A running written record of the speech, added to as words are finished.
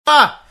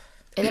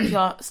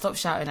Olympia, stop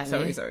shouting at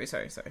me. Sorry.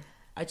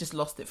 I just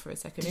lost it for a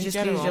second. You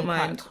just lose your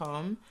mind.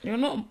 Calm. You're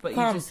not But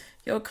calm. you just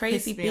You're a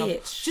crazy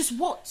bitch. Just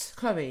what,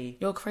 Chloe?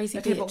 You're a crazy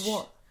Okay, bitch. but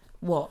what?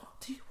 What?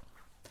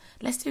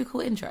 Let's do a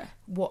cool intro.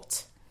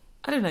 What?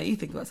 I don't know. You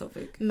think about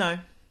something. No.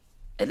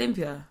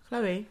 Olympia,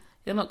 Chloe.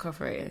 you're not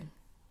cooperating.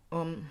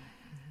 Olympia.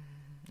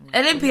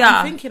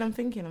 I'm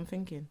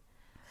thinking.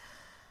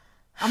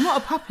 I'm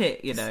not a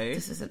puppet, you know.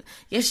 This isn't.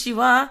 Yes,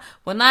 you are.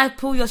 When I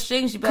pull your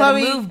strings, you better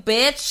Chloe. move,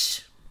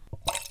 bitch.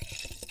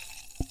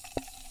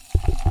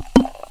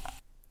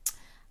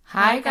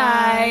 Hi,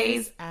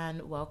 guys.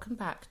 And welcome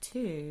back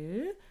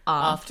to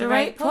After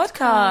Eight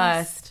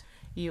Podcast.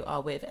 You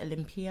are with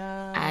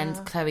Olympia.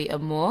 And Chloe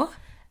Amore.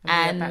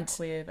 And we're back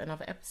with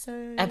another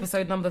episode.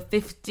 Episode number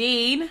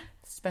 15.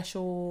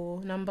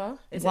 Special number.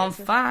 Is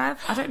 15. I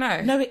don't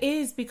know. No, it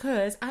is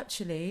because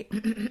actually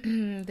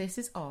this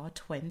is our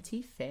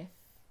 25th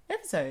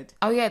episode.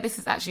 Oh, yeah. This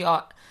is actually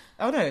our...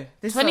 Oh, no.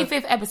 This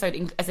 25th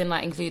episode, as in,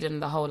 like, including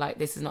the whole, like,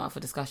 this is not up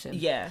for discussion.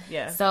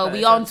 Yeah. So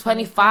we on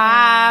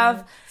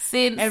 25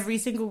 since... Every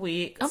single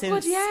week. Oh,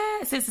 since God,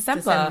 yeah. Since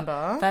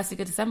December. First week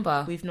of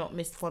December. We've not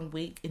missed 1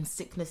 week in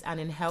sickness and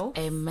in health.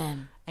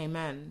 Amen.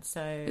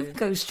 So... We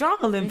go strong,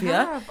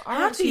 Olympia.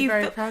 I'm actually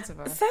very proud of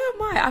us. So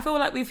am I. I feel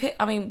like we've hit...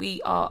 I mean,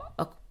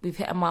 we've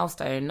hit a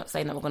milestone. Not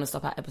saying that we're going to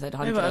stop at episode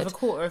 100. No, but a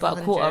quarter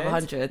of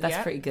 100.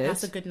 That's pretty good.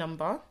 That's a good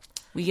number.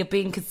 We are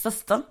being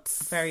consistent.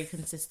 Very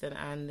consistent,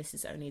 and this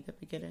is only the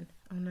beginning.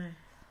 Oh no.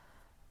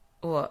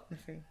 What?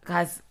 Nothing.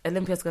 Guys,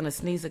 Olympia's going to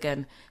sneeze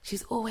again.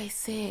 She's always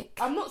sick.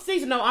 I'm not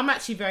sneezing. No, I'm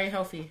actually very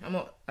healthy. I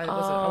wasn't sneezing.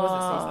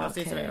 I was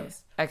doing something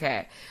else.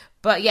 Okay.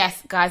 But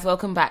yes, guys,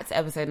 welcome back to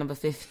episode number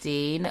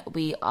 15.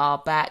 We are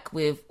back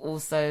with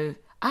also...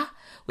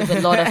 with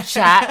a lot of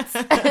chat.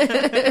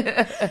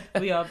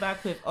 We are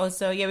back with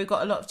also... Yeah, we've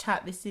got a lot of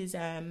chat. This is,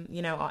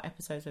 our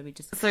episodes where we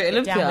just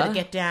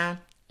get down.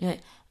 Yeah.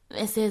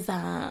 This is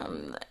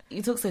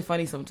you talk so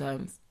funny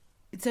sometimes.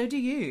 So do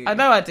you. I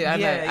know I do. I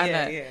know.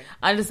 Yeah.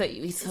 I just like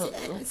you talk.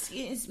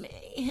 Excuse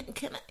me.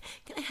 Can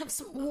I have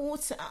some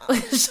water?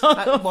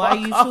 Why are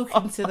you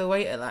talking to the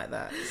waiter like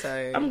that?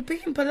 So I'm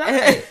being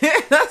polite.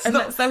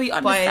 That's so he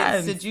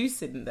understands. By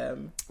seducing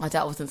them.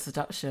 That wasn't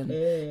seduction.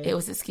 It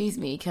was, excuse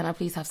me, can I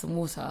please have some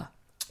water?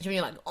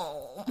 You're like,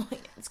 oh,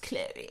 it's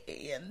Chloe,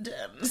 and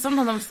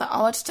sometimes I'm just like,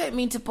 I just don't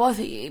mean to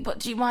bother you, but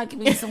do you mind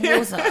giving me some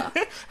water?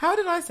 How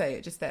did I say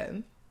it just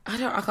then? I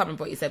can't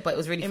remember what you said, but it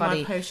was really funny.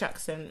 In my posh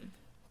accent.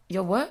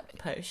 Your what?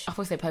 Posh. I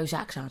thought you said posh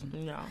accent.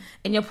 No.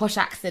 In your posh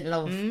accent,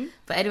 love.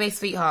 But anyway,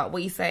 sweetheart, what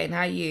are you saying?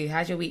 How are you?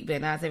 How's your week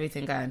been? How's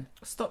everything going?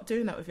 Stop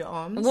doing that with your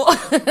arms.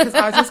 What? Because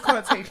I just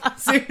can't take you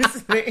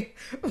seriously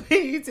when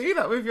you do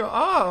that with your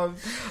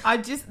arms. I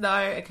just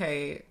know,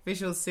 okay,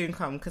 visuals soon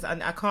come because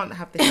I can't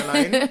have this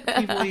alone.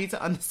 People need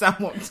to understand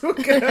what I'm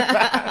talking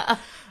about.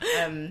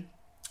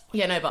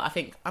 Yeah, no, but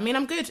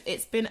I'm good.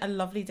 It's been a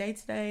lovely day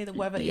today. The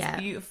weather is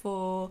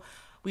beautiful.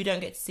 We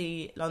don't get to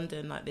see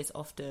London like this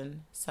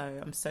often, so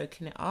I'm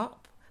soaking it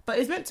up. But it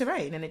was meant to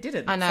rain and it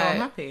didn't. I know. So I'm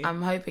happy.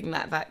 I'm hoping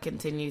that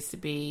continues to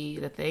be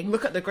the thing.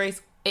 Look at the grey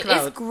It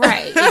clouds. is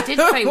great. It did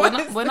say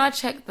when I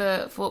checked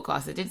the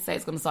forecast, it did say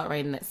it's going to start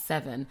raining at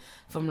 7,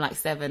 from like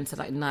 7 to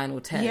like 9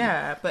 or 10.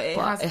 Yeah, but it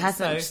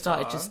hasn't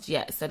started just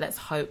yet. So let's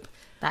hope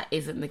that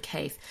isn't the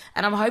case.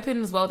 And I'm hoping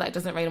as well that it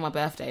doesn't rain on my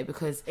birthday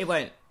because it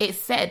won't. It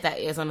said that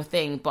it is on a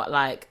thing, but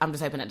like I'm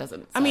just hoping it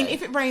doesn't. So. I mean,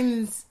 if it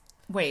rains.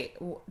 Wait.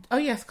 Oh,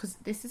 yes, because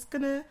this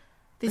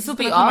will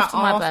be after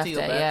my birthday.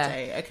 Your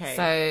birthday. Yeah. Okay.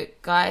 So,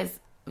 guys,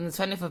 on the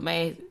 20th of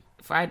May,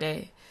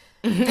 Friday.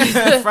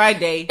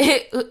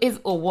 It is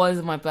or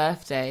was my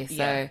birthday.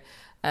 So,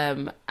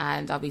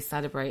 and I'll be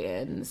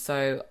celebrating.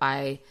 So,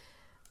 I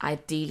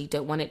ideally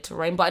don't want it to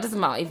rain, but it doesn't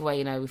matter. Either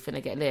way, we're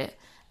finna get lit.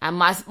 And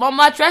my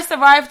dress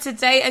arrived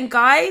today, and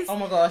guys... Oh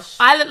my gosh.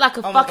 I look like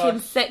a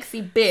fucking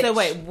sexy bitch. So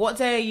wait, what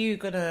day are you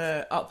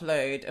gonna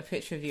upload a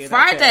picture of you?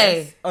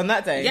 Friday. On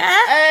that day?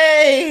 Yeah.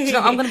 Hey! Do you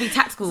know, I'm gonna be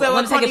tactical. So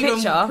I'm gonna take a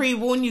picture. Even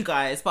pre-warn you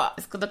guys, but...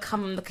 It's gonna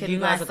come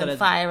looking nice and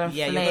fire and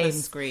flames. You're gonna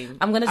scream.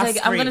 I'm gonna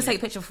take a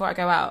picture before I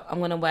go out.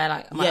 I'm gonna wear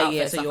like my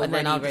outfit so stuff, you're and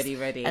then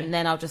ready. And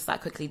then I'll just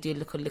like quickly do a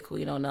little,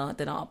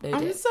 then I'll upload it.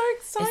 I'm so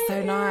excited. It's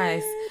so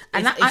nice.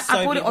 And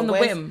I bought it on the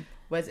whim.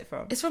 Where's it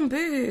from? It's from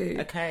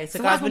Boohoo. Okay,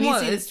 so guys, when you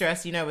see this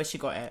dress, you know where she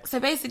got it. So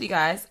basically,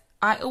 guys,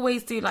 I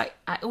always get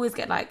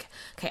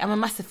okay, I'm a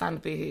massive fan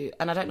of Boohoo,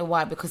 and I don't know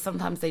why, because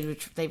sometimes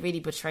they really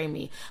betray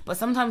me, but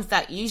sometimes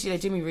usually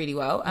they do me really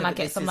well, and I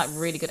get some like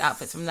really good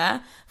outfits from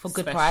there for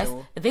good price.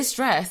 This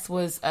dress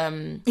was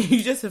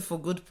you just said for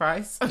good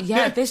price.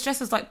 Yeah, this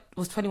dress was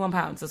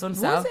 £21. It was on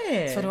sale. Was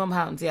it?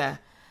 £21, yeah.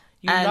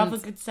 You love a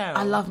good sale.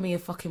 I love me a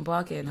fucking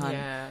bargain, hon.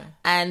 Yeah.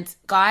 And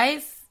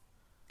guys,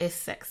 it's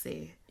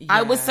sexy. Yeah.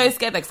 I was so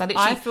scared because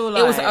I feel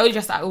like it was the only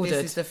dress that I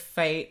ordered. This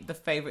is the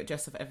favourite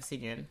dress I've ever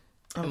seen you in.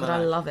 Oh God, I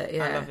love it.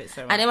 Yeah, I love it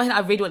so much. And in my head, I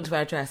really want to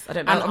wear a dress. I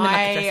don't know. And I'm in like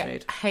a dress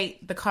mood. I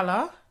hate the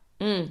colour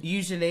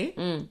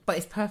usually, but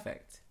it's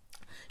perfect.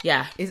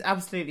 Yeah. It's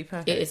absolutely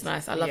perfect. It is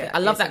nice. I love it. I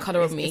love that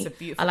colour on me. It's a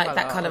beautiful I like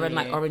that colour colour and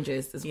on like you.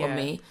 oranges is on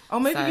me. Oh,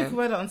 maybe So- you can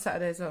wear that on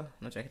Saturday as well. I'm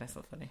not joking, that's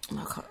not funny.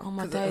 Oh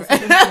my days.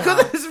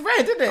 Because it's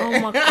red, isn't it? Oh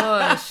my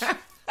gosh.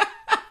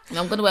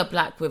 I'm going to wear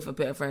black with a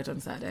bit of red on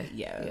Saturday.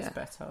 Yeah, it's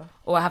better.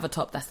 Or I have a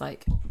top that's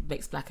like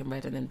mixed black and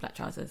red and then black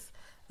trousers.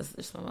 That's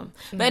just my mum.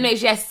 But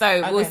anyways, yes,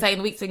 so we were saying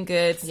the week's been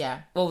good.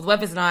 Yeah. Well, the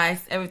weather's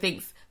nice.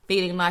 Everything's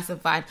feeling nice and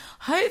fine.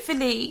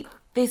 Hopefully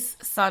this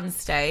sun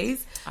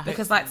stays.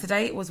 Because like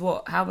today it was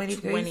what? How many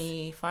degrees?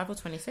 25 or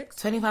 26?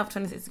 25,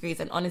 26 degrees.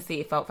 And honestly,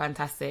 it felt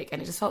fantastic.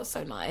 And it just felt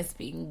so nice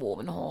being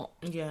warm and hot.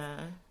 Yeah.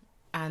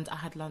 And I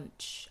had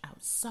lunch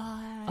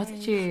outside. Oh,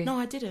 did you? No,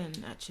 I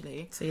didn't,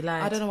 actually. So you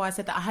lied. I don't know why I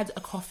said that. I had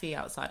a coffee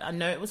outside. I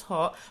know it was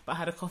hot, but I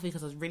had a coffee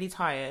because I was really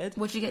tired.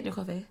 What did you get in your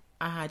coffee?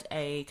 I had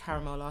a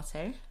caramel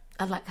latte.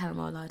 I like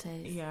caramel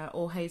lattes. Yeah,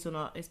 or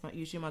hazelnut is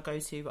usually my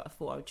go-to, but I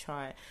thought I would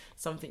try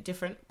something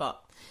different. But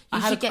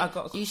You should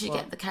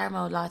get the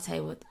caramel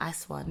latte with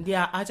ice one.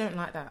 Yeah, I don't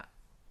like that.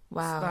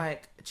 Wow. It's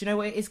like, do you know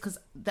what it is? Because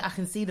I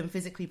can see them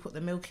physically put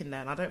the milk in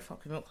there, and I don't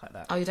fuck with milk like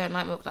that. Oh, you don't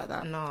like milk like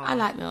that? No. I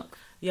like milk.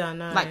 Yeah,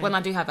 no. Like when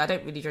I do have it, I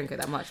don't really drink it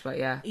that much, but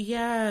yeah.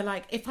 Yeah,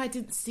 like if I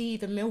didn't see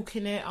the milk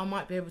in it, I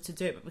might be able to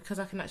do it, but because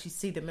I can actually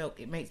see the milk,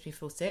 it makes me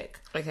feel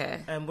sick.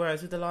 Okay.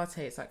 Whereas with the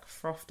latte, it's like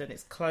frothed and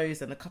it's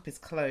closed and the cup is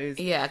closed.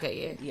 Yeah, I get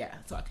you. Yeah,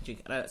 so I can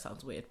drink it. I know that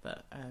sounds weird,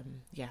 but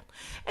yeah.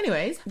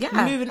 Anyways, Yeah.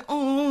 moving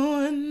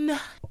on.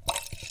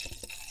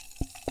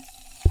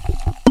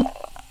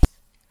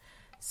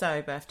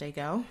 So, birthday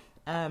girl.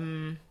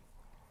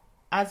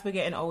 As we're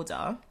getting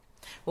older,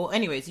 well,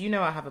 anyways, you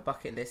know I have a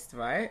bucket list,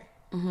 right?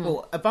 Mm-hmm.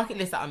 Well, a bucket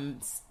list that I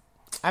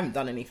haven't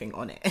done anything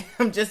on it.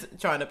 I'm just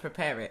trying to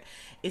prepare it.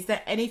 Is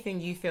there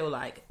anything you feel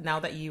like now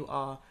that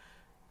you're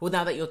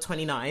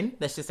 29,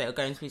 let's just say you're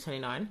going to be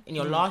 29, in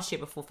your last year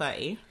before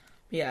 30,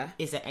 Yeah.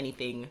 is there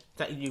anything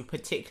that you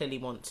particularly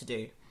want to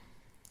do?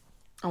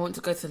 I want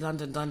to go to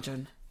London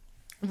Dungeon.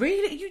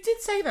 Really? You did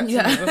say that to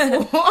Yeah. me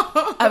before.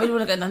 I really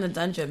want to go to London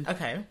Dungeon.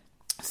 Okay.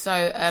 So,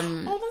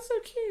 Oh, that's so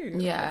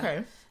cute. yeah.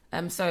 Okay.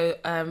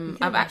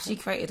 I've actually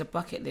created a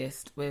bucket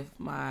list with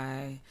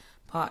my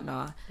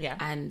partner. Yeah.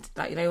 And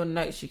like, you know, on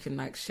notes you can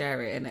like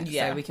share it in it.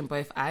 Yeah. So we can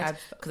both add.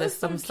 Because there's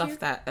some stuff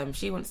that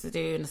she wants to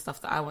do and the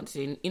stuff that I want to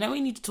do. You know, we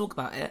need to talk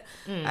about it.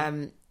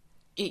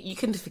 You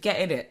can forget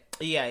in it.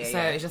 Yeah. So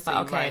it's just like,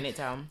 you're okay. writing it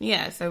down.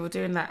 Yeah, so we're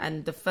doing that,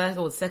 and the first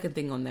or the second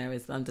thing on there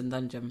is London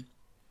Dungeon.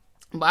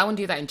 But I want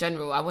to do that in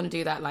general. I want to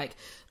do that like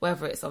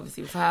whether it's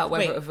obviously with her,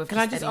 whether it's with can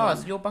I just anyone.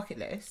 ask, your bucket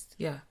list?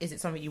 Yeah. Is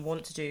it something you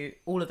want to do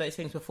all of those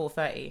things before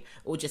 30,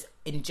 or just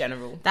in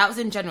general? That was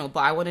in general, but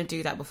I want to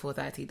do that before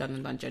 30,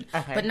 London Dungeon.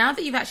 Okay. But now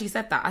that you've actually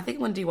said that, I think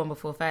I want to do one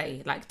before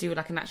 30. Like do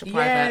like an actual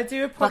private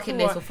do a proper bucket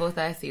list one. before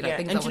 30. Like Yeah.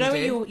 things And I do you know want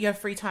when to do. you have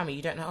free time and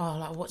you don't know,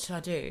 like what should I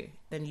do?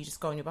 Then you just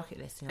go on your bucket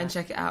list And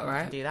check it out,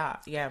 right? do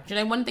that. Yeah. Do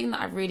you know one thing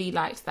that I really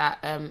liked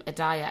that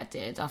Adayat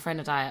did, our friend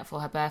Adayat, for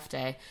her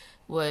birthday,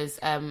 was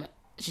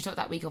she took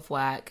that week off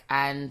work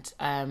and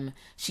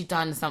she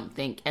done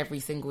something every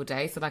single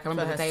day. So like I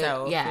remember For the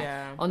herself, day,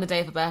 yeah. on the day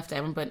of her birthday. I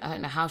remember, I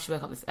don't know how she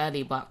woke up this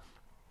early, but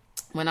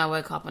when I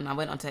woke up and I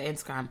went onto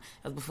Instagram,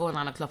 it was before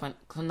 9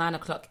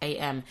 o'clock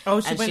a.m. Oh,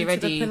 she and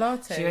went to the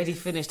Pilates. She already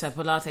finished her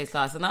Pilates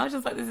class, and I was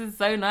just like, "This is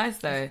so nice,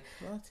 though."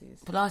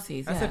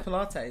 Pilates. Yeah. I said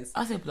Pilates.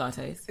 I said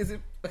Pilates. Is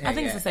it? Okay, I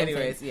think it's the same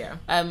Anyways, thing. yeah.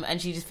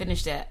 And she just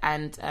finished it,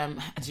 and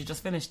she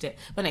just finished it.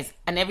 But anyways,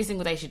 and every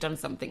single day she'd done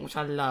something, which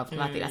I loved,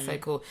 and I think that's so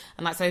cool.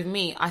 And like, so with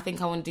me, I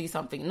think I want to do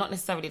something. Not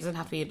necessarily, it doesn't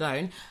have to be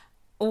alone.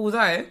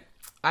 Although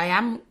I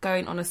am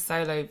going on a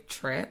solo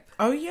trip.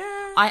 Oh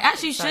yeah. I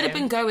actually should have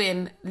been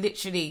going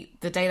literally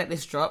the day that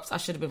this drops. I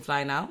should have been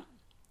flying out.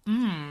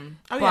 Oh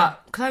But yeah.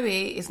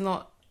 Chloe is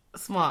not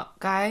smart.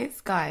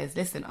 Guys,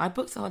 listen, I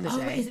booked a holiday.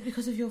 Oh, is it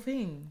because of your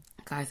thing?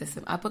 Guys,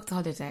 listen, I booked a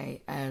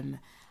holiday.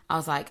 I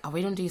was like,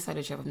 we don't do a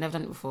solo trip. I've never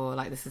done it before.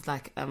 Like, this is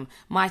like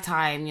my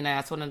time, you know. I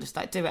just want to just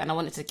like do it, and I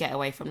wanted to get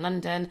away from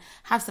London,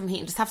 have some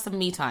heat, just have some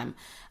me time.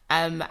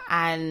 And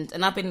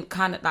I've been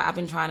trying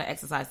to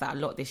exercise that a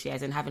lot this year,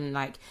 and having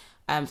like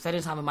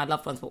spending time with my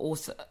loved ones, but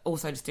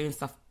also just doing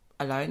stuff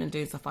alone and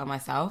doing stuff by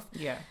myself.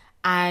 Yeah.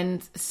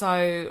 And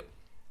so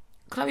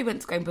Chloe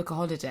went to go and book a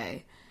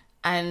holiday,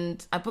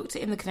 and I booked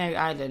it in the Canary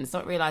Islands,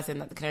 not realising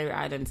that the Canary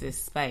Islands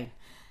is Spain.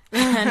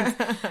 And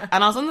I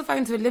was on the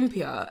phone to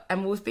Olympia,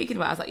 and we were speaking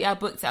about it. I was like, yeah, I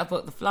booked it, I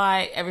booked the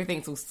flight,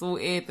 everything's all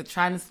sorted, the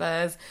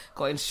transfers,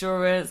 got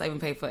insurance, I even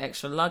paid for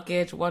extra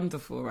luggage,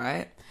 wonderful,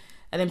 right?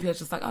 And Olympia was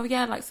just like, oh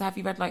yeah, like, so have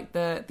you read like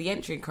the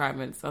entry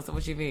requirements? I was like,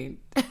 what do you mean?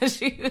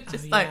 She was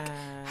just like,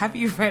 have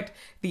you read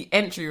the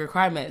entry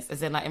requirements,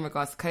 as in like in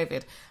regards to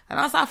COVID? And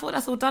I was like, I thought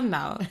that's all done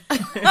now.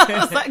 I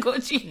was like,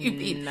 what do you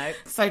mean? Nope.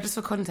 So just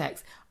for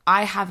context,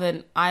 I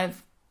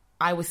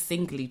was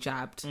singly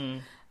jabbed,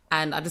 and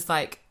I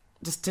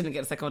just didn't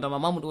get the second one done. My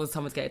mum would always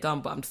tell me to get it done,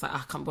 but I'm just like,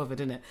 I can't bother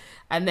doing it.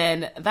 And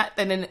then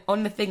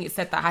on the thing it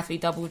said that I had to be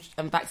double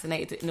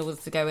vaccinated in order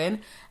to go in.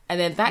 And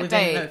then that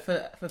day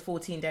for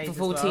 14 days. for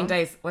 14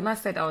 days, when I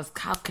said I was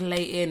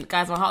calculating,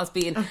 guys, my heart was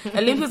beating.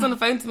 Olympia's on the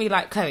phone to me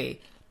like,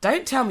 Chloe,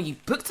 don't tell me you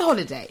booked a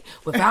holiday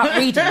without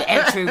reading the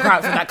entry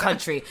requirements from that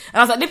country. And I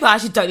was like, Nipper, I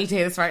actually don't need to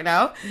hear this right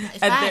now. It's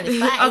fine.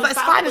 I was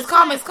like,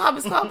 it's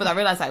calm. But I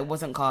realised that it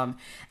wasn't calm.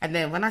 And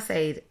then when I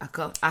said,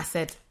 I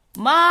said,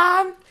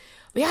 Mom,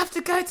 we have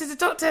to go to the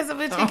doctors and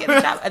we're going to get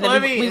the jab. And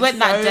then we went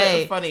that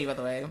day. Funny, by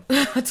the way.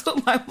 I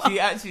took my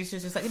mum. She was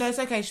just like, it's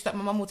okay. She's like,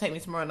 my mum will take me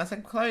tomorrow. And I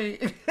said, Chloe.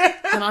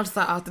 And I was just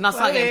like, then I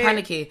started getting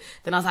panicky.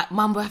 Then I was like,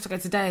 Mum, we have to go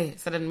today.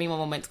 So then me and my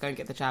mum went to go and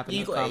get the jab. And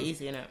you got it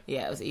easy, innit?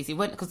 Yeah, it was easy.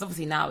 Because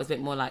obviously now it's a bit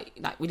more like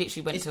we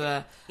literally went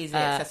to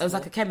easily accessible. it was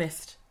like a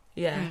chemist.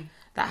 Yeah,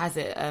 that has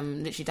it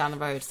literally down the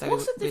road. So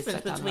what's the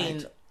difference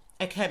between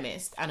a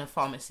chemist and a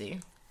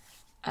pharmacy?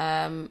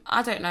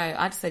 I don't know.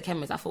 I just said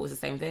chemist. I thought it was the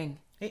same thing.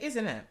 It is,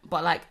 isn't it?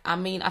 But like, I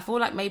mean, I feel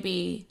like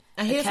maybe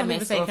I hear some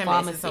people say chemist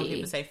pharmacy, and some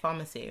people say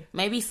pharmacy.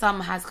 Maybe some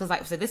has, because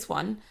like, so this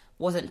one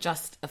wasn't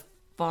just a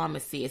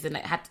pharmacy, as in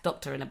it had the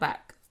doctor in the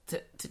back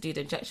to do the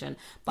injection.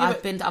 But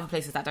I've been to other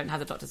places that don't have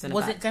the doctors in the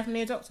back. Was it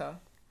definitely a doctor?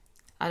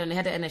 I don't know. He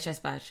had an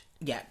NHS badge.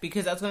 Yeah,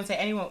 because I was going to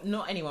say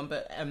not anyone,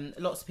 but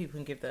lots of people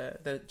can give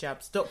the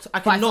jabs. Doctor, I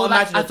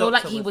feel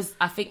like he was.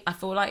 I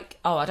feel like.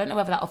 Oh, I don't know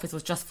whether that office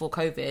was just for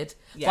COVID,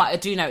 but I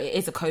do know it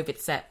is a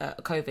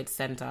COVID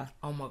centre.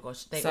 Oh my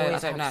gosh, they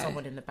always have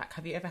someone in the back.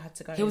 Have you ever had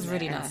to go? He was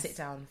really nice. And sit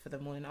down for the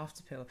morning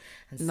after pill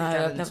and sit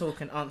down and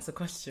talk and answer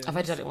questions. I've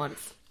only done it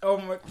once. Oh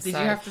my! Did you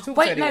have to talk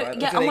to anyone? No,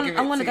 yeah,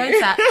 I want to go to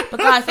that.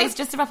 But guys,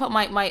 just to wrap up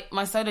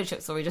my solo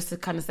trip story, just to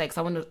kind of say, because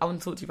I want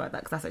to talk to you about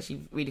that, because that's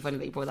actually really funny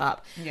that you brought that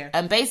up.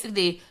 Yeah.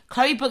 Basically,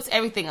 Chloe booked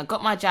everything. I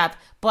got my jab,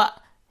 but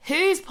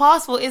whose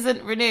passport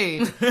isn't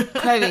renewed?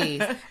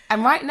 Chloe's.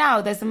 And right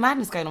now, there's a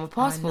madness going on with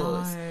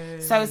passports.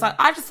 So it's like,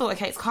 I just thought,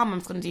 okay, it's calm. I'm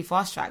just going to do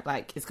fast track.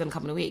 Like, it's going to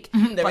come in a week.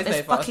 But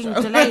there's fucking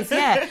delays.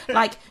 Yeah.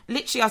 Like,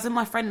 literally, I was with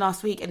my friend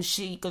last week and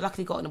she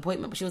luckily got an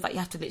appointment, but she was like, you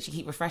have to literally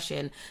keep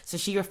refreshing. So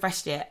she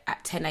refreshed it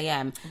at 10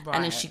 a.m. Right.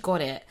 And then she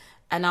got it.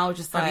 And I was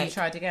just like... Have you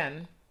tried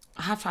again?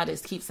 I have tried it.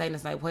 It keeps saying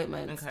there's no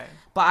appointments. Okay.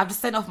 But I've just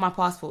sent off my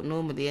passport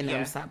normally, and I'm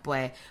just like,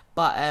 boy.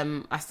 But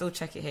I still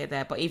check it here,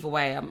 there. But either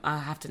way, I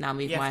have to now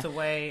move you have to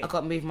wait. I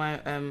got to move my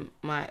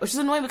which is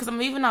annoying because I'm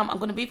moving now. I'm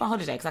going to move my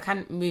holiday because I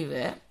can't move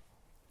it.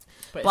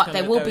 But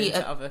there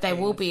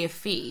will be a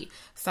fee.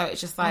 So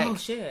it's just like, oh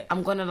shit.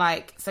 I'm gonna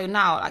like, so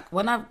now like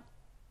when I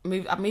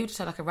moved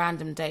to like a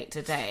random date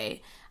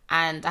today.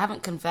 And I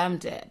haven't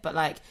confirmed it, but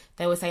like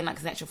they were saying like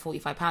it's an extra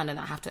 £45, and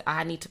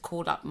I need to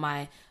call up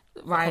my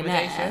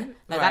Ryanair.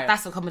 No, right.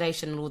 that's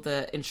accommodation and all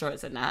the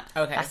insurance and that.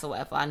 Okay. That's or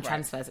whatever, and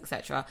transfers,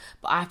 etc.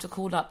 But I have to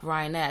call up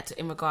Ryanair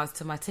in regards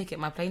to my ticket,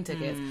 my plane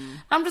tickets.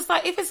 I'm just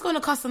like, if it's going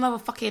to cost another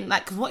fucking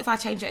like, because what if I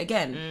change it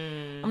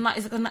again? I'm like,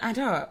 is it going to add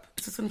up?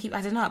 It's just going to keep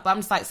adding up. But I'm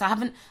just like, so I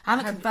haven't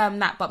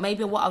confirmed that. But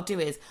maybe what I'll do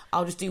is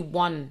I'll just do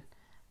one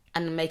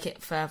and make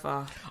it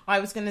further. I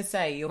was going to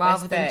say, your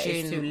best bet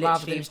is to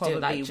literally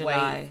probably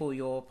wait for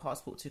your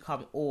passport to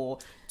come, or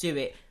do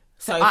it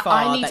so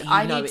far that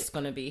you know it's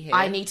going to be here.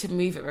 I need to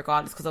move it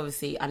regardless, because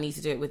obviously I need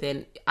to do it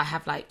within... I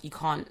have like, you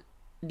can't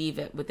leave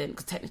it within,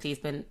 because technically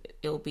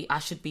I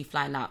should be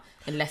flying out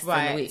in less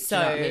than a week. So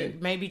you know what I mean?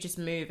 maybe just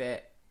move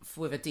it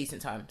with a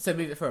decent time. So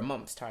move it for a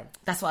month's time.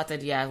 That's what I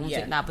did, yeah. I want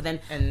it now. But then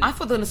I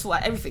thought they were going to sort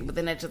out everything, but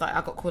then they're just like,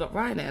 I got called up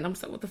Ryanair, and I'm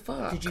just like, what the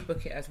fuck? Did you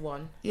book it as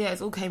one? Yeah,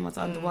 it all came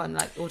under one,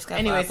 like all together.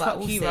 Anyways,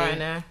 fuck you,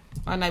 Ryanair.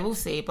 I know, we'll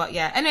see. But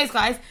yeah, anyways,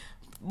 guys,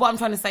 what I'm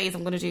trying to say is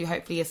I'm going to do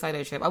hopefully a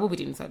solo trip. I will be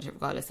doing a solo trip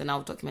regardless, and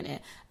I'll document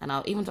it, and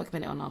I'll even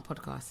document it on our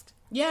podcast.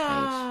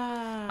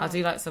 Yeah, I'll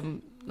do like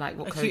some like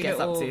what Chloe gets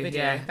up to. Video.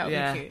 Yeah, that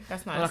would be cute.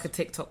 That's nice. Or like a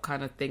TikTok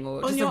kind of thing,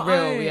 or on just your a reel.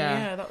 own.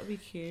 Yeah, that would be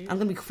cute. I'm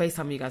gonna be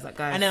FaceTime you guys, like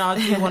guys, and then I'll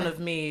do one of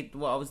me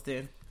what I was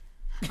doing.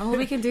 Oh,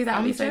 we can do that.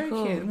 That'd be so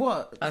cool.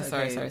 What? Oh,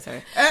 sorry.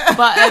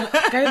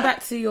 But going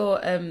back to your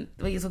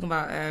what you're talking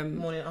about,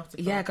 morning after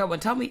pill. Yeah, go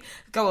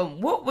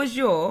on. What was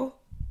your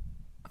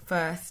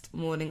first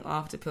morning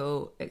after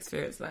pill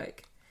experience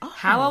like? Oh.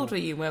 How old were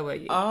you? Where were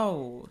you?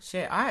 Oh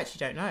shit, I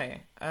actually don't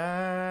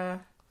know.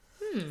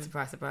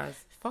 Surprise.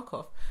 Fuck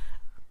off.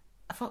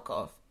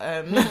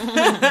 That's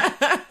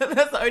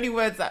the only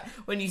words that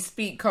when you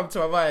speak come to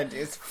my mind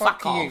is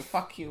fuck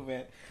you,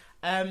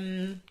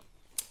 man.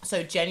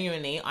 So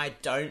genuinely, I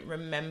don't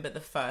remember the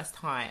first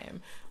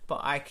time, but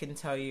I can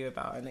tell you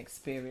about an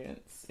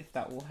experience, if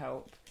that will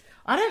help.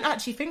 I don't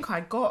actually think I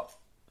got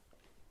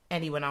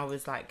any when I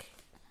was like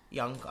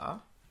younger.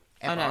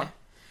 Ever. Oh no.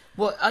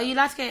 Well, are you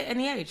allowed to get at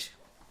any age?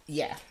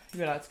 Yeah,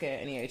 you're allowed to get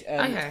at any age.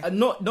 Okay.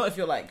 Not if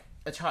you're like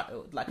a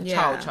child,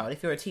 child.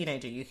 If you're a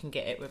teenager, you can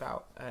get it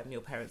without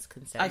your parents'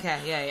 consent. Okay,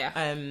 yeah.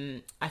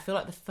 I feel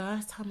like the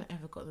first time I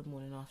ever got the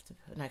morning after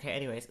pill. No,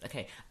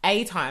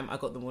 a time I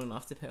got the morning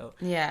after pill.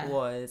 Yeah.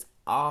 Was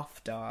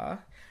after.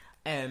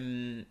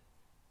 It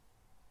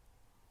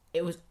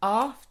was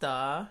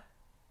after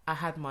I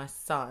had my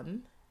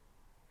son,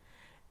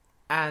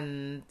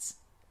 and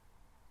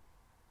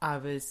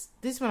this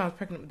is when I was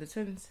pregnant with the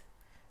twins.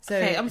 So,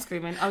 okay, I'm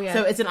screaming. Oh yeah.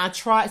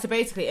 So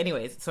basically,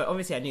 anyways. So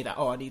obviously, I knew that.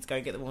 I need to go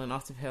and get the morning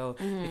after pill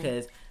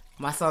because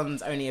my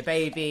son's only a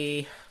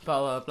baby. Blah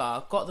blah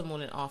blah. Got the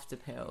morning after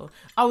pill.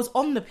 I was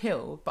on the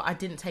pill, but I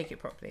didn't take it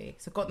properly.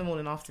 So got the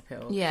morning after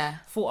pill. Yeah.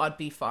 Thought I'd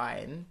be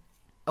fine.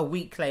 a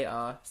week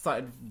later,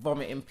 started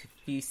vomiting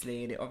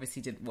profusely, and it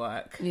obviously didn't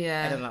work.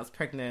 Yeah. And then I was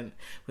pregnant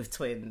with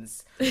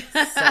twins, so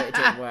it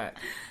didn't work.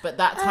 But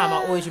that time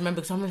I always remember,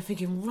 because I remember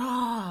thinking,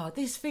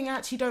 this thing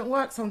actually don't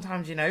work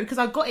sometimes, you know? Because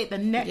I got it the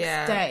next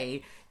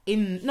day so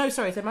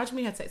imagine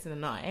we had sex in the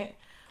night.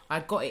 I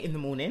got it in the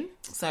morning.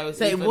 So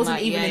it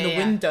wasn't even in the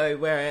window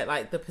where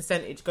like the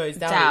percentage goes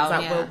down.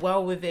 It was like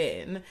well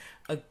within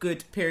a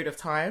good period of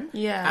time.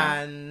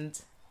 Yeah. And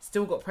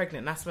still got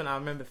pregnant. That's when I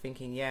remember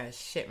thinking, yeah,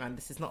 shit, man,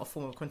 this is not a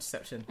form of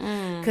contraception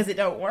because it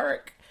don't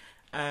work.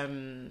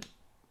 But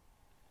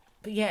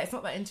yeah, it's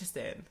not that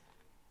interesting.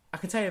 I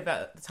can tell you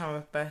about the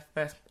time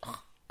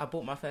I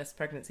bought my first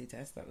pregnancy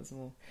test. That was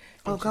more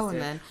interesting. Oh, go on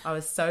then. I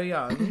was so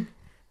young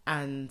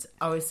and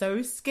I was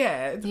so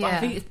scared. Yeah. But I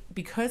think it's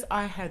because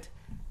I had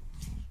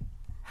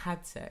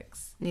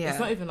sex. Yeah. It's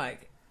not even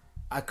like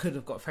I could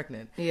have got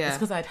pregnant. Yeah. It's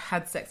because I'd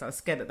had sex. I was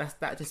scared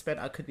that just meant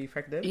I could be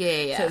pregnant.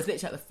 Yeah. So it was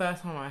literally like the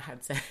first time I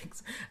had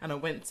sex, and I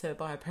went to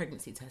buy a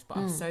pregnancy test, but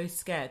I was so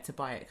scared to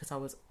buy it because I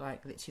was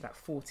like literally like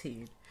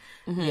 14.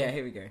 Mm-hmm. Yeah,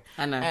 here we go.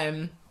 I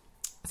know.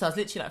 So I was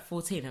literally like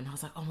 14, and I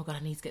was like, oh my God,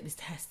 I need to get this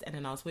test. And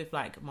then I was with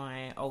like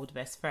my old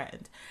best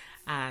friend,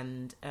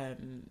 and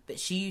but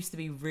she used to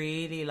be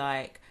really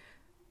like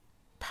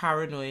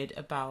paranoid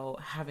about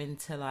having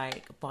to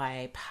like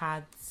buy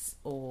pads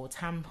or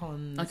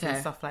tampons and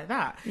stuff like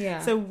that.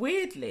 Yeah. So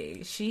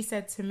weirdly, she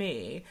said to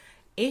me,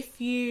 if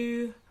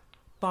you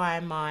buy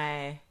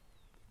my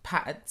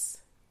pads,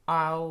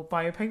 I'll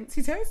buy your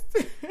pregnancy test.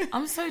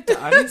 I'm so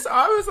done. So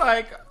I was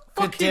like,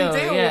 fucking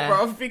deal, yeah.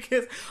 bro,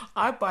 because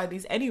I buy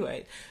these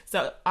anyway.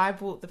 So I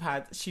bought the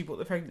pads, she bought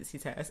the pregnancy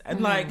test, and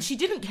like she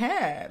didn't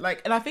care.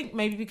 Like, and I think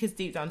maybe because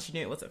deep down she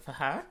knew it wasn't for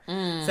her,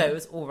 so it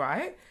was all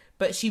right.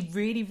 But she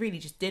really, really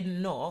just did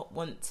not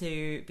want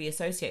to be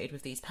associated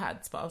with these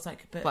pads. But I was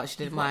like, but she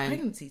didn't mind.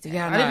 Pregnancy test.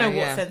 Yeah, I didn't know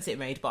what sense it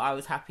made, but I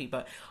was happy.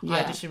 But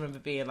I just remember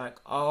being like,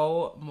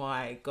 oh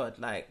my God,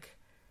 like,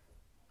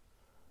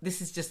 this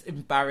is just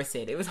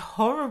embarrassing. It was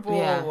horrible.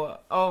 Yeah.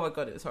 Oh my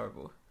God, it was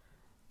horrible.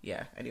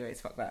 Yeah,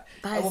 anyways, fuck that.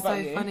 That is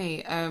so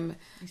funny.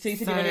 So you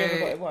said you only ever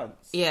got it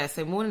once? Yeah,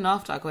 so morning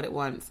after I got it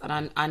once.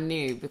 And I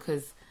knew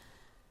because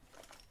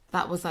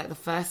that was like the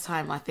first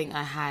time I think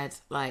I had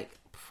like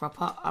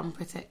proper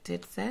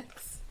unprotected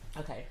sex.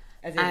 Okay.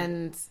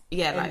 And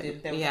yeah,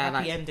 like there was a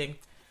happy ending.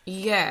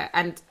 Yeah,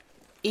 and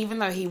even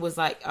though he was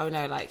like, oh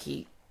no, like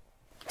he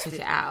took it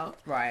out.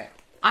 Right.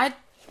 I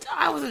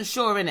wasn't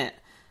sure in it.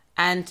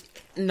 And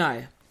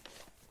no.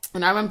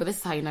 And I remember, this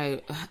is how you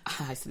know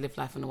I used to live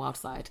life on the wild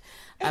side.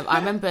 I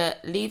remember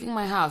leaving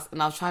my house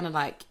and I was trying to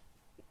like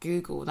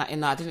Google. No,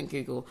 I didn't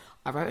Google.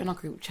 I wrote in our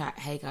group chat,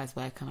 hey guys,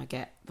 where can I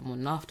get the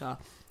morning after?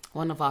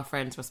 One of our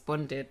friends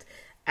responded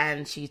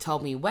and she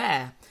told me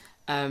where.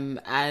 And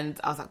I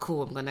was like,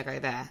 cool, I'm going to go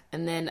there.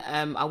 And then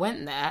I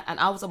went there and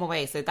I was on my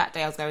way. So that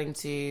day I was going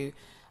to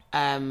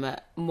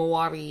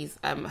Mawari's,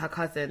 her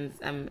cousin's,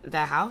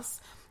 their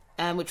house,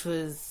 which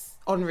was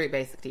en route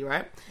basically,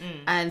 right?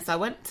 And so I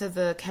went to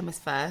the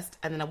chemist first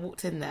and then I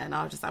walked in there and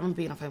I remember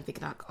being on the phone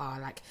thinking like, oh,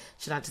 like,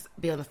 should I just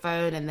be on the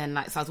phone? And then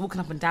like, so I was walking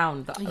up and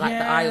down the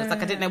aisles,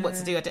 like I didn't know what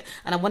to do. And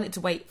I wanted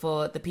to wait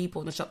for the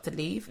people in the shop to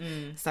leave,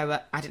 so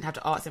I didn't have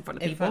to ask in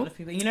front of people.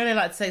 You know, they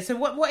like to say, so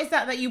what is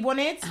that you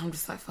wanted? And I'm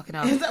just like, fucking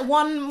hell. Is that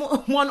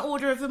one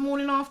order of the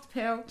morning after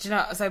pill? Do you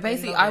know, so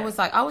basically I was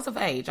of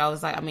age. I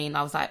was like in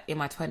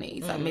my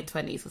 20s, like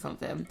mid-20s or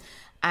something.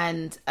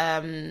 And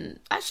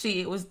actually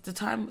it was the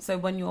time, so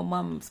when your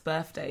mum's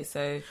birthday,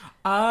 so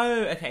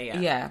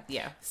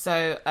yeah.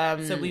 So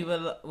so we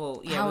were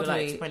we were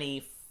like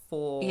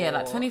 24. Yeah,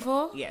 like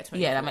 24. Yeah, 24.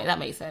 Yeah, that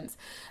makes sense.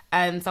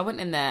 And so I went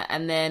in there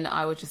and then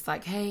I was just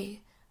like, hey,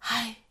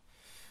 hi.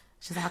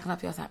 She's like, how can I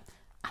help you? I was like,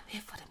 I'm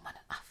here for the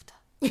morning after.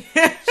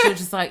 She was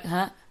just like,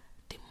 huh?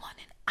 The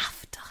morning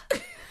after.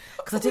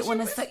 Because I didn't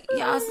want to say,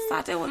 I was just like,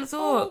 I didn't want to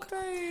talk.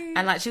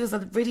 And like, she was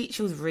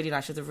really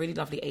nice. She was a really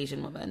lovely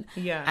Asian woman.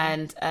 Yeah.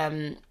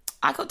 And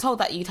I got told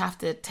that you'd have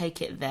to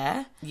take it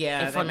there.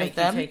 Yeah, in front of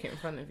them. Take it in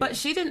front of you. But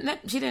she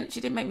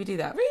didn't make me do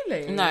that.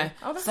 Really? No.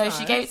 Oh, that's so nice.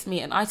 she gave it to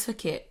me and I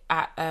took it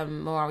at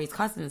Mawari's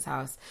cousin's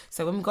house.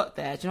 So when we got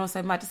there, do you know what's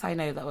so mad? That's how I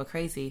know that we're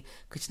crazy.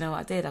 Because you know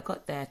what I did? I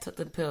got there, took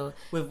the pill.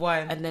 With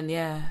wine. And then,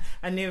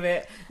 I knew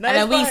it. No,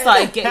 and then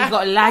we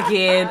got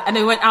lagging. And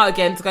then we went out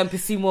again to go and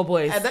pursue more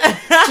boys. Do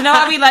you know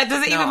what I mean? Like,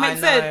 does it even make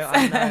sense?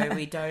 I know,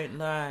 we don't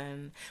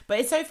learn.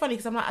 But it's so funny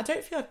because I'm like, I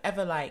don't feel I've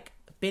ever like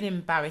been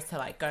embarrassed to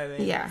like go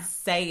and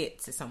say it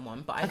to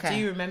someone, but I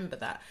do remember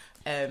that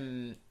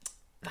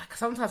like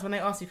sometimes when they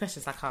ask you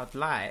questions, like I'd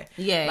lie,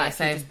 like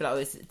so just be like,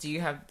 oh, do you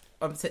have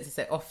sex to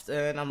say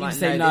often? I'm like,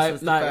 no, this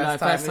was the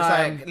first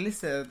time. It's like,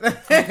 listen,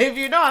 if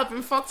you know, I've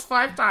been fucked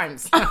 5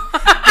 times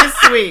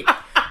this week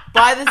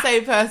by the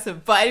same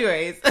person. But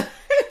anyways,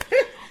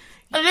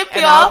 Olivia,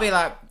 and I'll be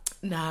like,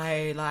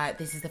 no, like,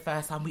 this is the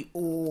first time we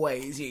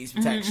always use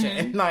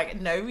protection.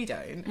 Like, no, we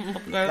don't.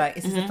 Like,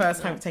 this is the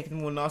first time we've taken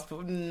them all last,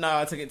 but no,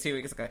 I took it 2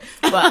 weeks ago.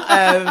 But,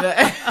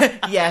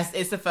 yes,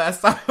 it's the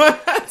first time I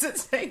had to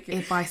take it.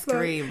 If I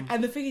scream.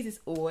 And the thing is, it's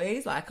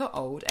always like an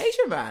old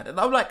Asian man. And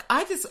I'm like,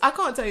 I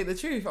can't tell you the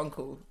truth,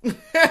 uncle.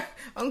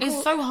 Uncle,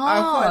 It's so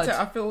hard.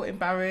 I feel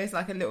embarrassed,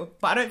 like a little,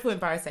 but I don't feel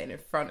embarrassed saying it in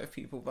front of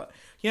people. But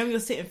you know, when you're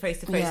sitting face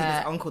to face with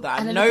this uncle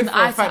that I know for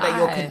a fact that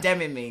you're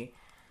condemning me.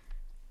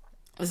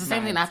 It's the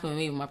same thing that happened with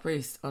me with my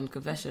priest on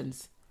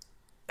confessions.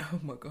 Oh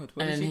my God!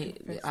 What did you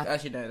confess?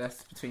 Actually, no,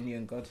 that's between you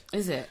and God.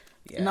 Is it?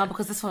 Yeah. No,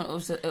 because this one it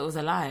was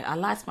a lie. I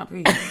lied to my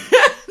priest.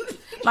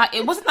 Like,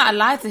 it wasn't that I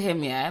lied to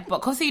him, yeah, but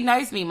because he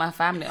knows me, my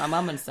family, my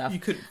mum and stuff. You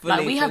could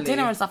like, we have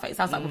dinner and stuff like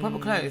that. Like, we're proper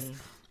close,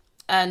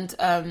 and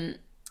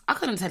I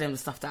couldn't tell him the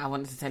stuff that I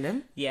wanted to tell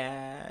him.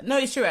 Yeah, no,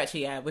 it's true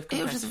actually. Yeah, it was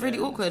just really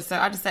awkward. So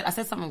I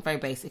said something very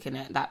basic in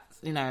it that,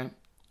 you know,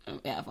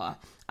 whatever.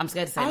 I'm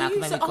scared to say now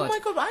because oh my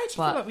God, I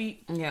actually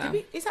feel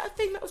like is that a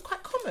thing that was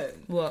quite common?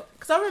 What?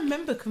 Because I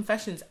remember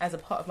confessions as a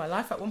part of my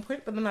life at one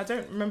point, but then I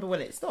don't remember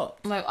when it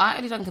stopped. No, I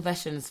only done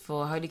confessions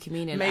for Holy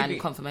Communion and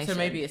confirmation. So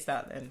maybe it's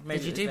that then. Maybe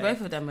Did you do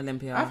both of them,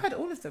 Olympia? I've had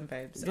all of them,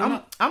 babes.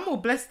 I'm more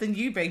blessed than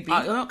you, baby.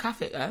 You're not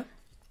Catholic, though?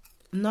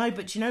 No,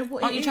 but you know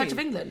what? Aren't you Church of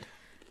England?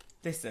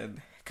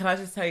 Listen, can I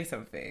just tell you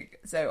something?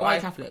 So Why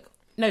Catholic?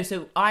 No,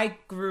 so I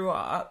grew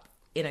up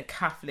in a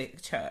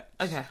Catholic church.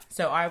 Okay.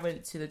 So I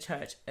went to the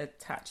church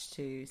attached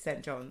to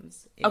St.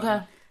 John's in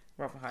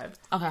Rotherhithe.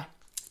 Okay.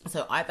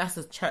 So that's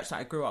the church that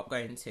I grew up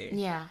going to.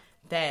 Yeah.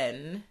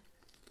 Then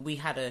we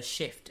had a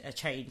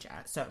change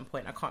at a certain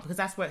point. I can't, because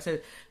that's where, so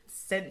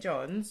St.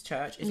 John's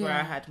Church is where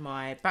I had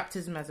my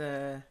baptism as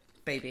a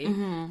baby,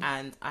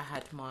 and I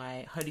had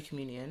my Holy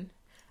Communion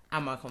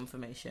and my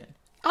confirmation.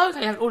 Oh,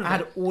 okay, you had all of them. I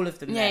had all of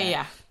them there.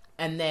 Yeah.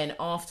 And then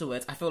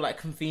afterwards, I feel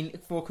like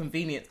for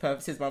convenience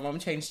purposes, my mum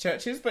changed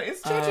churches, but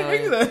it's Church of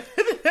England.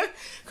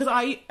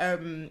 Because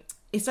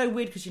it's so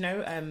weird because, you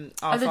know,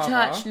 our the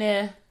father, church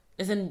near,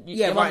 is in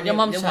your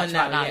mum's church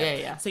right now.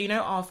 Yeah. So, you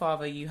know, Our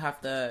Father, you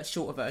have the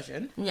shorter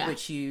version, Yeah.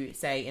 which you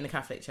say in a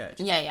Catholic church.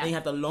 Yeah. And you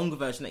have the longer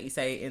version that you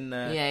say in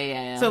the...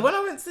 Yeah. So when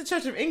I went to the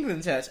Church of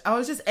England church, I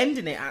was just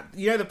ending it at,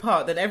 you know, the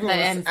part that everyone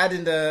was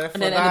adding the...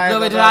 And then the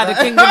glory to the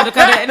kingdom, look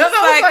at it. And I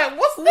was like,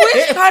 what's this?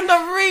 Which kind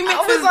of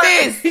remix is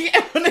this?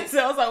 Yeah, honestly,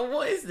 I was like,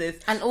 what is this?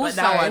 And also...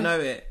 But now I know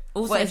it.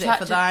 Also, what is it?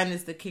 For thine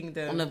is the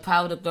kingdom. And the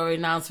power, the glory,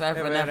 now and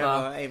forever and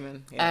ever.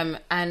 Amen. Yeah.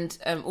 And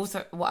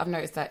also, what I've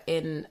noticed that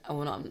in...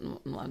 Well,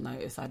 not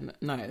noticed, I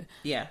know.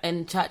 Yeah.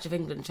 In Church of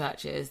England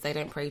churches, they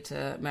don't pray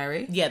to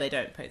Mary. Yeah, they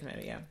don't pray to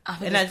Mary, yeah.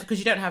 And that's because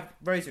you don't have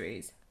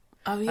rosaries.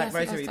 Oh, yeah. Like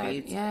rosary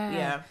beads.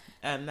 Yeah.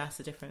 That's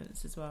the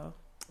difference as well.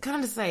 Can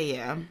I just say,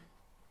 yeah...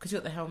 Because you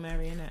got the Hail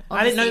Mary in it. Obviously,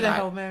 I didn't know the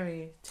Hail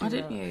Mary. Oh,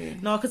 didn't you?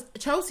 No, because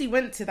Chelsea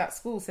went to that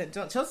school, St.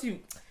 John.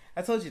 Chelsea...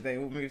 I told you they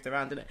all moved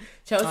around, didn't it?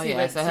 Chelsea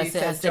went to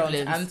St. John's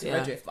and to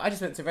Redriff. But I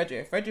just went to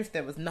Redriff. Redriff,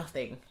 there was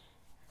nothing.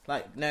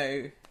 Like, no.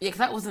 Yeah, because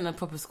that wasn't a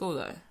proper school,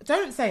 though.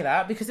 Don't say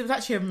that, because it was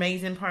actually an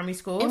amazing primary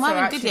school. It might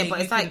have been good, but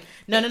it's like...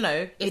 No.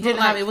 It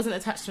didn't have... It wasn't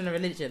attached to a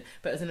religion,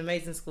 but it was an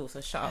amazing school, so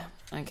shut up.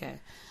 Okay.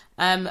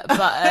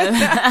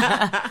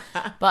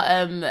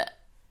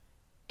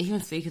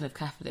 Even speaking of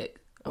Catholic...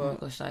 Oh my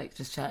gosh, like,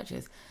 just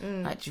churches.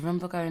 Like, do you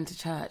remember going to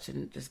church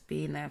and just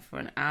being there for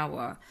an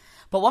hour?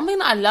 But one thing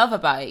that I love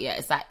about it,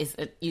 is that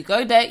you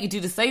go there, you do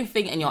the same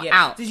thing, and you're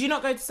out. Did you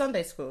not go to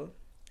Sunday school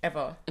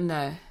ever?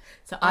 No.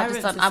 So I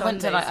done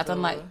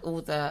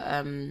all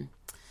the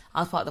I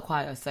was part of the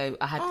choir, so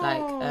I had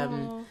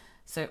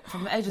so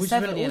from the age of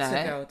 7, you know.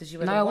 Girl? Did you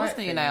wear no, the I white wasn't.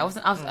 thing? You know, I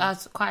wasn't. I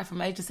was choir from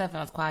the age of 7.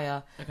 I was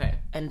choir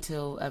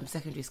until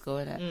secondary school,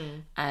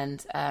 innit?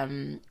 And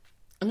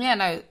yeah,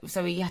 no.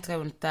 So we had to go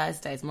on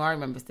Thursdays. Mari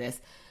remembers this.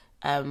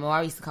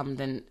 Mari used to come,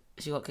 then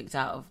she got kicked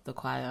out of the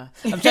choir.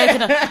 I'm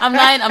joking. I'm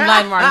lying,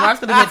 Mari. Mari's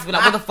gonna hear to be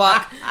like, what the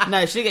fuck?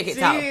 No, she didn't get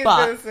kicked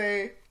out. But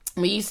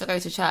we used to go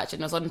to church,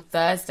 and it was on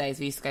Thursdays.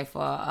 We used to go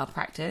for our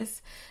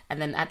practice,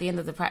 and then at the end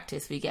of the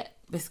practice, we get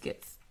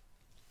biscuits.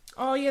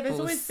 Oh yeah, there's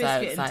always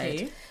biscuit and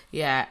tea.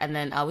 Yeah, and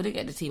then we didn't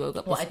get the tea, but we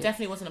got biscuits. I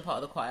definitely wasn't a part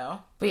of the choir.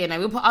 But yeah, no, I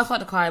was part of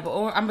the choir, but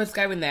I'm just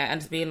going there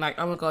and just being like,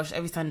 oh my gosh,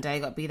 every Sunday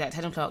got to be there at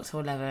 10 o'clock till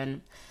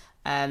 11.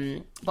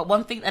 But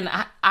one thing, and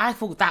I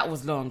thought that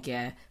was long,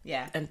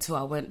 yeah, until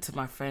I went to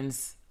my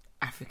friend's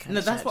African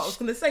church. That's what I was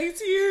going to say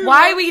to you.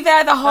 Why were we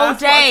there the whole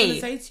day? What I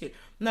was going to say to you.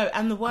 No,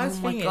 and the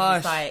worst thing is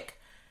like,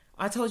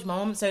 I told you my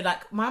mum, so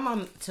like my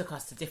mum took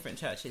us to different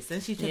churches, then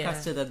she took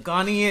us to the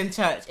Ghanaian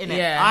church,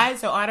 innit?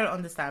 I don't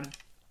understand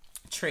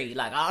tree,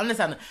 like I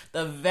understand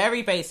the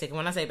very basic, and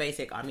when I say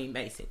basic, I mean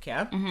basic,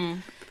 yeah?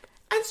 And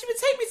she would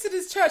take me to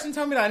this church and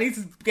tell me that I need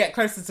to get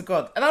closer to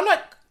God, and I'm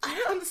like, I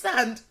don't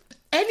understand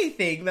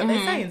anything that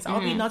they're saying, so I'll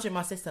be nudging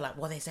my sister like,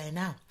 what are they saying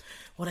now?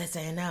 And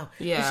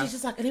she's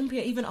just like,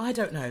 Olympia, even I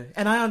don't know,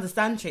 and I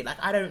understand tree, like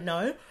I don't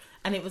know.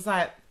 And it was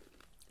like,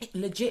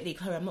 legitly,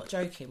 Chloe, I'm not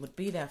joking, would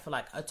be there for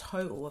like a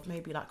total of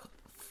maybe like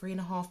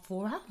 3.5,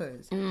 4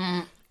 hours.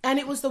 And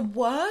it was the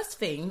worst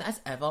thing that's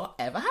ever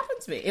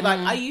happened to me. Like,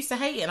 I used to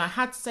hate it, and I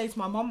had to say to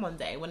my mum one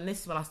day, when I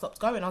stopped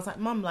going, I was like,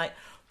 Mum, like,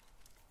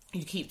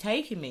 you keep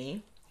taking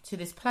me to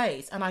this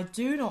place and I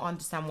do not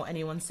understand what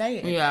anyone's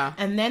saying. Yeah.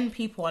 And then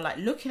people are like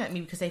looking at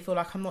me because they feel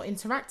like I'm not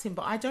interacting,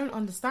 but I don't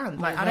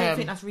understand. Like, I don't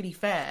think that's really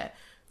fair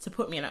to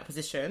put me in that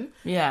position.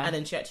 Yeah. And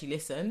then she actually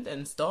listened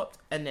and stopped,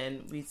 and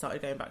then we started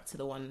going back to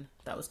the one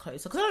that was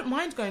closer. Because I don't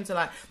mind going to,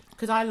 like,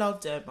 because I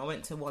loved it. I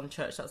went to one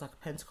church that was like a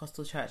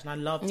Pentecostal church, and I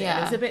loved it. Yeah.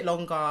 It was a bit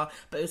longer,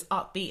 but it was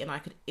upbeat, and I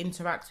could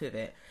interact with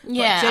it.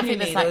 Yeah, but I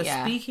think genuinely, it's like, they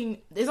were speaking.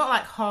 It's not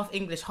like half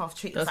English, half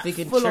Tree. They were It's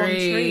speaking like full on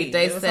Tree. Tree.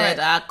 They It was said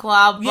like,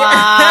 Aquaba.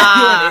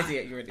 yeah,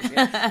 you're an idiot.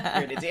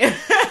 You're an idiot.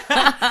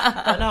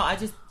 But no, I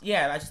just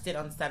didn't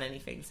understand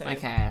anything. So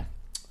Okay.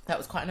 that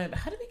was quite annoying. But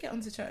how did we get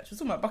onto church? We're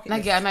talking about bucket Like,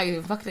 list. yeah, I know,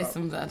 you're fucking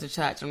something onto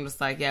church. I'm just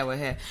like, yeah, we're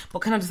here. But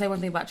can I just say one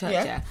thing about church?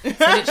 Yeah. Yeah.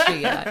 So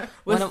literally, yeah. Like,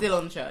 We're still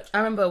on church. I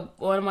remember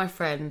one of my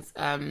friends,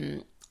 I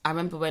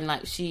remember when,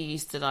 like, she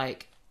used to,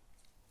 like,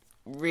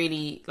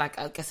 really, like,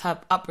 I guess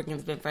her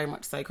upbringing's been very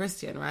much so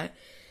Christian, right?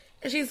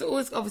 And she used to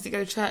always obviously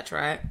go to church,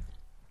 right?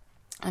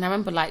 And I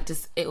remember, like,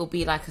 just, it will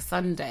be, like, a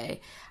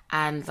Sunday,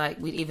 and, like,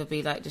 we'd either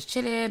be, like, just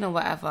chilling or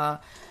whatever.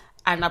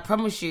 And I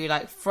promise you,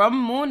 like, from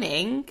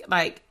morning,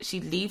 like,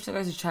 she'd leave to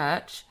go to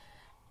church,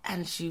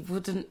 and she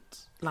wouldn't,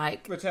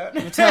 like, return.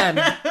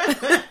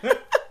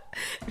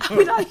 I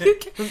mean,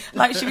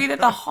 like she'd be there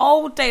the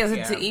whole day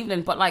into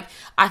evening. But, like,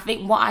 I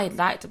think what I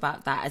liked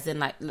about that, as in,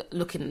 like,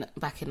 looking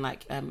back in,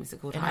 like, is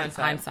it called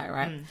hindsight,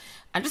 right? Mm.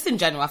 And just in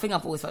general, I think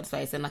I've always felt this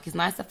way. And, like, it's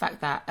nice the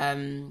fact that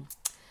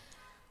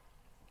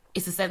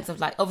it's a sense of,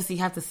 like, obviously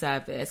you have the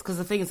service, because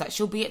the thing is, like,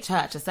 she'll be at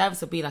church, the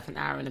service will be like an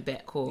hour and a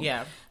bit, cool.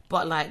 Yeah.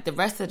 But, like, the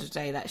rest of the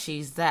day that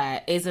she's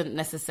there isn't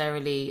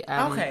necessarily...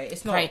 okay,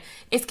 it's not...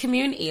 It's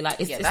community. Like,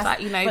 it's like,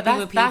 you know, being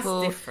with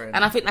people. That's different.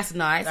 And I think that's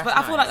nice. But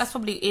I feel like that's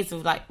probably is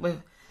with, like,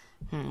 with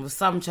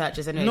some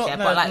churches anyway.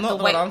 But, like, not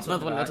the way... Not the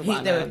one I'm talking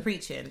about. They were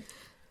preaching.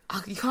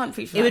 Oh, you can't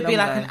preach for it would be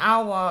like an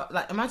hour.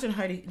 Like, imagine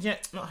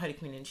not Holy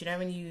Communion. Do you know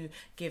when you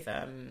give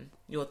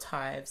your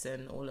tithes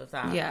and all of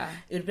that? Yeah.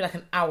 It would be like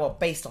an hour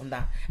based on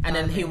that. And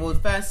then he will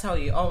first tell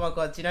you, oh my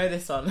God, do you know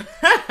this one?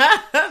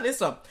 This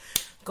one.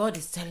 God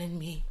is telling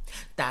me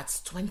that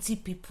 20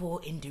 people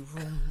in the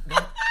room,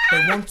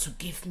 they want to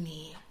give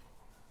me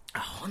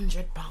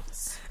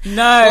 £100. No.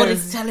 God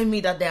is telling me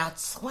that there are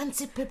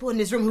 20 people in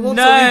this room who want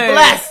to be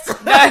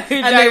blessed. No.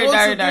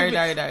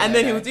 And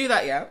then he will do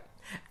that, yeah?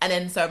 And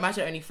then, so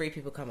imagine only 3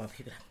 people come up.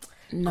 He'll be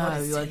like, no,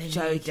 you're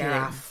joking. There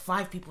are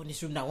 5 people in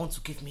this room that want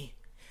to give me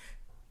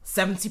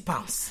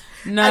 £70.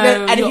 No,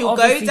 and he'll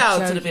go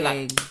down joking. to the be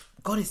like,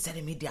 God is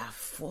telling me there are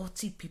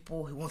 40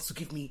 people who wants to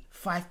give me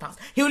 £5.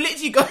 He'll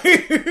literally go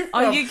from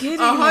are you kidding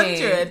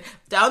 100 me?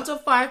 down to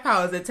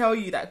 £5 and tell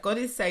you that God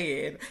is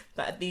saying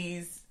that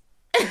these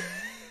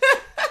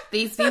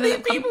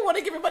people want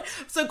to give him money.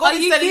 So God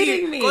is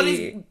telling you, God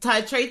is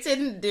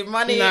titrating the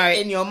money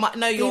in your mind.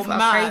 No, you're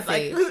mad.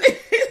 Like,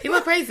 you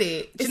were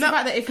crazy. It's the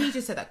fact that if he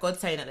just said that God's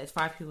saying that there's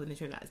 5 people in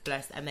this room that is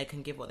blessed and they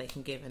can give what they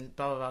can give and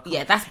blah, blah, blah.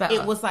 Yeah, that's better.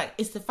 It was like,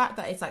 it's the fact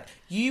that it's like,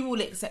 you will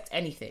accept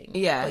anything.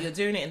 Yeah. But you're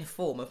doing it in the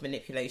form of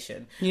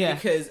manipulation. Yeah.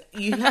 Because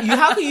you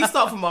how can you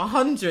start from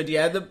 100,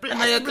 yeah? The blessed,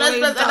 and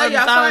then you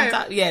have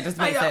 5. Yeah, it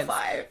doesn't make sense.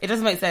 5. It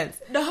doesn't make sense.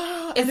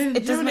 No.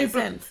 It doesn't make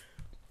sense.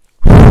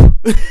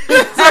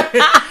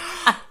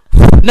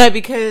 No,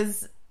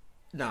 because...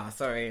 No,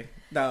 sorry.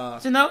 No.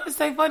 Do you know what's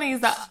so funny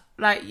is that,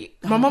 like...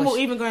 My mum will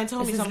even go and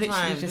tell me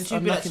sometimes. Just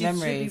she'd be like, she'd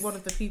memories. be one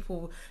of the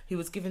people who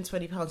was given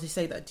 £20 to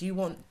say that, do you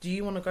want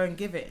to go and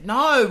give it?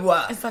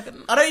 No! It's like...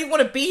 I don't even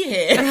want to be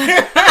here.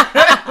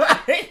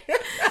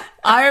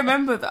 I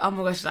remember that, oh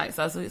my gosh, like,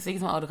 so I was speaking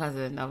to my older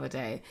cousin the other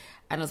day,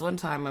 and there was one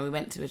time when we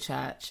went to a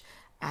church,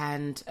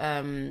 and,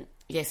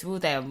 yes, we were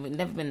there, we'd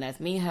never been there. It's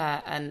me,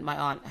 her, and my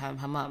aunt,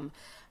 her mum,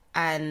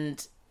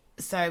 and...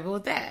 So we were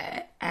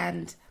there,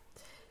 and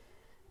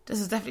this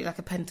was definitely like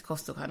a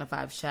Pentecostal kind of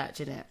vibe church,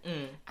 innit?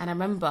 Mm. And I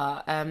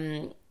remember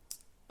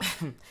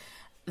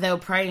they were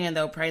praying.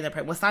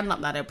 We're standing up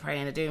now, they're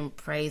praying, they're doing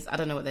praise. I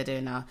don't know what they're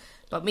doing now.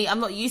 But me,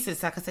 I'm not used to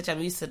this. Like I said, I'm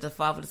used to the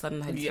Father, the Son,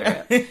 and the Holy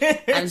Spirit.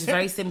 And it's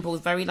very simple.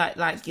 It's very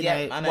like you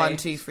know, 1,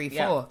 2, 3,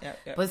 4. Yeah.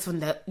 But this one,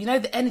 the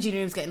energy in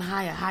the room's getting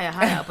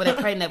higher. But they're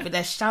praying,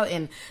 they're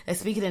shouting, they're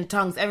speaking in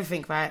tongues,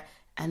 everything, right?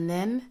 And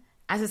then,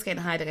 as it's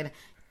getting higher, they're going,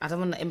 I don't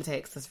want to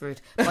imitate because that's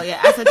rude. But yeah,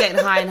 as it's getting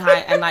high and high,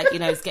 and like, you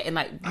know, it's getting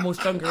like more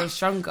stronger and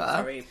stronger.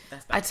 Sorry,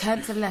 that's bad. I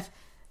turned to the left.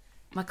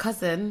 My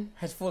cousin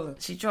has fallen.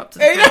 She dropped to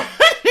the floor.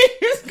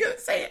 He was going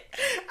to say it.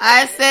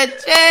 I said,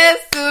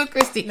 Jesus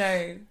Christi.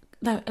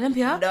 No,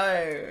 Olympia?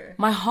 No.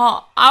 My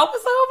heart, I was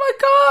like, oh my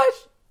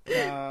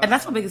gosh. No. And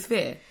that's my biggest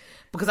fear.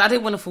 Because I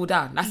didn't want to fall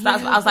down. That's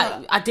I was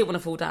like, I didn't want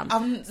to fall down.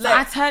 So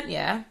I turned,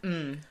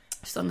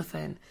 she's on the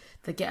phone.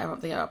 They get her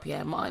up,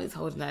 yeah. My aunt is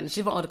holding her, and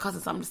she's my older cousin,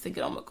 so I'm just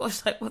thinking, oh my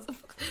gosh, like, what the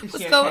fuck?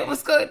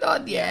 What's going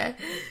on, yeah?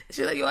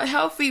 She's like, you're a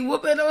healthy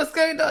woman, what's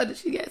going on? And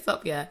she gets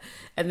up, yeah.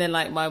 And then,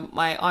 like,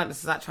 my aunt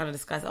is like trying to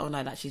disguise, oh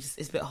no, that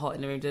it's a bit hot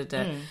in the room,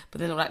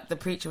 But then, like, the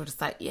preacher was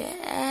just like,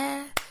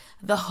 yeah,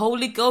 the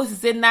Holy Ghost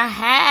is in the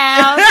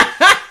house.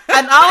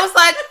 And I was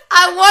like,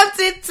 I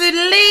wanted to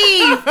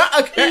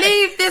leave. Okay.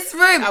 Leave this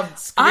room.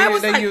 I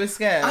was like, you were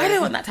scared. I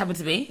don't want that to happen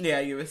to me. Yeah,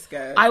 you were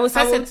scared. I was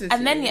How so old was and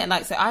she?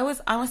 then so I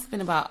must have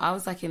been about, I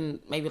was like in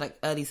maybe like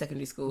early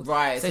secondary school.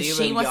 Right, So so you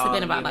she were must have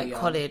been young, about you were like young.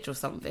 college or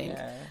something.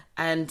 Yeah.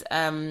 And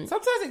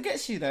Sometimes it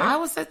gets you though. I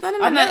was so, no,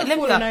 I've never let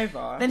me fallen go.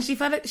 over. Then she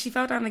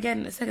fell down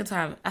again the second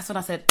time. That's when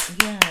I said,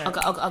 Yeah.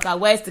 I'll go,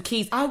 where's the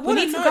keys? I We want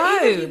to need know. to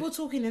go. Even people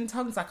talking in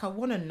tongues, like I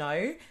want to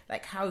know,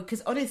 like how.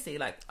 Because honestly,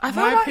 like I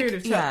feel my like- period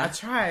of church, yeah. I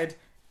tried,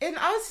 and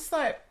I was just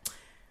like,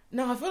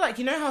 no, I feel like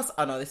you know how.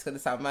 Oh no, this is gonna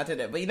sound mad, isn't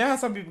it? But you know how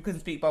some people can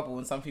speak bubble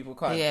and some people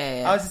can't.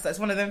 Yeah. I was just, it's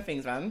one of them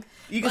things, man.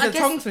 You But get I a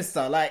guess- tongue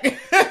twister, like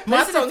But my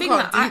this is the tongue thing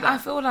can't that do that. I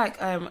feel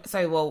like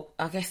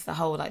I guess the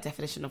whole like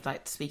definition of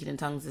like speaking in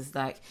tongues is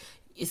like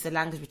it's the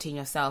language between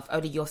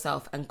only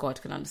yourself and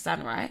God can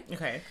understand, right?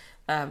 Okay.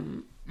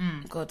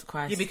 God,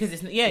 Christ. Yeah, because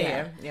it's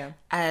yeah.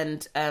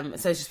 And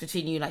so it's just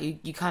between you,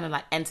 like you kind of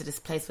like enter this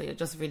place where you're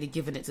just really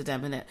giving it to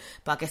them, innit?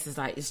 But I guess it's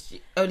like it's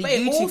only But it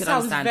you two all can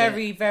sounds understand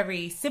very, it.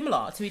 very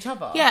similar to each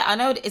other. Yeah, I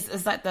know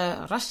it's like the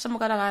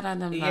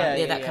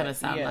Yeah, that kind of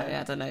sound. yeah. Like,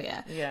 I don't know,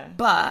 Yeah.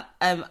 But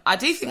I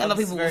do think a lot of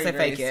Sounds people very, also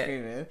very fake it.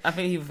 screaming. I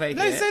think people fake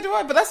No, it. so do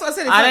I. But that's what I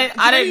said. It's I like,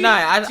 don't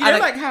know. Do you know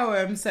don't- like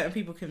how certain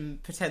people can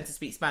pretend to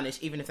speak Spanish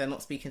even if they're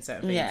not speaking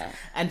certain things? Yeah.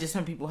 And just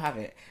some people have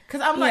it. Because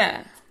I'm like,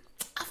 Yeah.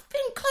 I've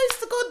been close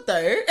to God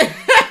though.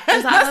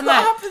 It's like, I That's don't not know.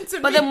 happened to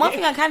me. But then one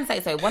thing I can say,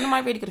 so one of my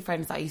really good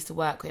friends that I used to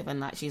work with, and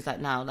like she's like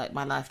now like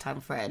my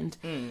lifetime friend.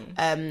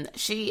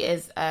 She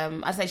is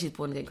I'd say she's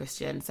born again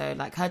Christian, so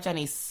like her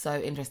journey is so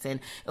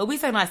interesting. It'll be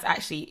so nice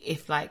actually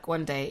if like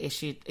one day if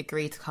she'd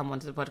agree to come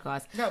onto the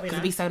podcast, That'd be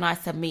it'd be nice. so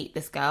nice to meet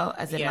this girl,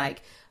 as in Yeah.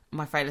 like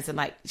my friend, as in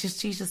like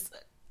she's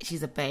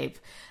a babe.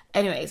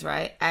 Anyways,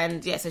 right,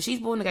 and yeah, so she's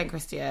born again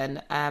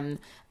Christian, and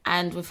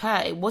with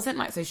her it wasn't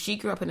like, so she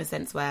grew up in a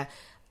sense where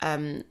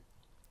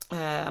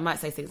I might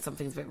say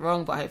something's a bit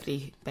wrong, but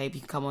hopefully, babe, you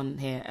can come on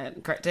here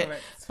and correct it.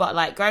 Correct. But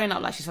like growing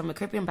up, like she's from a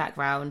Caribbean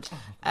background.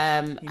 You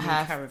mean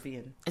Her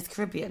Caribbean. it's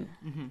Caribbean.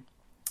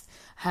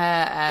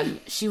 Her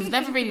she was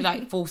never really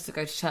like forced to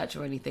go to church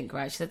or anything,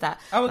 right? She said that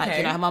Oh, like, okay.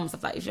 you know, her mum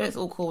stuff like, it's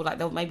all cool, like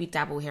they'll maybe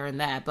dabble here and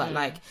there, but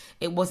like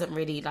it wasn't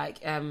really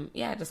like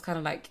just kind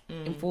of like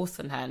enforced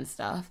on her and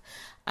stuff.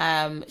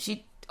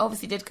 She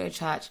obviously did go to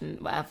church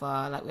and whatever,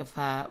 like with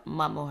her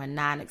mum or her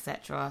nan,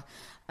 etc.,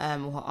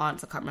 or her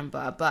aunts, I can't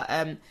remember, but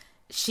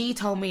she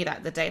told me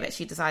that the day that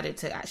she decided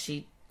to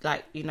actually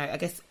like, you know, I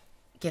guess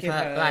give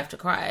her life to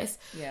Christ,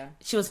 Yeah.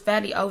 she was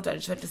fairly older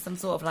and she went to some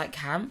sort of like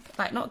camp,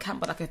 like not camp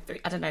but like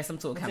I don't know, some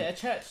sort of Is camp. it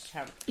a church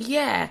camp?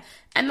 Yeah,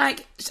 and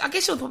like I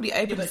guess she was probably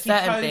open to But she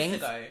certain chose things. to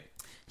go.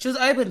 She was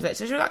open to it,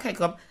 so she was like, "Okay,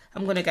 come,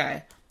 I'm gonna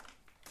go."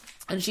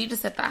 And she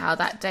just said that how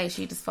that day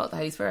she just felt the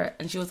Holy Spirit,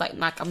 and she was like,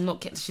 I'm not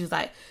kidding." She was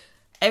like,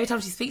 every time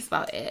she speaks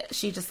about it,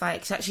 she just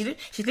like she's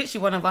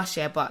literally one of us,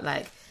 yeah, but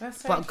like,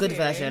 That's so but a good cute.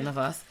 version of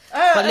us.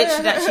 But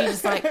literally, that she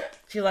just like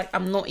she's like,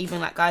 I'm not even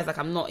like, guys, like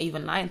I'm not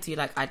even lying to you,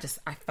 like I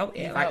felt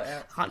it, You like felt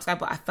it. I can't describe,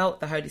 but I felt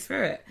the Holy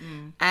Spirit,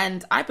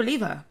 and I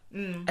believe her,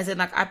 as in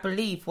like I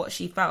believe what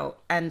she felt,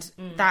 and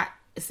that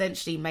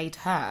essentially made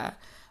her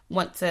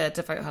want to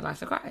devote her life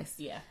to Christ.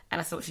 Yeah. And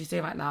that's what she's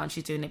doing right now, and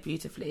she's doing it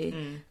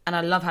beautifully. And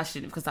I love how she's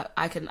doing it because like,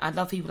 I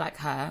love people like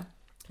her.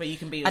 But you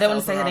can be. I don't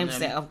want to yourself say her around name them.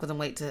 today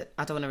because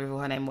I don't want to reveal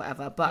her name,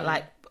 whatever. But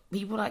like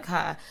people like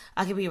her,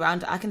 I can be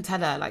around her. I can tell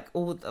her like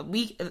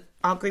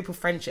our group of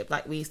friendship,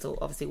 like we still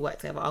obviously work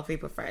together. Our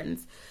group of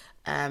friends,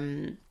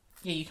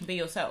 Yeah, you can be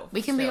yourself.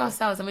 we can be still.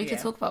 ourselves and we Yeah. can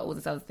talk about all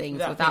these other things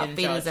Without without feeling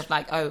feelings judged. of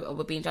like, oh,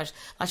 we're being judged.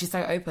 Like she's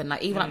so open.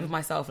 Like even like with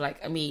myself,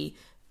 like me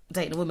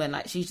dating a woman,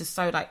 like she's just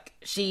so like,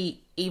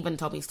 she even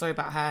told me a story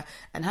about her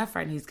and her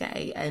friend who's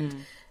gay, and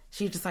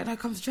she's just like, no,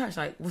 come to church,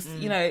 like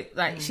you know,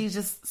 like she's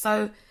just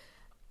so,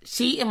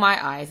 she in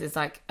my eyes is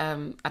like I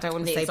don't want to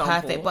The say example,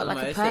 perfect, but like a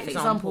almost, the perfect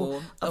example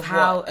of of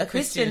how what a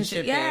Christian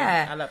should,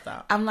 yeah, I love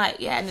that. I'm like,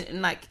 yeah,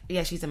 and like,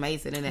 yeah, she's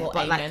amazing in it. Well,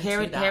 but like amen to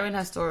hearing that. hearing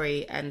her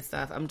story and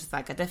stuff, I'm just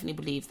like, I definitely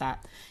believe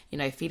that, you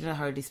know, feeding the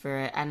Holy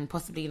Spirit and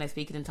possibly, you know,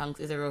 speaking in tongues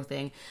is a real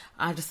thing.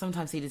 I just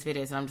sometimes see these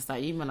videos and I'm just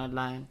like, you men are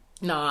lying.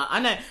 No, I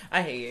know.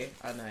 I hear you.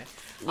 I know.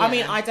 I Yeah.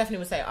 mean, I definitely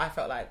would say I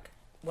felt like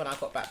when I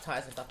got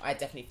baptized and stuff, I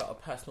definitely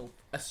felt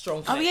a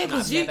strong Oh yeah, connection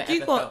because that I've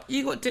never, ever felt.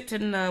 you got dipped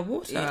in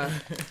water,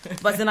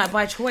 but then like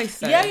by choice.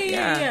 Though.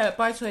 Yeah.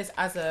 By choice,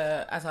 as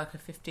like a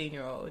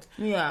 15-year-old.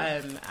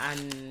 Yeah.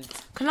 And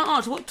Can I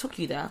ask what took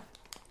you there?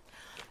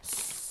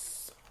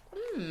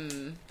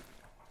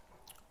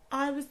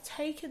 I was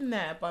taken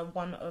there by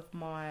one of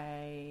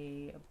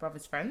my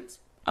brother's friends.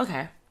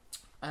 Okay.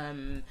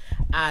 And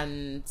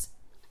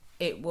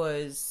it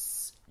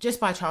was just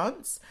by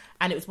chance,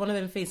 and it was one of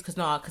them things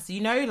because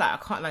you know, like, I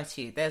can't lie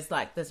to you, there's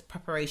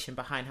preparation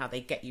behind how they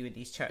get you in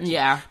these churches,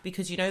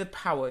 because you know the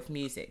power of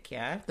music,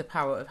 the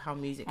power of how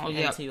music can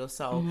enter your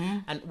soul,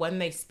 and when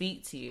they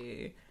speak to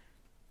you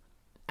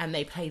and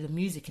they play the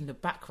music in the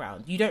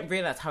background, you don't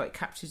realize how it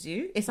captures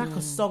you. It's like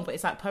a song, but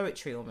it's like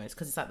poetry almost,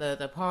 because it's like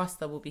the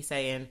pastor will be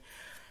saying,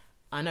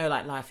 I know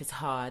like life is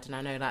hard, and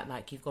I know that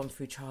like you've gone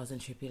through trials and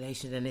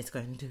tribulations, and it's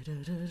going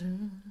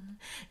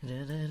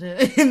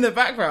in the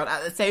background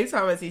at the same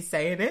time as he's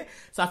saying it.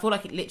 So I feel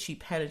like it literally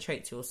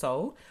penetrates your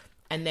soul,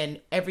 and then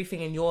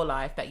everything in your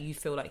life that you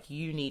feel like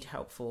you need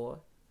help for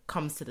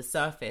comes to the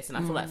surface. And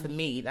I feel like for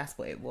me, that's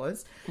what it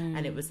was.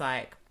 And it was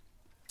like,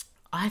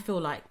 I feel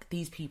like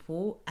these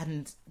people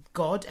and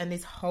God and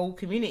this whole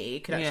community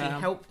could actually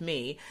help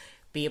me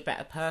be a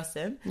better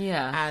person.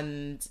 Yeah.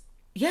 And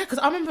yeah, because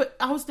I remember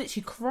I was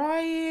literally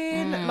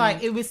crying.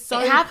 Like, it was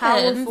so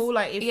powerful.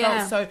 Like, it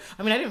felt so...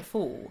 I mean, I didn't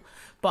fall,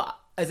 but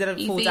I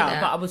didn't fall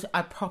down. But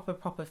I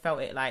proper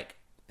felt it, like,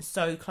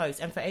 so close.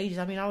 And for ages,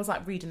 I mean, I was,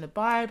 like, reading the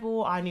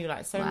Bible. I knew,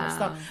 like, so much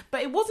stuff.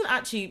 But it wasn't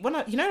actually...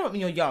 You know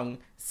when you're young,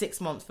 6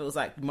 months feels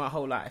like my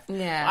whole life.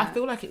 Yeah. But I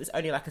feel like it was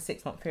only, like, a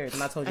 6-month period.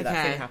 And I told you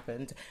that thing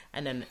happened.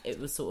 And then it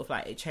was sort of,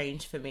 like, it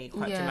changed for me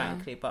quite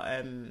dramatically.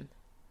 But,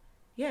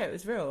 yeah, it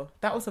was real.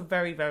 That was a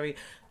very, very...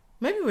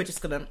 Maybe we're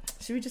just gonna...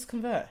 Should we just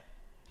convert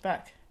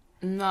back?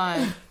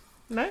 No.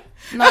 No?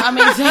 No, I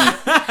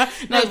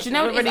mean... no, do you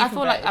know what it is? I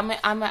feel like... do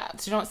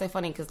you know what's so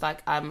funny? Because,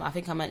 like, I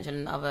think I mentioned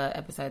in another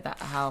episode that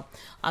how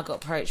I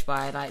got approached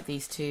by, like,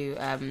 these two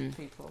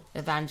people.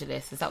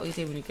 Evangelists. Is that what you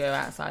do when you go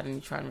outside and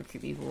you try and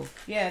recruit people?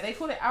 Yeah, they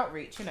call it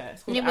outreach, you know?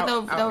 Yeah, but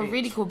they were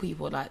really cool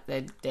people. Like,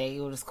 they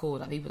were just cool.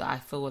 Like, people that I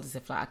feel as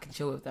if, like, I can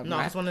chill with them. No,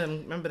 right? I was one of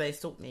them... Remember they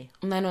stalked me?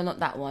 No, not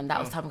that one. That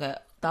was time ago.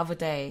 The other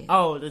day.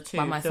 Oh, the two.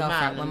 By myself,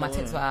 right, when my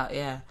tits were out,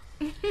 yeah.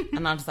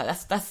 And I'm just like,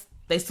 that's...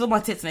 They saw my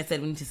tits and they said,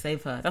 we need to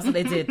save her. That's what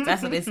they did.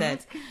 That's what they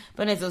said.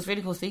 But anyways, it was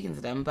really cool speaking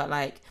to them. But,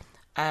 like,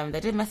 they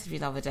did message me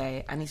the other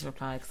day. I need to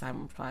reply because I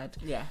haven't replied.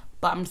 Yeah.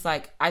 But I'm just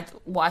like,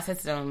 what I said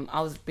to them,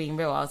 I was being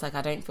real. I was like,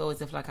 I don't feel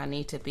as if, like, I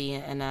need to be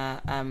in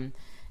a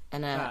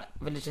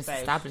religious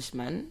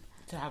establishment.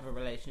 To have a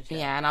relationship.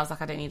 Yeah, and I was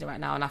like, I don't need it right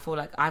now. And I feel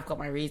like I've got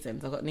my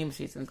reasons. I've got numerous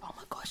reasons. Oh,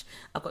 my gosh.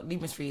 I've got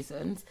numerous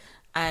reasons.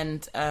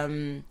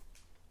 And...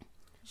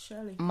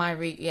 Shirley. My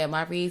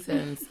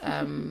reasons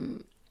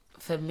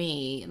for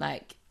me,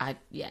 like,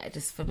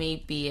 just for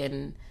me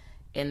being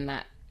in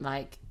that,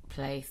 like,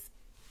 place,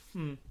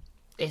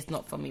 it's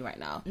not for me right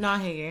now. No, I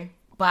hear you.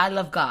 But I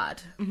love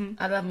God.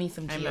 I love me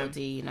some G.O.D,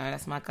 you know,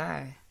 that's my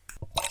guy.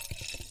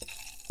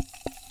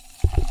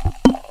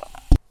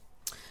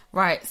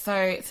 Right,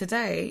 so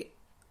today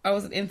I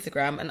was on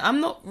Instagram, and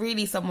I'm not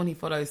really someone who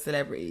follows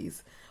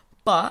celebrities,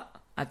 but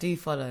I do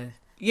follow.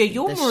 Yeah,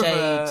 you're more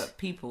of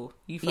people.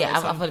 You follow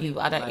I follow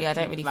people. I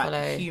don't really like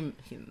follow.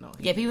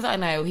 Yeah, people that I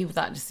know, people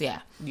that just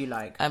you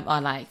like. I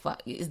like,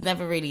 but it's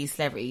never really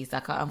celebrities.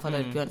 Like, I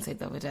unfollowed Beyonce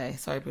the other day.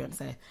 Sorry,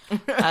 Beyonce.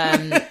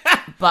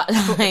 But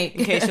like,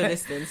 in case you're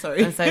listening,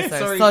 sorry. I'm so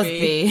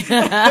sorry.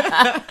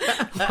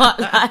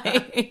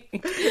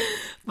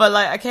 But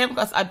like, I came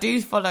across. I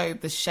do follow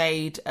the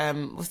Shade.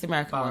 What's the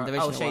American one? The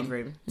original Shade one.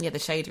 Room. Yeah, the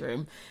Shade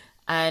Room.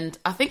 And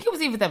I think it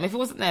was either them. If it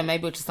wasn't them,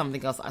 maybe it was just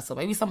something else that I saw.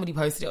 Maybe somebody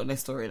posted it on their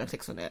story and I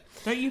clicked on it.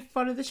 Don't you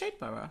follow the Shade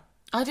Borough?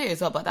 I do as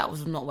well, but that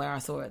was not where I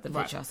saw it, the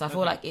picture. So I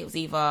feel like it was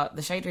either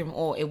the Shade Room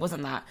or it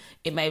wasn't that.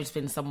 It may have just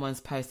been someone's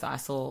post that I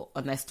saw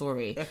on their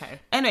story. Okay.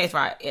 Anyways,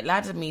 right, it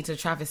landed me to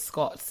Travis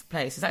Scott's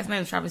place. Is that his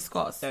name, Travis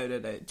Scott?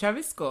 No.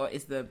 Travis Scott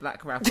is the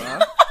black rapper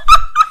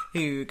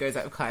who goes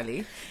out with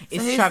Kylie.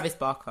 It's Travis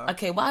Barker.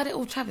 Okay, why are they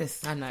all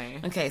Travis? I know.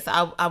 Okay,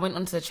 so I went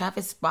onto the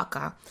Travis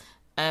Barker,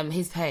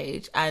 his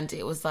page, and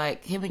it was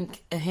like him and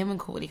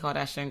Kourtney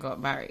Kardashian got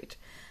married.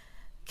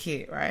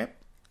 Cute, right?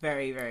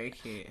 Very, very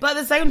cute. But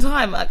at the same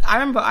time, like, I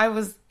remember I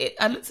looked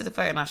at the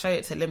photo and I showed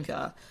it to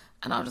Olympia,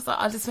 and I was just like,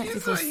 I just makes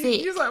me feel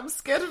sick. You're like, I'm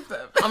scared of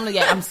them.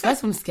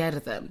 I'm scared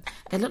of them.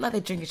 They look like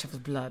they drink each other's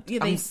blood.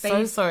 Yeah, I'm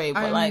so sorry,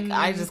 but like,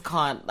 I just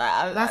can't.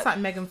 Like, that's like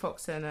Megan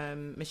Fox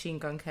and Machine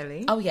Gun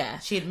Kelly. Oh yeah,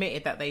 she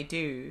admitted that they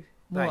do.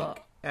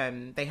 What?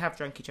 Like, they have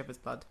drunk each other's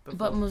blood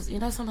before. But you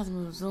know, sometimes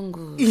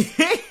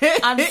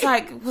Muzungu. I'm just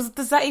like,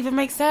 does that even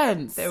make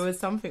sense? There was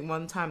something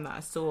one time that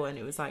I saw, and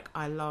it was like,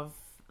 I love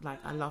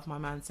my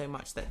man so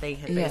much that they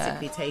had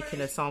basically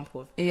taken a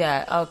sample of.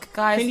 Yeah. Oh,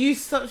 guys, can you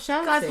stop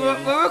shouting? Guys,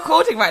 we're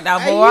recording right now.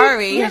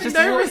 Mawari has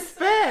no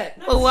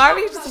respect.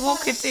 Mawari just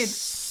walked in.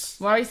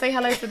 Mawari, say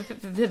hello to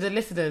the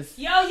listeners.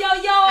 Yo, Andre,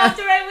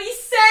 what you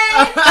say?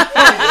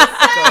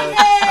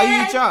 Are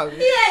you drunk?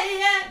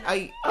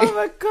 Yeah. Oh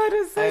my god,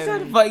 it's so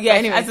sad. But yeah,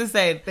 anyway, as I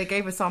said, they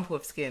gave a sample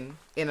of skin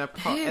in a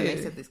pot, and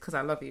they said this because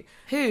I love you.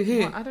 Who?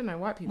 Well, I don't know,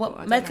 white people.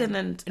 What, Megan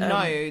and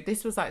no,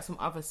 this was like some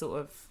other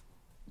sort of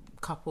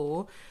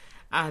couple,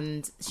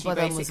 and she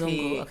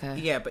basically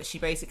but she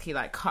basically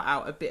like cut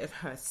out a bit of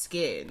her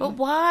skin. But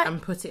why? And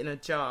put it in a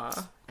jar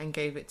and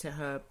gave it to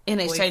her in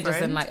exchange for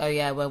them, like, oh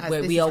yeah, well,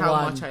 we are how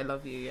one. Much I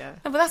love you, yeah.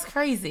 No, but that's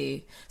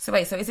crazy. So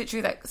wait, so is it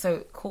true that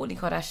Kourtney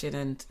Kardashian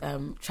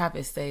and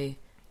Travis, they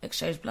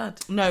exchanged blood?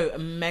 No,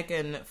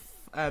 Megan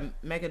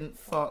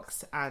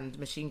Fox and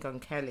Machine Gun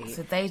Kelly.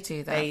 So they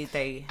do that.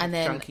 They have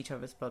drunk each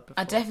other's blood before.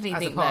 I definitely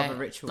think part of a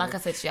ritual. Like I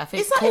said to you, I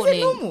think is it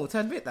normal to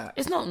admit that?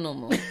 It's not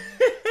normal.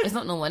 It's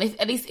not normal. And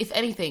if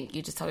anything,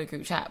 you just tell a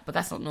group chat, but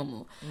that's not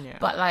normal. Yeah.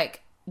 But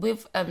like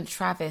with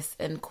Travis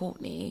and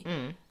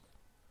Kourtney,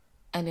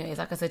 anyways,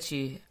 like I said to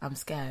you, I'm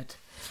scared.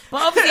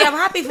 But obviously I'm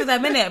happy for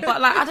them, innit? But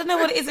like, I don't know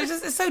what it is.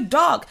 It's so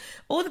dark.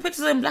 All the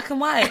pictures are in black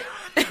and white.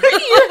 You hate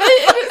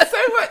it so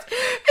much.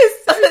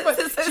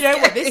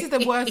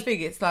 the worst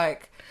thing. It's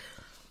like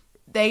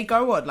they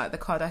go on, like the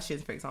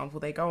Kardashians, for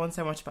example, they go on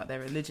so much about their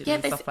religion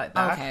and stuff like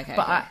that.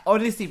 But I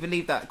honestly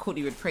believe that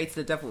Kourtney would pray to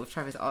the devil if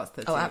Travis asked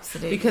her to. Oh,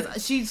 absolutely.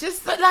 Because she's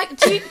just... But like,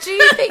 do you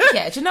think,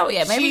 do you know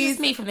what, maybe it's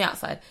me from the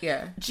outside.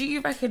 Yeah. Do you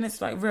reckon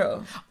it's like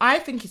real? I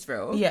think it's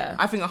real. Yeah.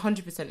 I think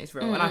 100% it's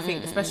real. And I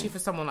think, especially for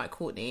someone like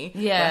Kourtney,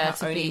 yeah, where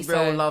her only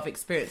real love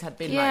experience had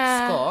been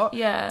like Scott,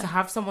 to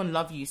have someone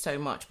love you so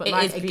much. But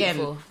like,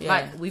 again,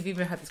 like we've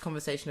even had this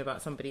conversation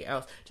about somebody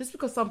else. Just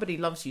because somebody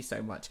loves you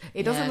so much,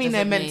 it doesn't mean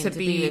they're meant to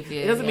be with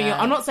you. It doesn't mean...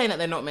 I'm not saying that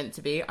they're not meant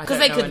to be, because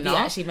they could be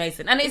actually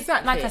amazing. And it's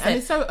like I said, and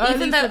it's so early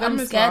even though I'm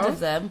scared well.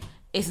 of them,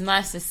 it's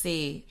nice to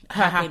see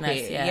her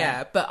happiness. happy.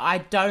 Yeah, but I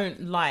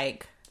don't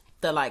like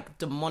the like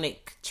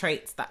demonic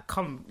traits that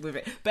come with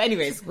it. But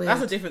anyways,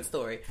 that's a different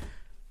story.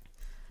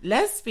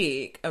 Let's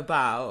speak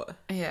about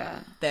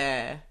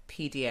their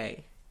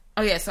PDA.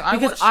 Oh yeah, so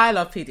I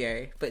love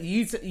PDA, but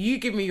you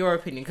give me your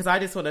opinion, because I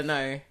just want to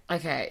know.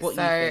 Okay, what you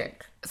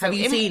think. So have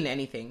you seen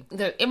anything?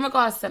 In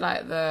regards to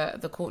like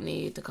the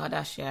Kourtney, the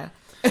Kardashian,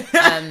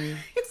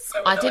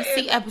 I did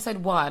see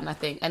episode 1, I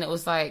think, and it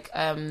was like,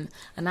 and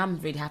I'm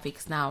really happy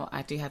because now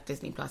I do have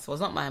Disney Plus. Well,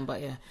 it's not mine,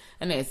 but yeah,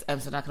 and it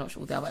is. So now I can watch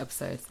all the other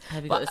episodes.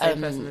 Have you got the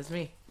same person as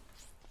me?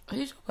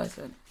 Who's your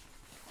person?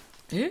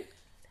 Who?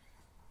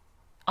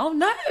 Oh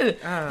no!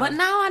 But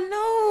now I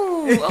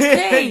know.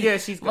 Okay. Yeah,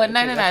 she's. But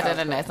no,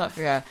 it's not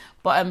for her.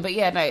 But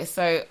yeah, no.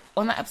 So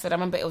on that episode, I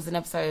remember it was an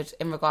episode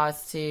in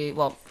regards to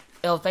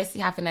it was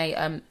basically having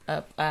a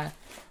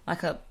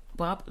like a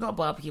not a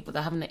barbecue, but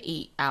they're having to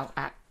eat out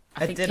at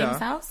I think dinner. Kim's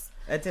house.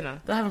 A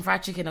dinner. They're having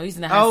fried chicken or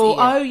using their house to eat it.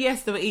 Oh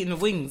yes, they were eating the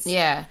wings.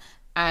 Yeah,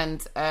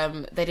 and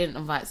they didn't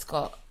invite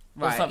Scott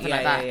or something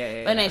like that.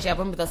 Yeah. But anyway, I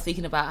remember they were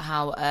speaking about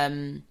how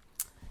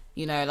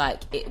you know,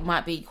 like it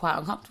might be quite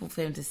uncomfortable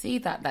for him to see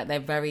that they're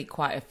very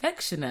quite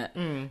affectionate.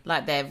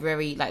 Like they're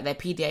very like their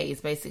PDA is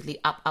basically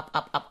up.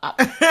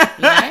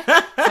 You know,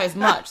 so it's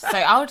much. So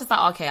I was just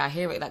like, okay, I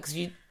hear it. Like, 'cause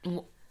you.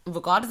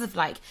 Regardless of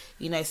like,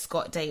 you know,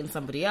 Scott dating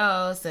somebody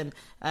else and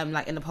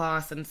like in the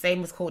past, and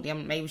same with Kourtney,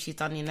 maybe she's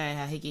done, you know,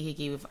 her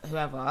higgy with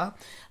whoever,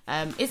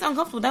 it's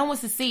uncomfortable. No one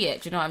wants to see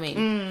it. Do you know what I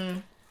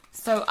mean?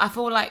 So I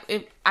feel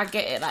like I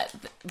get it, like,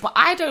 but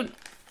I don't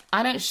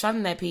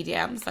shun their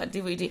PDMs. Like,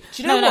 do what you do.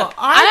 Do you know what?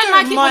 I don't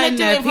like it when they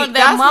do it in front of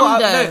their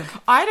mum, though. No,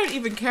 I don't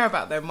even care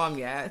about their mum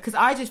yet, because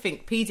I just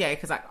think PDA,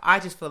 because like I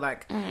just feel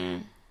like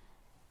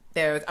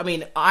I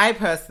mean, I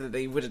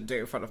personally wouldn't do it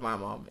in front of my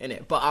mom,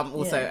 innit? But I'm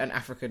also an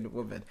African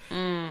woman.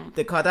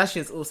 The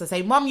Kardashians also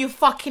say, "Mom, you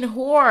fucking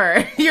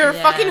whore. You're a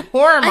fucking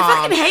whore, Mom.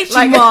 I fucking hate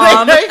like, you,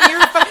 Mom.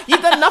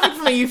 You've done nothing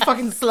for me, you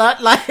fucking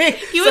slut. Like,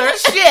 you were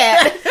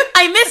shit.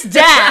 I miss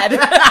Dad."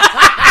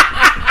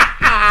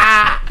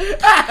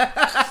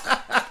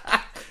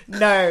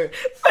 No,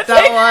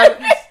 that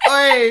one.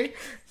 Oi.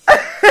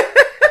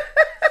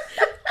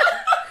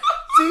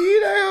 Do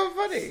you know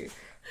how funny?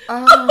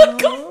 Oh my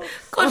God.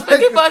 God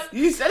forgive us.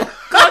 You said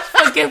God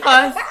forgive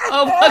us.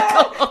 Oh my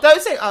God.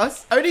 Don't say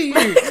us. Only you.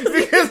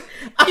 Because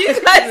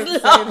you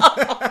guys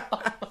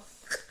laugh.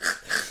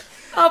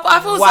 Oh, but I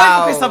feel sorry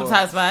for Chris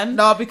sometimes, man.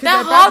 No, because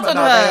they're hard on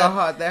her. They are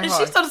hard. They're and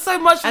hard. she's done so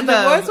much for and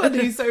them. the worst one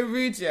who's so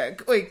rude, yeah.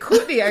 Wait,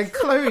 Kourtney and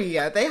Khloe,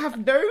 yeah, they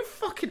have no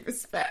fucking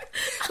respect.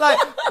 Like,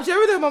 do you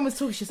remember their mum was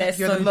talking? She's like,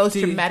 "You're the most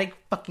dramatic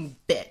fucking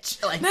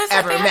bitch like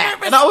ever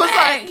met." And I was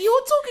like,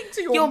 "You're talking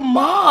to your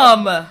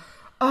mum."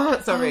 Oh,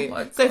 sorry.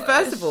 Oh so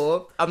first of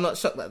all, I'm not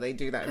shocked that they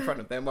do that in front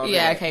of their mum.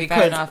 Yeah, okay, because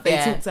fair enough. They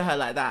talk to her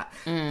like that.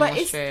 But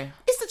it's true.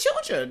 It's the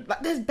children.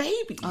 Like, there's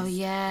babies. Oh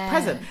yeah,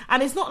 present,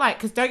 and it's not like,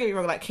 because don't get me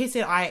wrong. Like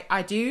kissing,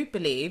 I do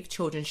believe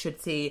children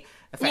should see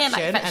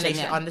affection, and they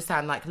should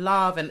understand like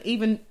love, and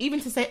even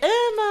to say,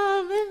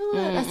 "Oh,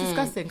 mom, that's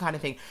disgusting," kind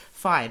of thing.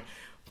 Fine.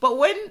 But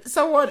when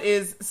someone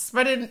is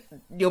spreading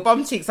your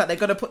bum cheeks, like they're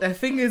gonna put their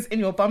fingers in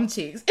your bum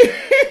cheeks in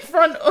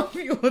front of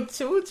your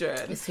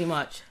children, it's too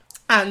much.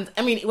 And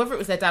I mean, whether it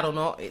was their dad or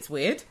not, it's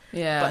weird.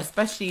 Yeah. But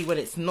especially when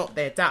it's not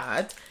their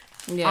dad,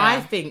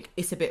 I think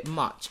it's a bit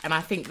much. And I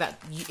think that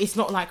it's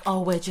not like,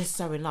 oh, we're just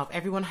so in love.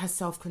 Everyone has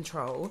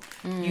self-control.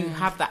 You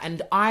have that.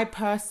 And I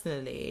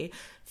personally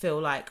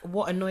feel like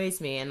what annoys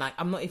me, and like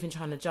I'm not even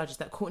trying to judge, is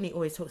that Kourtney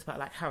always talks about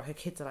like how her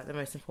kids are like the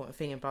most important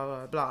thing and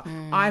blah, blah, blah.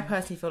 I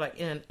personally feel like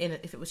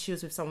if she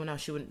was with someone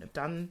else, she wouldn't have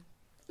done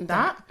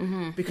that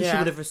because she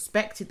would have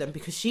respected them,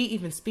 because she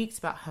even speaks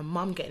about her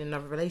mum getting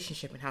another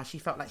relationship and how she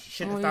felt like she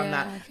shouldn't have done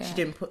that. Okay. She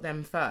didn't put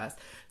them first.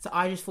 So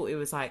I just thought it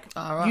was like,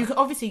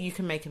 you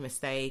can make a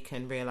mistake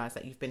and realise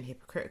that you've been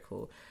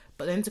hypocritical,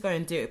 but then to go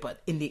and do it,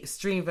 but in the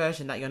extreme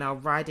version that you're now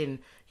riding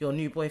your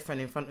new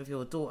boyfriend in front of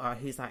your daughter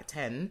who's like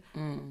 10,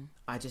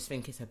 I just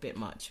think it's a bit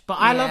much. But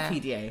I love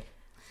PDA.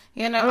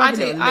 Yeah, no, I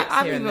do.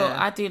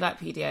 I do like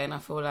PDA, and I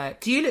feel like...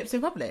 Do you lips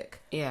in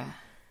public? Yeah.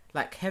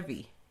 Like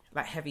heavy?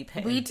 Like heavy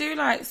petting? We do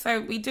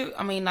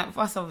I mean, like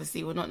for us,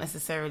 obviously, we're not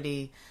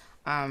necessarily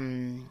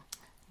the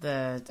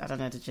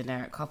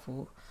generic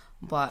couple,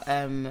 but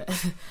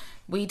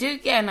we do,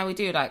 we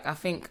do, like, I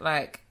think,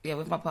 like, yeah,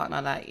 with my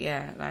partner, like,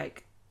 yeah,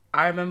 like,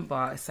 I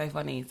remember, it's so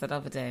funny, so the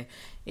other day,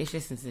 if she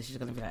listens to this, she's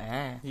going to be like,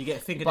 eh. You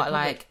get fingered but in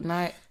like,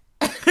 public?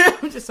 no...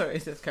 I'm just sorry,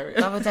 it's just carry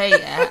The on. other day,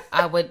 yeah,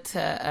 I went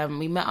to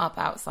we met up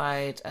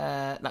outside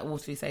like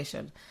Waterloo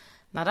Station.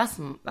 Now that's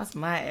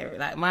my area.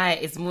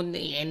 Like it's more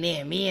near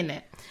me,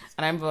 innit?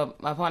 And I remember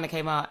my partner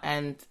came out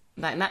and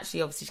like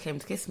naturally, obviously, she came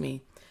to kiss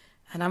me.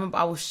 And I remember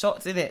I was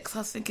shocked in it because I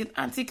was thinking,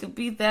 Auntie could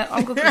be there,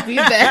 Uncle could be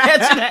there.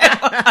 Do you know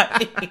what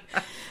I mean?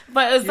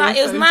 But it was like,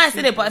 it was so nice,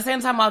 innit? But at the same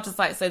time, I was just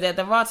like, so there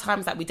are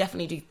times that we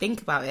definitely do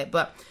think about it.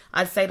 But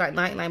I'd say like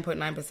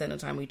 99.9% of the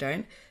time we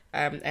don't.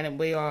 And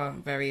we are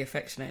very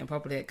affectionate in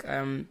public.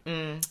 But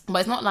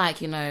it's not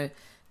like, you know,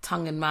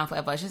 tongue and mouth,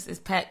 whatever. It's just, it's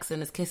pecks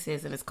and it's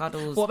kisses and it's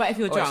cuddles. What about if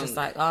you're drunk? It's just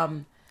like,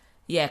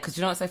 yeah, because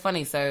you know what's so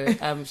funny? So,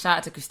 shout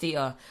out to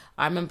Christina.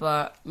 I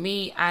remember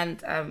me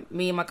and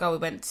my girl, we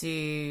went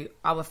to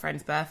our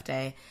friend's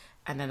birthday,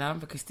 and then I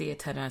remember Christina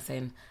turned around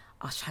saying,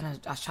 I was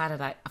trying to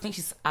like, I think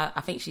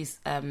she's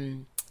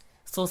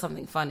saw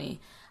something funny,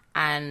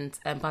 and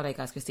by the way,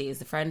 guys, Christina is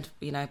the friend,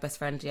 you know, best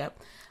friend, yep.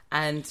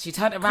 And she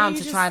turned around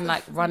to try and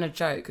like run a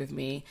joke with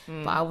me,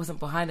 but I wasn't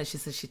behind her. She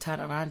said she turned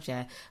around,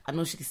 yeah, and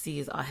all she could see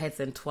is our heads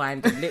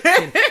entwined and lips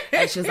in.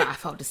 And she was like, I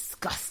felt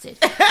disgusted.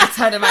 I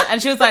turned around and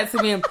she was like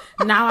to me,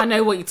 now I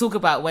know what you talk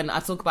about when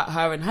I talk about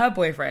her and her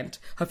boyfriend,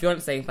 her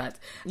fiance, in fact.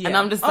 Yeah. And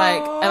I'm just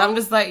like,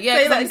 yeah,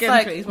 say that it's again,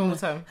 like, please, one more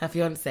time. Her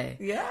fiance.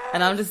 Yeah.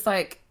 And I'm just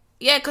like,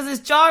 yeah, because it's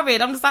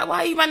jarring. I'm just like,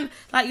 why are you, man?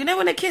 Like, you know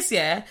when they kiss,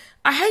 yeah,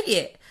 I hate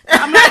it.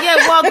 I'm like, yeah,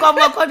 well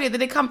God, then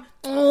they come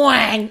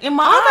whang in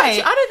my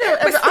eye. I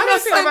don't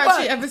think I've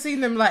actually bad. ever seen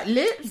them like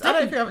lips. I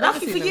don't think I've ever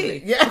Lucky seen for them.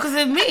 you, Yeah. because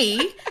with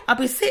me, I'll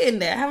be sitting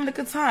there having a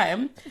good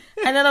time,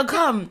 and then I'll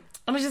come.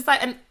 And it's just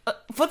like, and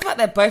for the fact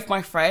they're both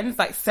my friends,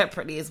 like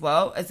separately as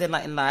well, as in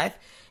like in life,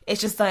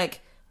 it's just like,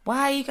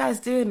 why are you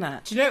guys doing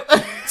that? Do you know?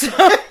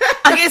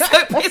 I get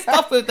so pissed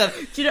off with them.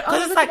 Do you know?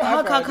 Because it's like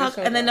hug,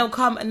 and then they'll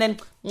come, and then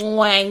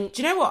whang.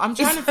 Do you know what? I'm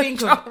trying to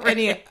think of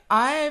any.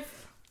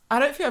 I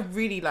don't think I've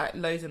really like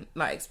loads of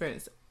like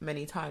experienced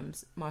many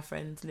times my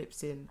friends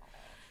lips in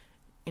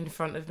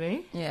front of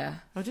me. Yeah.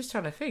 I'm just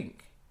trying to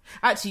think.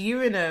 Actually,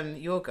 you and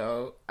your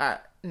girl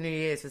at New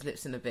Year's was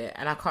lips in a bit,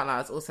 and I can't lie, I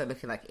was also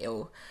looking like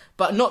ill,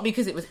 but not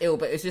because it was ill,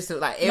 but it was just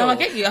like ill. No, I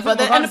get you. I but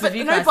I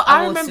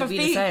remember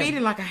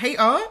feeling like a hater.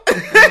 So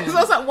I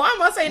was like, why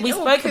am I saying we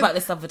ill? spoke about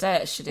this the other day,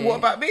 actually. What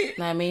about me?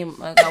 No, me and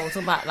my girl were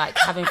talking about like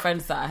having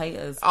friends that are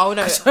haters. Oh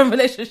no,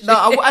 relationship. No,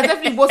 I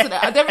definitely wasn't.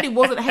 I definitely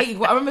wasn't hating.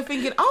 But I remember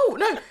thinking, oh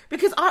no,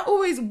 because I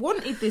always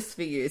wanted this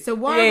for you. So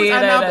why was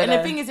I now? And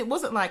the thing is, it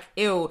wasn't like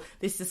ill.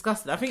 This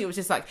disgusting. I think it was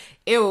just like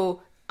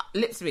ill.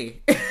 Lips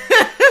me.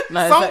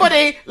 No,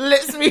 somebody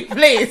lips me,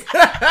 please.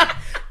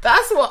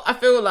 That's what I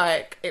feel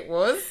like it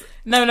was.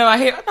 No, I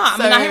hear it. No, I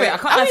mean, I hear it. I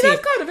can't lie to you.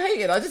 That's kind of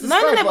hating. I just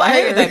no, but I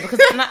hear it though,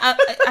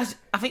 because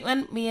I think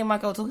when me and my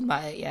girl were talking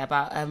about it, yeah,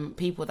 about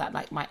people that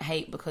like might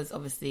hate because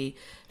obviously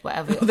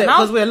whatever,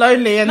 because we're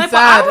lonely and sad.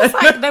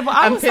 But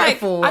I was like,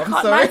 pitiful. I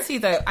can't lie to you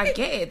though. I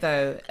get it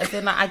though. As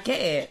in, like, I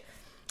get it.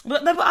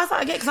 But I was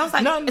like, I get it, because I was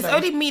like, it's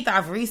only me that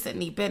I've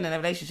recently been in a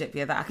relationship,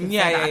 yeah, that I can say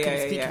that I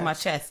can speak in my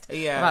chest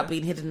without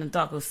being hidden in the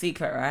dark or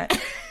secret,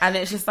 right? And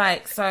it's just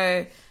like,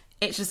 so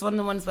it's just one of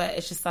the ones where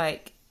it's just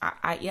like,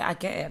 I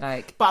get it,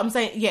 like. But I'm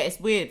saying, yeah, it's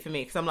weird for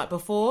me, because I'm like,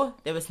 before,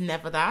 there was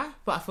never that,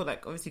 but I feel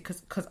like, obviously,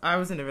 because I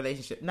was in a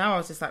relationship, now I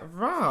was just like,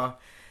 rah,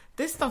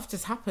 this stuff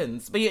just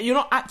happens. But you're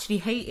not actually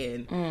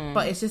hating,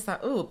 but it's just like,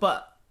 oh,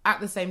 but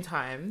at the same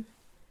time,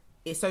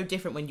 it's so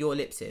different when you're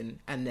lips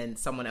in and then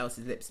someone else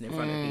is lips in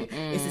front of you.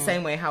 It's the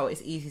same way how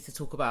it's easy to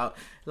talk about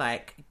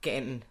like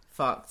getting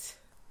fucked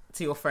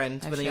to your friend,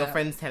 but then your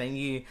friend's telling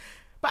you.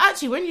 But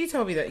actually, when you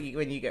tell me that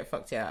when you get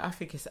fucked, yeah, I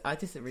think it's. I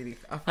just really.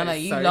 I know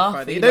you so laugh.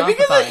 Funny. You No, laugh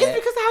because about it's it.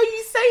 because of how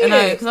you say it. I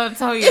know, because I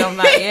tell you, I'm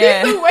like,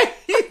 yeah. The way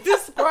you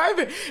describe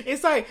it,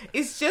 it's like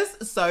it's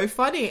just so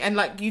funny, and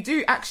like you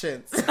do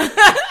actions.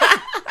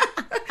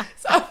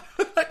 So I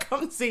feel like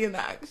I'm seeing the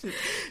action.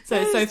 So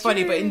it's so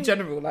funny. But in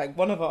general, like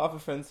one of our other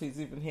friends who's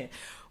even here,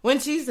 when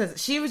she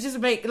says, she would just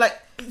make like,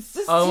 it's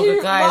just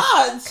too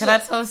much. Can I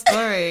tell a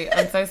story?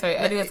 I'm so sorry.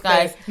 Anyways,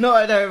 guys. No,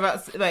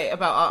 about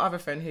our other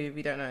friend who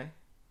we don't know.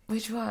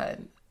 Which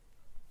one?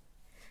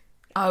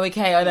 Oh,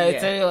 okay. I know.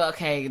 Yeah. So,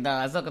 okay,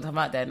 no, it's not going to come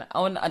out then.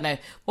 I know.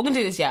 We're going to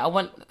do this, yeah. I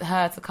want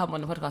her to come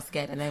on the podcast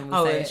again and then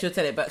we'll say it. She'll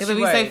tell it, but because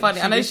it'll be so funny.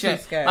 I know she'll.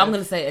 Scared. But I'm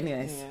going to say it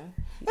anyways. Yeah.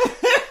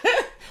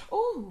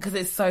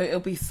 Because it'll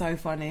be so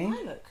funny.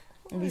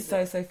 It'll be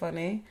so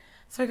funny.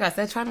 Sorry, guys,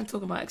 they're trying to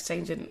talk about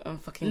exchanging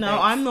fucking No,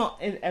 votes. I'm not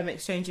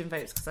exchanging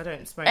votes because I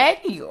don't smoke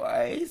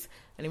Anyways.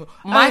 anymore.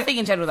 My thing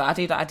in general, though, I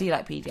do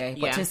like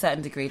PDA, but to a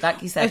certain degree.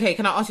 Like you said. Okay,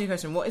 can I ask you a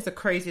question? What is the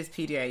craziest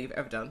PDA you've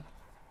ever done?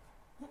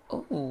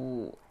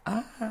 Ooh.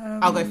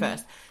 I'll go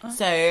first.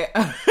 So,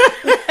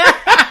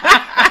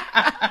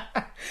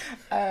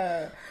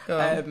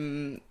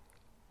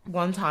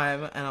 one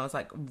time, and I was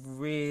like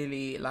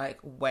really like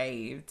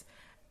waved,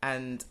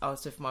 and I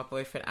was with my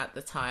boyfriend at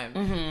the time,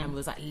 and we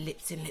was like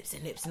lips in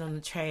on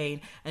the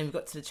train, and we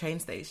got to the train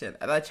station,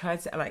 and I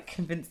tried to like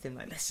convince him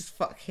like, let's just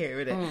fuck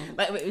here, innit?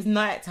 Like it was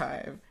night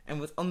time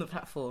and was on the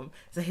platform,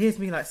 so here's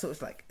me like sort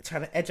of like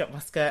trying to edge up my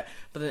skirt,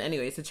 but then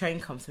anyways the train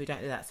comes, so we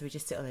don't do that, so we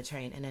just sit on the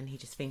train, and then he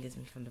just fingers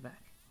me from the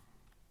back.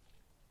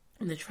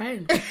 On the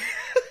train.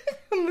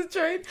 On the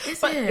train.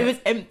 But it? it was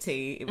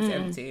empty. It was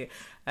empty.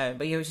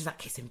 But he was just like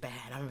kissing bear.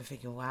 And I remember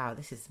thinking, wow,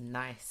 this is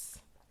nice.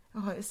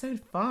 Oh, it's so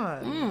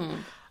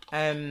fun.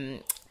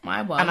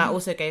 My one. And I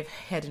also gave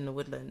head in the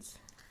woodlands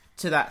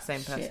to that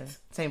same person. Shit.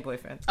 Same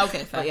boyfriend. Okay,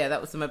 fair. But yeah, that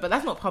was the most. But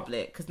that's not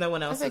public because no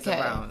one else That's was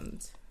okay.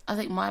 around. I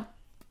think my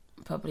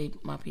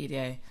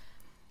PDA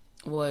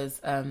was,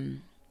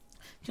 you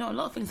know, a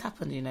lot of things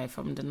happened, you know,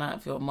 from the night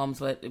of your mum's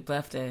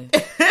birthday.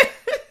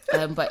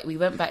 But we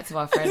went back to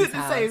our friend's The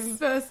house. same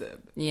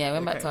person. Yeah, we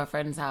went back to our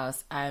friend's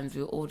house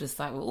we were all just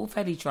like, we were all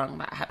fairly drunk.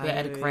 Like, we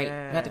had a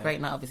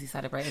great night, obviously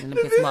celebrating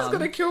Olympia's This is mum.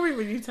 gonna kill me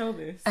when you tell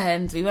this.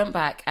 And we went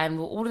back and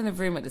we're all in the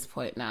room at this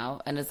point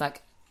now. And there's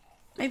like,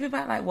 maybe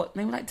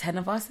 10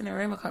 of us in the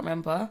room. I can't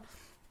remember.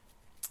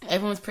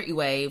 Everyone was pretty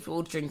waved,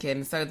 all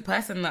drinking. So the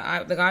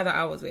guy that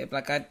I was with,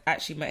 like I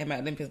actually met him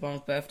at Olympia's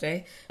mum's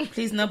birthday.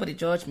 Please, nobody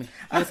judge me.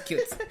 I was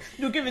cute.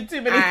 You're giving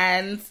too many.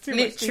 And too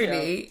much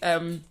literally,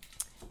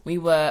 we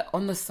were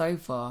on the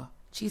sofa.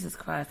 Jesus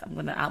Christ, I'm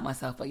going to out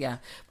myself. But yeah,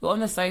 we were on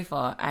the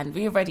sofa and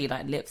we already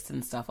like lips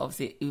and stuff.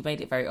 Obviously, we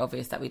made it very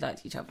obvious that we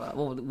liked each other.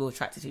 Well, we were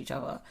attracted to each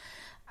other.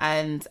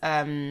 And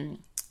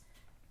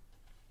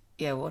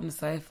yeah, we're on the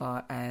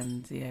sofa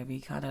and yeah, we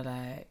kind of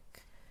like...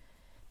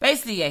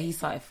 Basically, yeah, he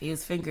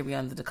was fingering me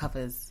under the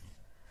covers.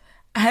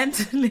 And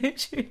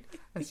literally...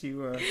 As you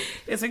were.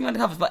 He was fingering me under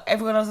the covers, but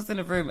everyone else was in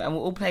the room and we're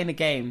all playing a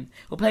game.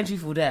 We're playing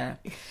Truth or Dare.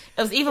 It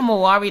was even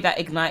Mawari that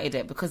ignited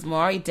it because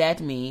Mawari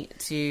dared me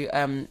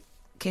to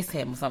kiss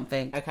him or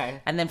something. Okay.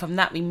 And then from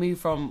that, we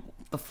moved from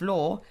the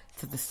floor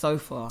to the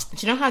sofa.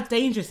 Do you know how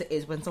dangerous it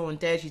is when someone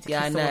dares you to kiss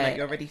someone that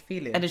you're already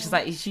feeling? And it's just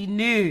like, she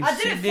knew. I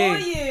did it for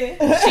you.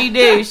 She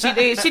knew.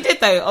 She did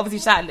though. Obviously,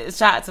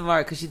 shout out to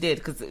Mara because she did,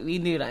 because we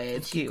knew like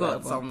it's cute.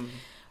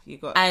 You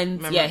got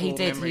and yeah, he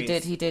did.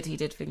 memories. He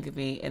did finger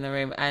me in the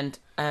room, and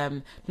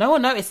no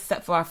one noticed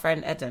except for our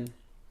friend Eden.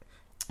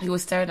 He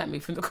was staring at me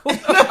from the corner.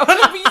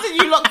 You said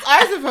you locked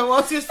eyes with her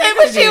while she was Yeah,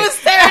 but she was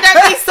staring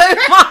at me so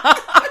much.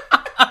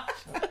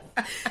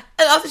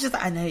 And I was just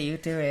like, I know what you're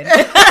doing.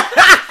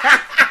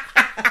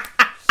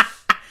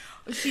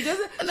 She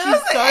doesn't. And She's I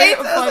was so like,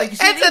 funny. She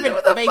didn't Eden, even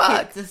what the make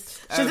fuck? it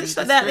just. She was just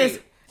like that.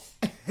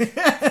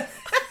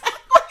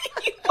 What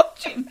are you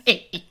watching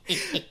me?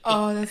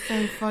 Oh, that's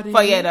so funny.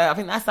 But yeah, no, I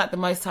think that's like the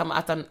most time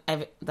I've done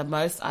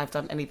I've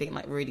done anything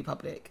like really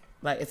public.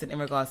 Like it's in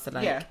regards to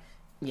like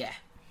yeah.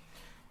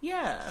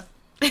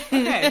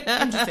 Okay,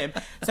 interesting.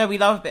 So we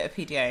love a bit of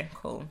PDA.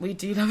 Cool. We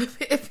do love a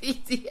bit of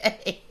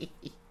PDA.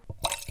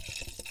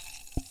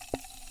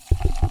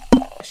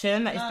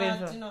 Action that is being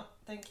for. Do not.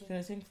 Thank you. You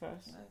want to sing for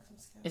us? No, 'cause I'm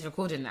scared. It's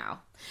recording now.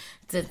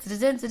 Dun, dun,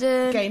 dun, dun,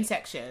 dun. Game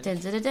section. Dun,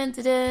 dun, dun, dun,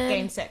 dun.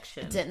 Game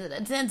section. Dun, dun,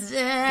 dun, dun, dun.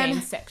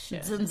 Game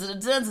section. Dun, dun, dun,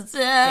 dun, dun.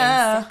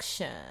 Game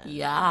section.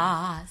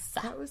 Yes.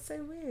 That was so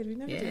weird. We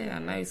never did Yeah, I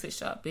that. know you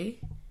switched up, B.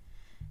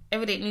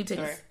 Everyday new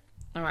things. Sorry.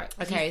 All right.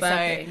 Okay, whose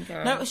birthday, so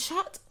girl? no,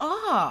 shut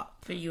up.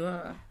 But you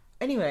are.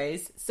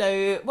 Anyways,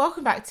 so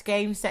welcome back to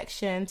game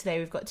section. Today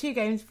we've got 2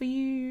 games for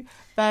you.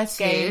 First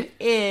Two. game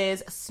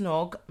is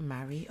Snog,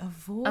 Marry,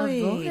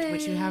 Avoid,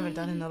 which we haven't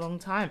done in a long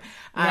time.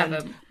 We And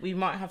haven't. we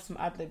might have some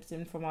ad-libs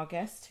in from our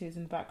guest who's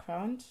in the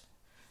background.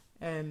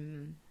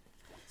 Since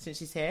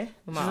she's here.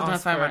 We might She's on her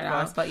ask phone for right now,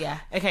 advice. but yeah.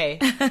 Okay.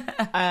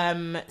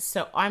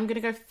 So I'm going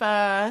to go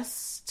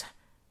first.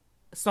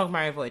 Snog,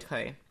 Marry, Avoid,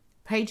 Chloe.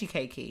 Paigey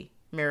Cakey,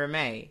 Mira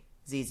May,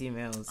 ZZ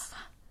Mills.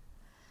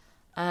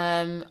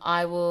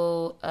 I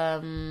will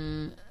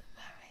marry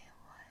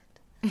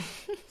what?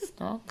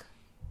 Snog.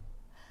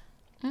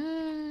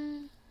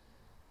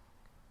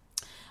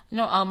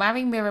 No, I'll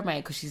marry Mira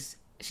May because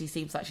she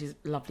seems like she's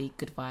lovely,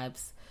 good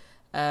vibes.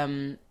 I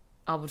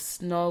would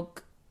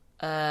snog.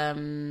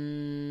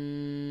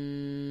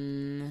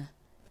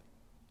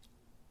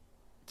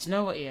 Do you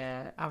know what?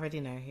 Yeah, I already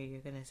know who you're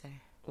going to say.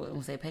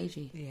 we'll say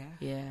Paigey. Yeah.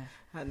 Yeah,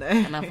 I know.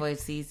 and avoid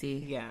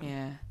CZ.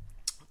 Yeah.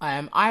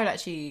 I would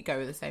actually go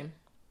with the same.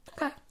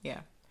 Okay,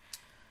 Yeah.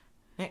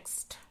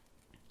 Next.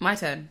 my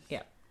turn.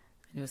 Yeah.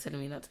 You were telling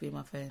me not to be on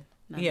my phone.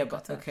 Now Yeah, I've but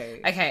got to.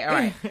 okay. Okay, all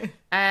right.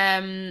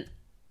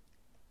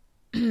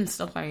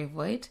 Snog, Marry,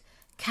 Avoid.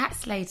 Kat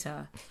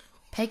Slater,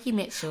 Peggy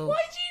Mitchell,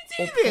 Why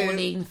do or you do this?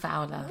 Pauline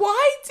Fowler.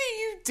 Why do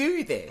you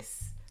do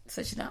this?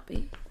 So should that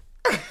be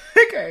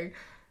Okay.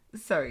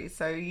 Sorry.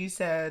 So you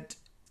said.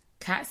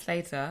 Kat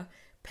Slater,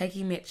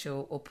 Peggy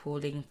Mitchell, or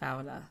Pauline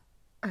Fowler?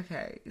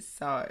 Okay.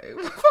 So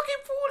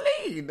fucking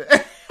Pauline.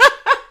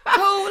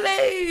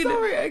 Pauline.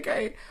 Sorry.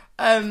 Okay.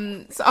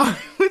 So I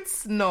would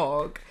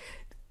snog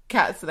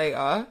Kat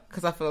Slater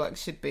because I feel like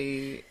should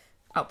be.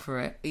 Up for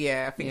it.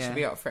 Yeah, I think Yeah. should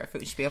be up for it. I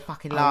think it should be a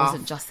fucking I laugh.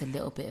 wasn't just a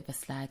little bit of a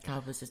slag. I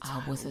was a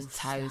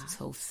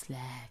total slag.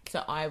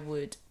 So I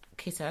would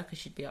kiss her because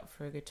she'd be up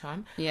for a good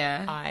time.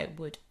 Yeah. I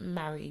would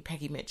marry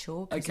Peggy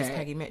Mitchell because Okay. it's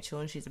Peggy Mitchell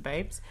and she's a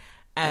babes.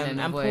 And And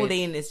then avoid-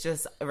 Pauline is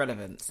just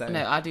irrelevant. So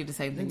No, I do the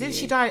same thing. didn't to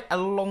she you. die a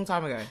long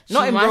time ago? She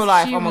Not in reminds- real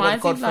life. she Oh my god,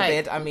 reminds God me of, like-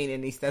 forbid. I mean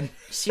in East End.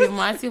 She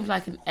reminds me of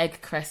like an egg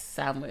crust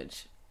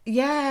sandwich.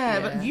 Yeah, Yeah.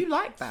 but you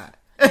like that.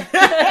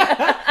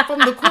 From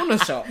the corner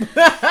shop.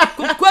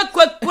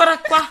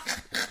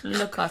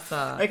 Look us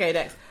up. Okay,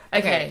 next.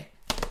 Okay.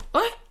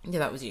 What? Yeah,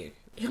 that was you.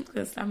 I'm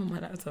gonna slam on my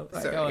laptop.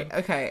 Right, Sorry. go on.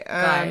 Okay.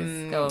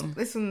 Guys, go on.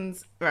 This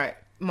one's right.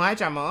 My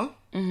Jammer.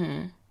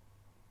 Mm-hmm.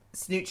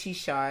 Snoochie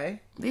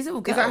Shy. These are all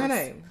Is girls. that her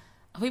name?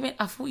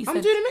 I thought you said.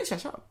 I'm doing a mixture.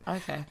 Shut up.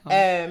 Okay. Go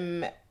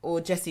on. Or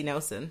Jessie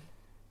Nelson.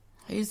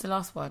 Who's the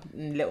last one?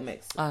 Little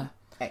Mix. Oh.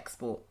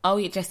 Export. Oh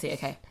yeah, Jessie.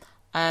 Okay.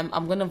 I'm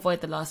gonna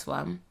avoid the last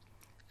one,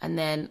 and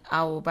then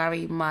I will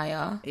marry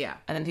Maya. Yeah.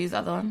 And then who's the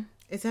other one?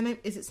 Is her name?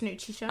 Is it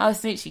Snoochie Shy? Oh,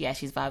 Snoochie. Yeah,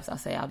 she's vibes. I'll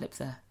say I'll lips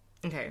her.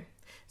 Okay.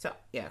 So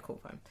yeah, cool.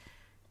 Fine.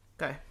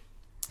 Go.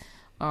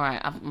 All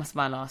right. That's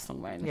my last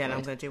one, right? Yeah, and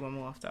I'm gonna do one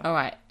more after. All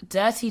right.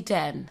 Dirty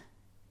Den.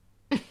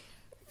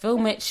 Phil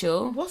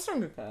Mitchell, What's wrong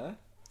with her?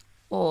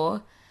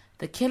 or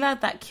the killer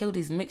that killed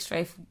his mixed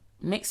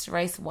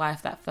race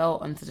wife that fell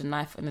onto the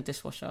knife in the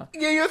dishwasher.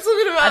 Yeah, you're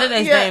talking about. I don't know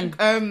his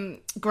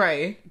name.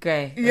 Grey.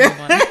 Gray. Yeah.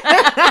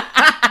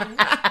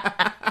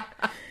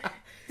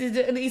 In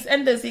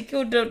EastEnders, he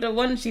killed the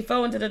one she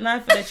fell into the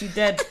knife and then she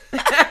dead.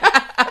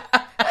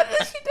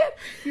 She did.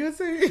 You're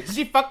so.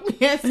 She fucked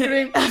me and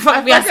screamed.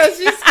 Fuck me and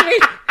she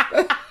screamed.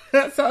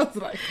 That sounds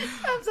like.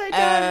 I'm so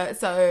done.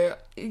 So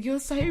you're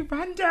so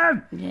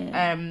random.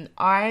 Yeah.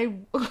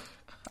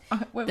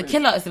 Wait, The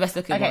killer is the best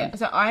looking Okay, one.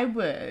 so I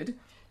would.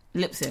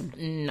 Lips him.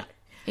 No.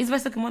 He's the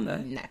best looking one though.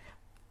 No.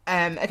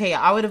 Okay,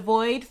 yeah, I would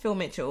avoid Phil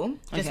Mitchell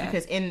just Okay.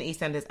 because in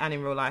EastEnders and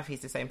in real life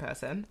he's the same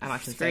person, and I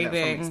can say that from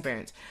Screaming.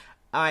 experience.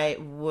 I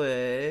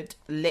would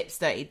lips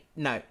dirty.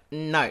 No.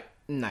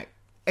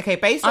 Okay,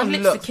 based I'd on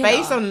lips the looks,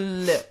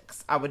 killer.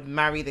 I would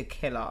marry the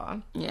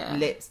killer. Yeah.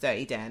 Lips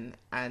Dirty Den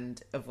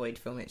and avoid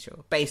Phil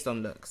Mitchell based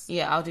on looks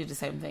Yeah, I'll do the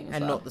same thing as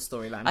and well. not the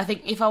storyline. I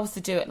think if I was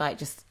to do it like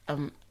just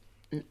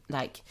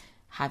like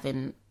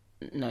having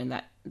known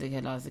that the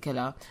killer is the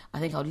killer, I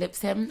think I'll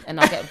lips him and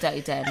I'll get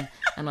Dirty Den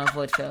and I'll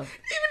avoid Phil. Even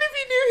if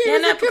you knew he Yeah,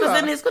 was no, a killer. because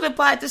then he's gonna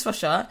buy a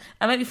dishwasher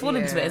and maybe fall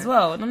into it as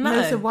well. And I'm No,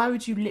 not. so why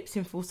would you lips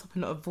him full stop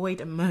and not avoid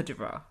a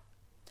murderer?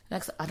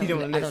 Like, I You don't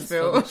don't, want I lips,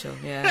 don't Phil. Mitchell.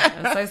 Yeah,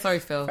 I'm so sorry,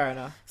 Phil. Fair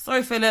enough.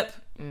 Sorry, Philip.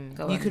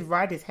 Go You on. could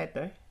ride his head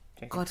though.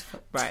 God.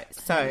 Right,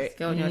 so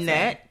Go on your side.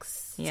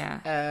 next,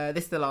 Yeah.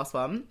 this is the last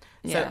one.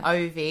 Yeah. So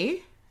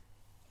Ovi,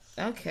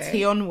 Okay.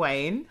 Tion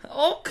Wayne,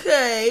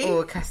 Okay.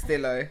 or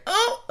Castillo.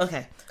 Oh.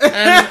 Okay.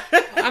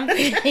 I'm.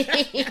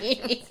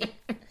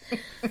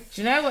 Do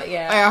you know what?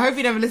 Yeah. I hope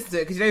you never listen to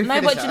it because you don't.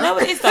 No, but do you know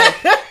what it is though?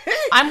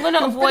 I'm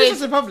gonna avoid.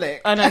 Finish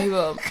Republic. I know he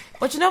will.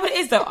 But you know what it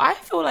is though? I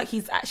feel like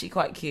he's actually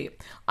quite cute.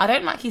 I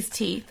don't like his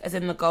teeth, as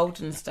in the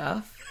golden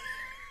stuff.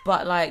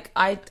 But like,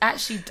 I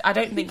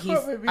don't think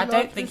he's. make me I laugh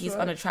don't think this he's way.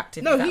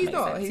 unattractive. No, if that he's makes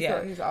not. sense. He's Yeah.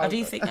 not. He's I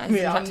do think that I he's mean,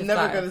 an I'm attractive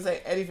never guy. going to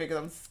say anything because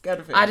I'm scared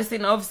of him. I just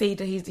think obviously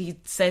he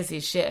says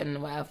his shit and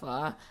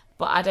whatever,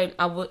 but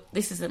I would.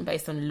 This isn't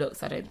based on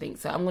looks. I don't think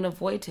so. I'm gonna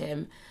avoid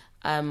him.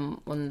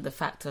 On the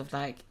fact of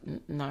like,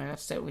 no, I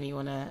just don't really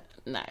want to.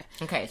 No.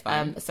 Okay, it's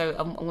fine. So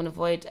I'm gonna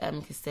avoid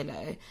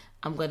Castillo.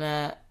 I'm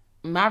gonna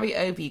marry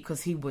Obi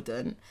because he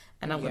wouldn't,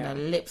 and I'm gonna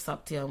lips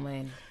up Tion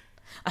Wayne.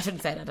 I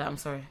shouldn't say that. I'm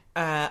sorry.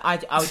 I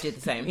would do the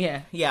same.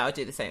 Yeah. I would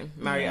do the same.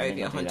 Marry Yeah, I Ovi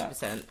think I'll do that.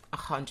 100%.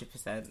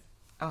 100%.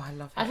 Oh, I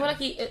love him. I feel like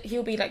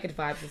he'll be like good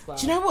vibes as well.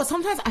 Do you know what?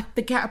 Sometimes I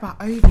forget about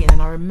Ovi and then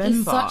I remember.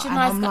 He's such a and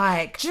nice I'm guy.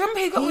 like, Do you remember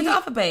who got with the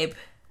other babe?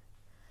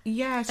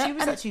 yeah, she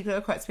was and-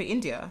 actually quite sweet.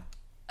 India.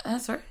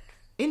 Sorry,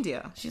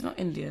 India. she's not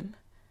Indian.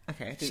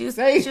 Okay. She was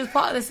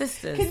part of the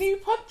sisters. Can you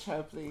punch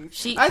her, please?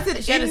 She- I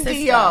said she had a India,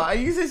 sister.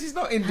 and you said she's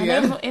not Her name's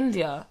Indian. not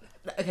India.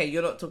 Okay,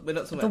 we're not talking The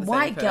about the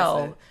white same girl,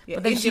 person. Yeah,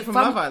 but then India she from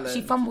Love Island.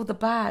 She fumbled the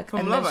bag From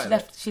and Love then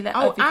Island. she let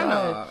Oh, Obi go.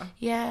 Anna.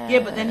 Yeah, Yeah,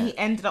 but then he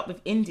ended up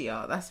with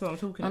India. That's what I'm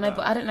talking I about. know,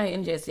 but I don't know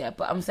India's yet.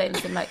 But I'm saying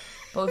something like,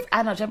 but with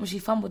Anna, do you remember she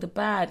fumbled the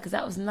bag because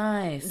that was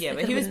nice. Yeah, It but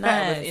could've he was been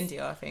better nice. with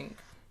India, I think.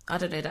 I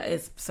don't know who that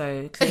is.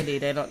 So clearly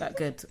they're not that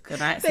good. Good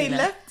night. They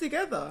left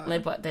together. No,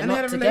 but they're and they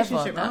not had a together.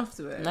 relationship No,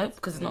 afterwards. Nope,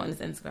 because it's not on his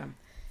Instagram.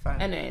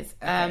 Fine. Anyways,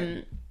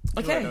 You're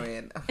okay.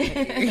 annoying.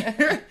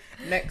 Okay.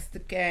 Next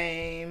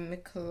game,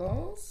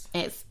 Nicholas.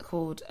 It's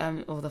called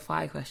all the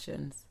 5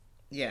 questions.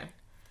 Yeah.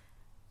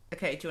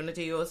 Okay, do you want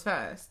to do yours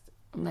first?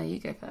 No, you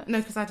go first. No,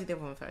 because I did the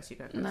other one first. You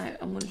go first. No,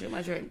 I'm gonna drink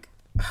my drink.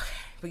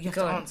 But you have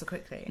Go to on. answer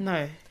quickly.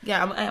 No,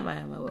 yeah,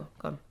 I will.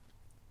 Go on.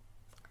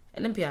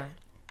 Olympia.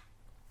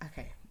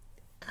 Okay.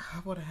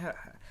 What a hurt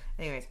her.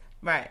 Anyways,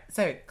 right.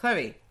 So,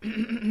 Chloe,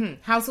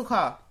 house or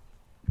car?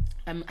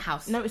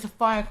 House. No, it's a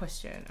fire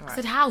question. All right. I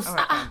said house. All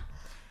right, fine.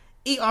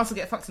 Eat ass or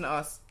get fucked in the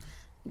ass?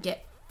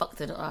 Get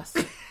fucked in the ass.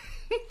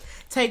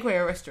 Takeaway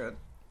or restaurant?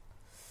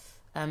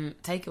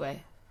 Takeaway.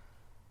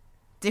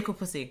 Dick or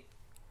pussy?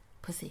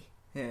 Pussy.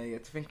 Yeah, you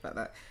have to think about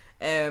that.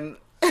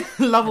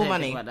 Love I or don't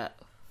money? think about that.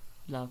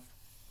 Love.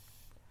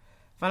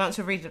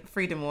 Financial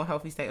freedom or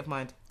healthy state of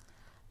mind?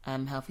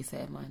 Healthy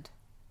state of mind.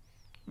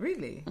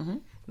 Really? Mm-hmm.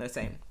 No,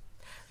 same.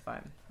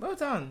 Fine. Well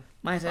done.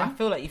 My I turn.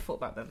 feel like you thought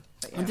about them.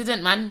 But I yeah.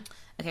 didn't, man.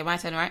 Okay, my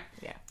turn, right?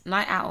 Yeah.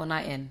 Night out or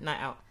night in? Night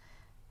out.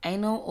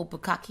 Anal or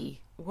bukkake?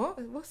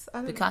 What? What's...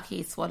 I don't... Bukkake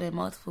is swallowing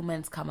multiple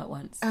men's cum at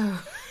once.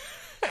 Oh.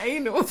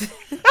 Anal.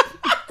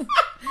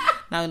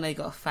 Now I know you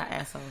got a fat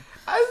asshole.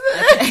 I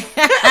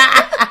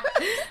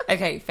said...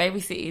 Okay,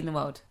 favourite city in the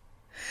world?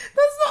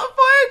 That's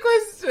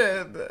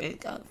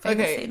destination. Famous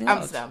Okay, city in the world.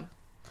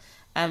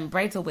 Amsterdam.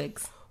 Braids or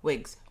wigs?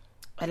 Wigs.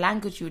 A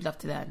language you would love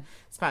to learn?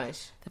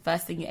 Spanish. The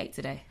first thing you ate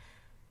today?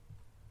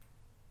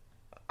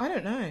 I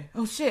don't know.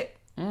 Oh, shit.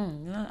 No,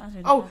 I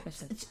don't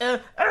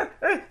know.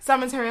 Oh,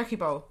 salmon teriyaki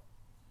bowl.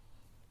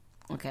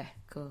 Okay,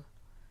 cool.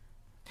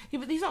 Yeah,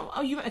 but these aren't...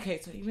 Oh, you... Okay,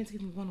 so you meant to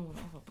give me one or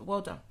whatever, but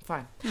well done.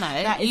 Fine.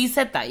 No, you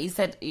said that. You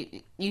said...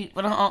 You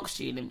when I asked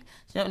you, do you know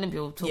what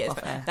Olympia will talk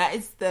off air? That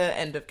is the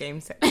end of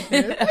game section.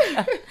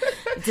 That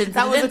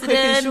was a quick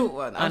and short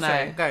one. I know.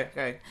 Sorry.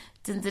 Go.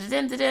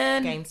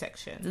 Game Game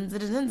section.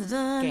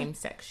 Game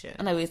section.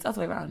 I know, it's the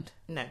other way around.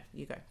 No,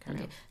 you go. Carry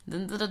Okay.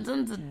 on.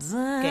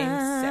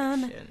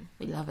 Game section.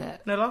 We love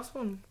it. No, last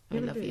one. We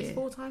Yeah, love it's you.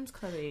 4 times,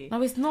 Chloe.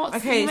 No, it's not.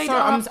 Okay, You made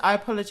sorry. it up. I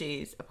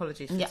apologies.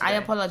 Apologies. For Yeah, today. I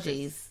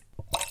apologies.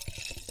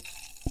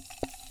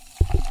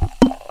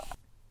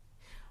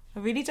 I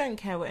really don't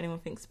care what anyone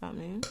thinks about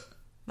me.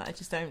 Like, I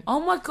just don't. Oh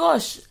my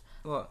gosh.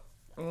 What?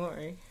 I'm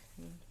worried.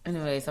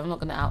 Anyways, I'm not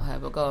going to out her,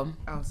 but go on.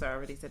 Oh, sorry. I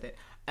already said it.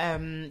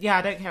 Yeah,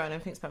 I don't care what anyone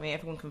thinks about me.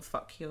 Everyone can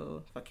fuck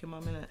your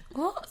mum, innit?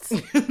 What?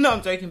 No,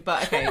 I'm joking.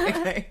 But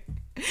okay.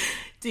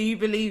 Do you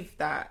believe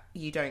that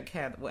you don't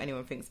care what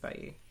anyone thinks about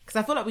you? Because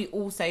I feel like we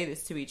all say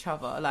this to each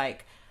other.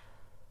 Like,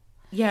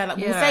 we'll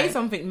say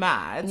something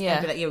mad Yeah.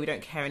 and be like, yeah, we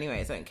don't care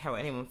anyways. I don't care what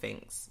anyone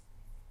thinks.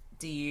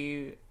 Do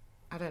you?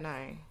 I don't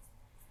know.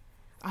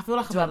 I feel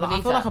like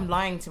I'm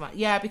lying to my...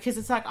 Yeah, because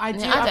it's like I do.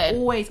 Yeah, I I've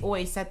don't.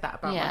 always said that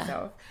about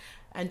myself.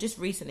 And just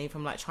recently,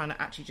 from like trying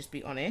to actually just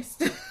be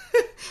honest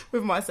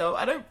with myself,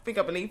 I don't think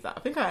I believe that.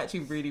 I think I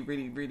actually really,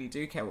 really, really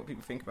do care what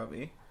people think about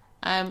me.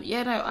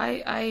 Yeah, no,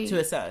 I To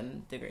a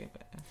certain degree.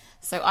 But...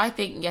 So I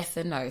think yes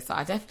and no. So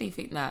I definitely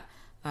think that,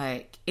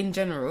 like, in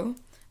general,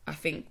 I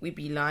think we'd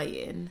be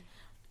lying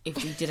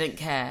if we didn't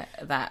care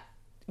that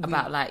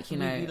about, like, you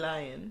know, We'd be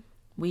lying.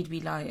 We'd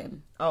be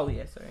lying. Oh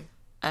yeah, sorry.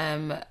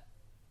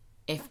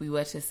 If we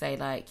were to say,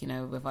 like, you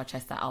know, with our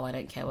chest that, oh, I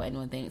don't care what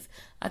anyone thinks,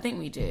 I think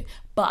we do.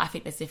 But I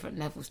think there's different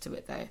levels to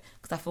it, though,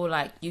 because I feel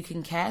like you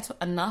can care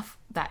enough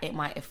that it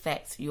might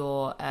affect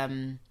your,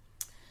 I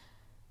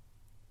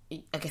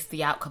guess,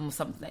 the outcome of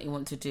something that you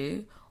want to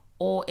do,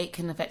 or it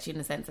can affect you in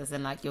the sense as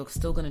in, like, you're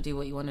still going to do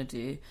what you want to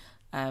do,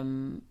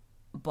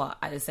 but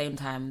at the same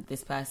time,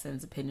 this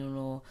person's opinion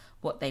or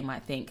what they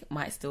might think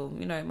might still,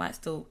 you know, might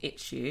still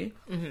itch you,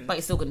 but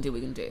you're still going to do what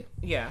you're going to do.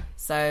 Yeah.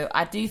 So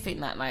I do think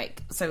that,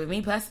 like, so with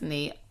me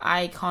personally,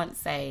 I can't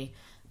say,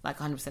 like,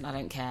 100% I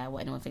don't care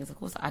what anyone thinks. Of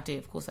course I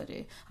do.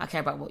 I care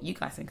about what you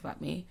guys think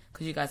about me,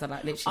 because you guys are,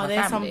 like, literally Are my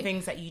there family. some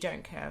things that you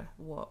don't care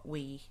what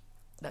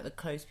like the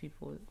close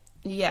people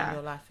in Yeah.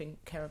 your life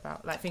care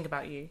about? Like, think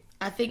about you.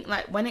 I think,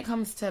 like, when it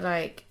comes to,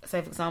 like,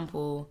 say, for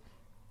example...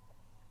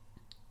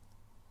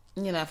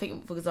 You know, I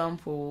think, for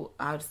example,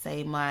 I would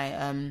say my,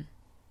 I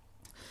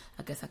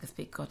guess I could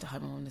speak, God, I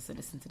hope no one wants to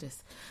listen to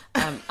this.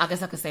 I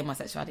guess I could say my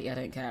sexuality, I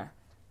don't care.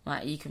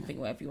 Like, you can think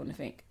whatever you want to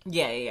think.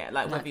 Yeah.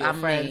 Like, whether you're I'm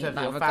friends, me, whether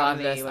like, you're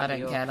regardless, family, I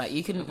don't care. Like,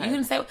 you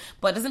can say,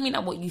 but it doesn't mean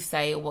that what you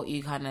say or what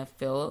you kind of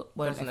feel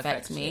won't Doesn't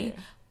affect affect me. you.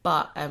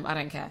 But I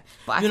don't care.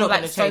 But I You're feel not like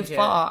gonna so change it.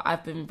 far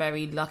I've been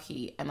very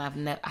lucky, and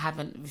I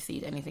haven't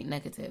received anything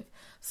negative.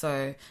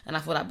 So, and I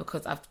feel like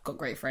because I've got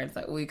great friends,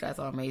 like all you guys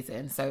are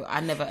amazing. So I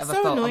never ever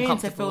so felt annoying to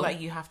uncomfortable. feel like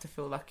you have to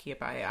feel lucky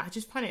about it. I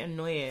just find it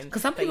annoying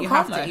 'Cause some that people you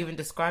have can't, to though. even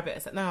describe it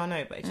as like, no, I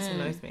know, but it just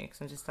annoys me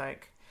because I'm just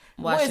like,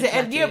 Why what is should it?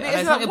 And you yeah, like but it? it's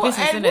It's not like, your what,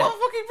 business, and innit? what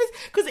fucking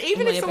business? Because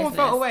even Not if your someone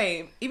business. felt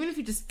away, even if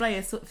you display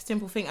a sort of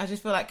simple thing, I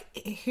just feel like,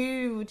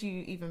 who would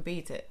you even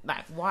be to,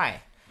 like,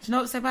 why? Do you know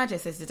what's so bad?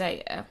 It says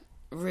today,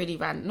 really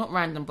not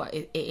random, but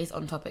it is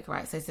on topic,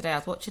 right? So today I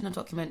was watching a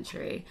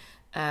documentary,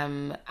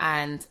 and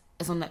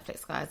it's on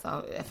Netflix, guys.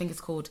 I think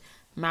it's called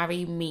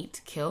Marry,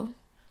 Meet, Kill,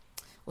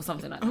 or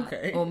something like that.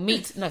 Okay. Or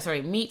Meet,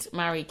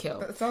 Marry, Kill.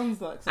 That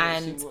sounds like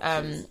And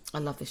I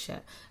love this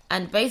shit.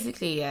 And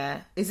basically,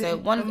 yeah. Is so it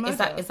one a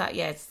murder? is that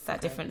it's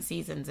different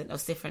seasons and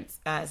of different.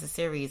 It's a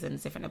series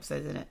and different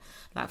episodes in it,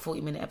 like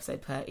 40-minute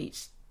episode per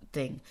each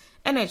thing.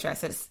 Anyway, so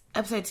it's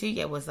episode 2.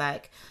 Yeah, was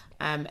like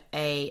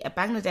a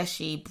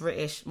Bangladeshi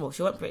British. Well,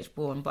 she wasn't British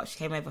born, but she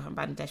came over from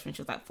Bangladesh when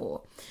she was like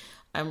 4.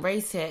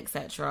 Raised here,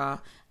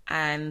 etc.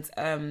 And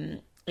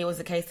it was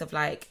a case of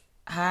like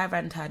her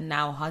and her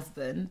now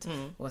husband,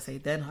 or I say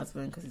then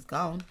husband because he's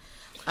gone.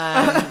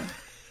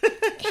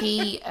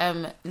 He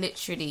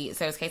literally,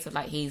 so it's a case of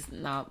like he's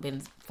now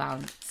been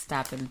found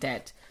stabbed and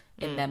dead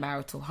in their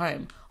marital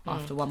home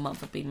after 1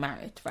 month of being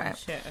married, right?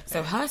 Shit, okay.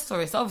 So her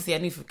story, so obviously I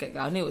knew from the get-go,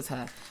 I knew it was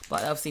her,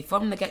 but obviously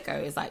from the get-go,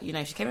 it's like, you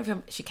know, she came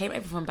over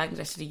from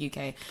Bangladesh to the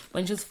UK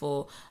when she was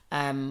 4,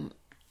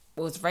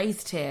 was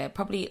raised here,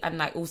 probably, and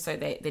like also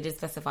they did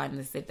specify in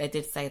this, they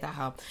did say that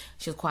how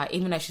she was quite,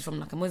 even though she's from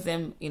like a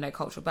Muslim, you know,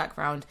 cultural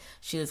background,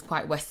 she was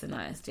quite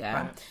westernized,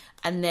 yeah. Right.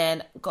 And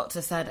then got to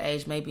a certain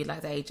age, maybe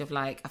like the age of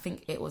like, I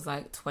think it was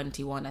like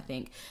 21, I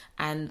think,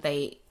 and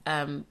they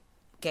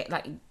get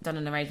like done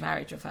an arranged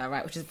marriage with her,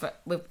 right? Which is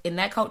in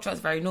their culture, it's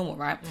very normal,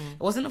 right? It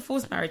wasn't a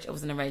forced marriage; it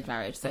was an arranged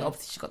marriage. So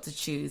obviously, she got to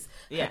choose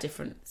her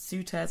different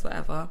suitors,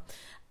 whatever,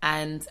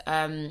 and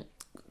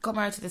got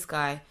married to this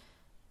guy.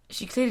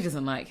 She clearly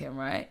doesn't like him,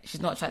 right?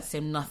 She's not attracted to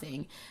him,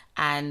 nothing.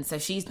 And so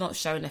she's not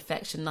showing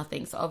affection,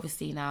 nothing. So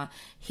obviously now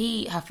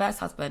her first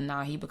husband,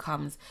 now he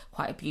becomes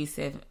quite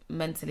abusive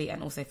mentally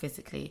and also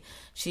physically.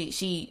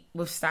 She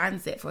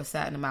withstands it for a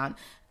certain amount,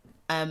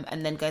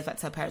 and then goes back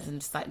to her parents and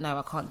just like, no,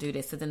 I can't do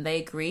this. So then they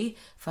agree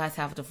for her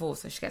to have a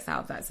divorce. So she gets out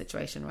of that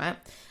situation, right?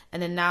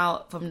 And then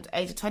now from the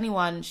age of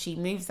 21, she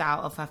moves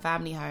out of her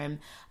family home,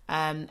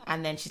 and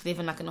then she's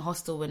living like in a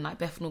hostel in like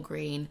Bethnal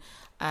Green,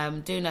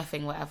 doing her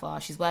thing, whatever.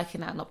 She's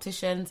working at an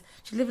optician's.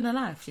 She's living her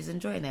life. She's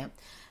enjoying it.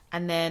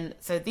 And then,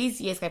 so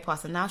these years go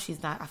past, and now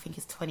she's now, I think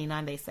it's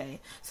 29, they say.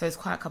 So it's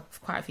quite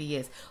a few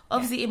years.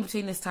 Obviously, in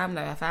between this time,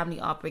 though, her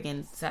family are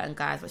bringing certain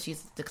guys, but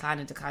she's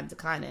declining.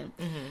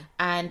 Mm-hmm.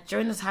 And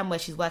during the time where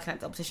she's working at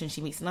the optician,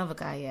 she meets another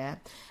guy, yeah?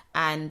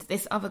 And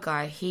this other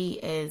guy, he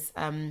is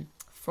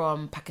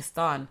from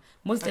Pakistan.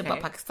 Muslim, but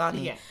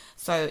Pakistani. Yeah.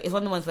 So it's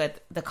one of the ones where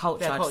the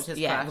cultures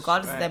clash,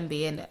 regardless of them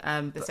being...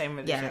 the same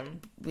religion.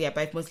 Yeah,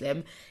 both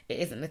Muslim, it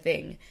isn't the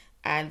thing.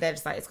 And they're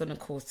just like, it's going to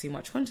cause too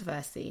much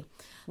controversy.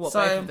 Both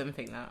of them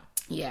think that.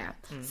 Yeah.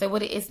 So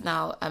what it is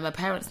now, her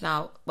parents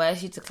now, where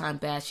she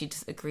declined Bear, she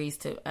just agrees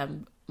to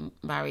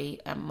marry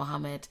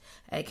Mohammed,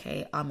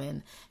 aka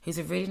Amin, who's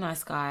a really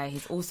nice guy.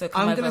 He's also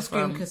come over from... I'm going to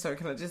scream because, sorry,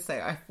 can I just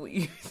say, I thought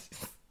you...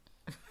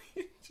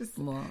 just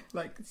what?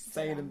 Like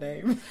say the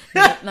name.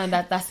 No,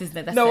 that's his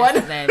name. That's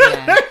his name.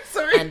 Yeah.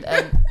 Sorry.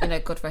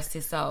 And God rest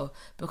his soul,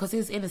 because he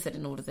was innocent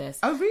in all of this.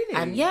 Oh really?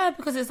 And yeah,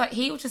 because it's like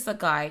he was just a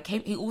guy.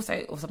 He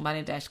also was from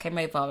Bangladesh. Came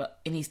over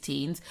in his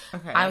teens.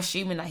 Okay. I'm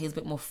assuming that he was a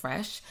bit more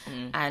fresh.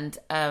 And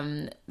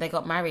they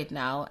got married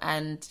now,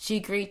 and she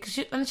agreed.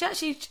 She thought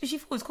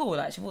it was cool.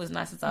 Like she thought it was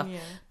nice and stuff. Yeah.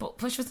 But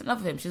she wasn't in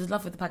love with him. She was in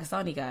love with the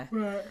Pakistani guy.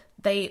 Right.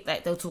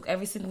 They'll talk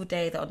every single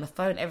day. They're on the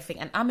phone, everything.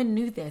 And Amin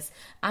knew this.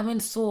 Amin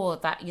saw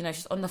that, you know,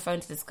 she's on the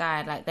phone to this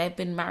guy. Like they've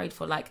been married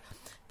for like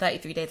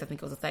 33 days, I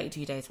think it was, or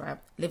 32 days, right?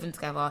 Living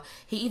together.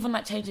 He even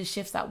like changed his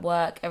shifts at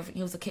work. Everything.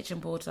 He was a kitchen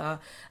porter,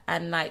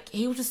 and like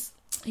he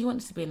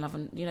wanted to be in love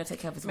and, you know, take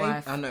care of his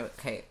wife. I know,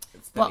 okay.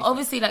 But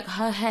obviously, like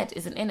her head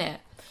isn't in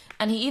it,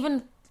 and he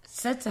even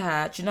said to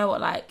her, do you know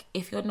what, like,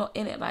 if you're not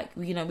in it, like,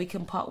 you know, we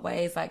can part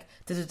ways, like,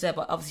 da-da-da.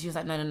 But obviously she was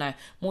like, no,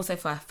 more so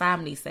for her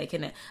family's sake,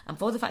 innit? And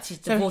for the fact she's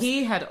divorced. So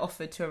he had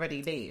offered to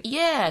already leave.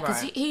 Yeah,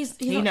 because right.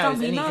 he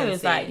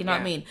knows, like, you know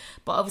what I mean?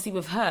 But obviously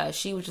with her,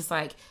 she was just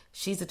like,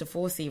 she's a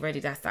divorcee already.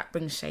 That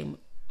brings shame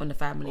on the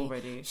family.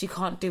 Already. She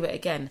can't do it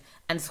again.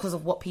 And it's because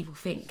of what people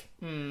think.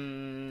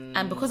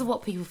 And because of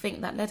what people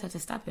think, that led her to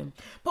stab him.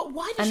 But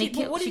why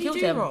did what did he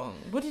do wrong?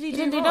 What did he do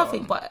wrong? He didn't do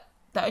nothing, but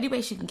the only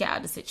way she can get out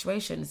of the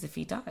situation is if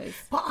he dies.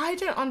 But I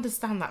don't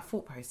understand that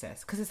thought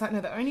process, because it's like, no,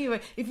 the only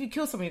way, if you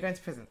kill someone, you're going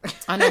to prison.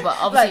 I know, but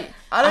obviously, like,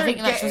 I think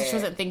that she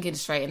wasn't thinking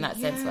straight in that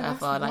sense,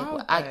 whatever. Like,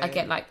 wild, I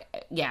get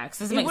like, yeah,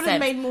 because it would have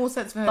made more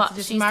sense for her to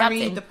just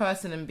marry the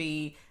person and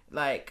be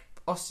like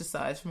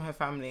ostracized from her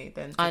family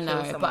than to kill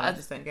someone. But I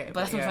just don't get it.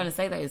 But that's what I'm trying to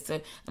say, though. Is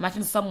so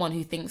imagine someone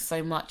who thinks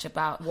so much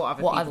about what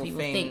other people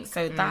think.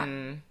 So that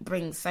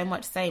brings so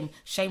much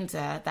shame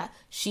to her that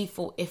she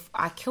thought, if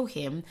I kill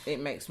him, it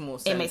makes more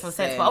sense. It makes more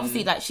sense. But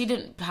obviously, like, she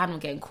didn't plan on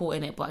getting caught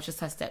in it, but it's just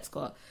her steps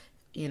got,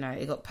 you know,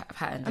 it got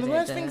patterned. And the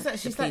worst thing is that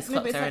she's like,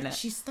 no, but it's like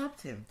she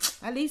stabbed him.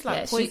 At least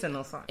like poison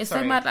or something. It's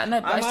so mad. Like,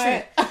 no, but it's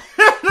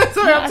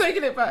true. Sorry, I'm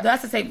taking it back.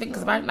 That's the same thing,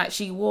 because like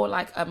she wore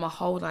like a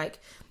whole like.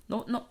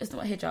 Not it's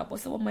not a hijab.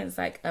 What's the one where it's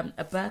like a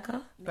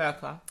burqa?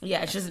 Burqa.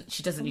 Yeah,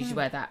 she doesn't usually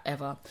wear that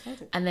ever.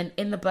 And then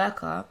in the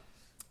burqa,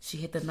 she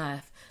hid the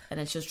knife, and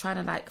then she was trying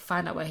to like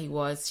find out where he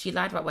was. She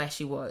lied about where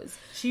she was.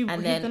 She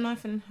hid the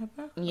knife in her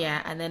burqa.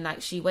 Yeah, and then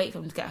like she waited for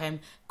him to get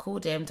home,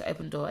 called him to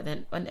open the door, and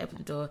then when he opened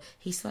the door,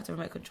 he still had the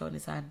remote control in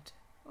his hand.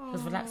 He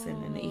was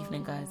relaxing in the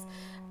evening, guys.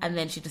 And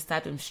then she just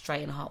stabbed him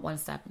straight in the heart, one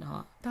stab in the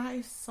heart. That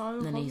is so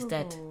And then horrible. He's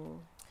dead.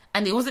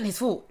 And it wasn't his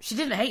fault. She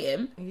didn't hate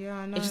him. Yeah,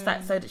 I know. It's just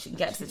like so that she can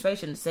get to the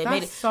situation. So it That's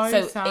made it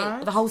so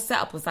sad. the whole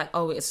setup was like,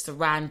 oh, it's just a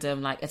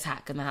random like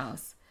attack in the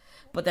house.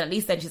 But then at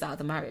least then she's out of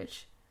the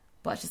marriage.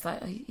 But it's just like,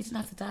 oh, you didn't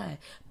have to die.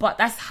 But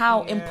that's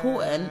how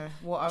important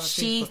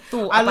she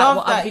thought about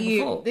what other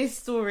people thought. This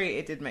story,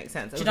 it did make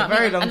sense. It was a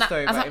very long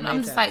story, but it made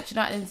I'm just sense. like, do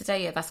you know, at the end of the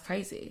day, yeah, that's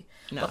crazy.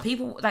 No. But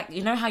people, like,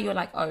 you know how you're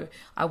like, oh,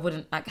 I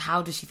wouldn't, like,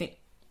 how does she think?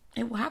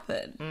 It will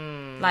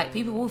happen. Like,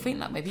 people will think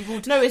that way.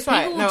 No, it's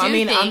right. No, I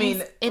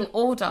mean, in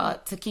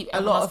order to keep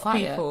a lot of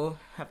quiet. people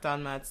have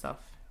done mad stuff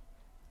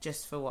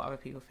just for what other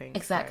people think.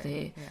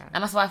 Exactly. So, yeah.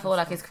 And that's why I feel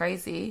like it's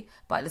crazy.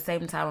 But at the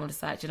same time, I'm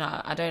just like, you know,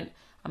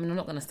 I'm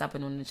not going to stab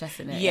anyone in the chest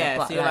in it. Yeah,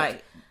 but so you're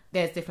like,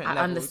 there's different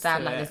levels. I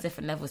understand, like, there's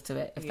different levels to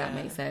it, if that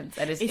makes sense.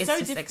 And it's so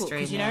just difficult extreme.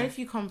 because, you know, if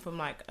you come from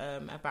like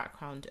a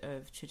background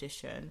of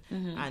tradition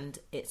and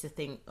it's a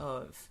thing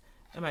of,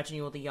 imagine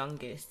you're the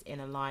youngest in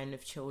a line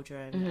of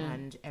children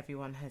and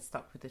everyone has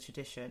stuck with the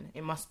tradition,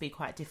 it must be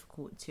quite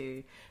difficult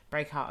to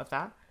break out of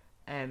that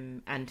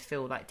and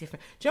feel like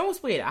different. Do you know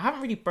what's weird? I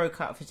haven't really broke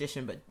out of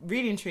tradition, but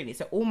really and truly,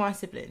 so all my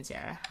siblings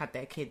had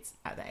their kids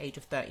at the age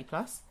of 30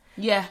 plus.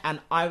 Yeah. And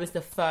I was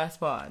the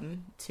first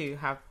one to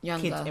have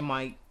kids in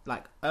my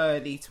like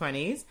early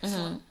 20s.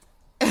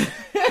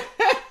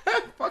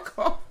 Fuck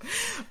off.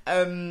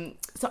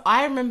 So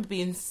I remember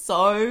being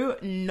so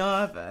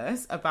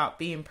nervous about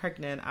being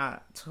pregnant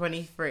at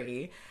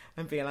 23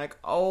 and being like,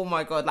 oh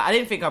my God. Like, I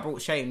didn't think I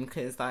brought shame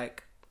because,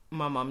 like,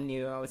 my mum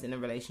knew I was in a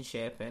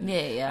relationship. And,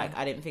 like,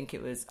 I didn't think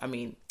it was, I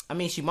mean,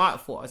 she might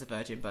have thought I was a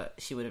virgin, but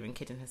she would have been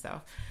kidding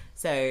herself.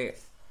 So,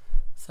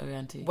 sorry,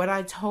 auntie. when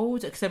I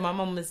told, so my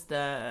mum was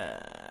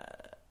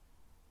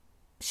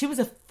she was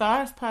the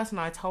first person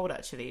I told,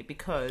 actually,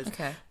 because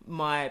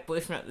my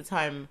boyfriend at the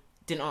time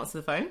didn't answer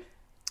the phone.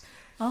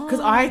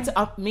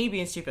 Because me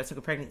being stupid, I took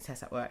a pregnancy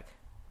test at work.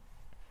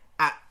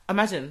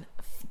 Imagine,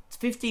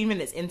 15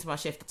 minutes into my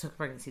shift, I took a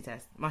pregnancy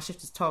test. My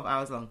shift was 12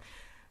 hours long.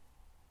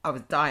 I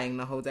was dying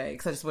the whole day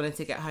because I just wanted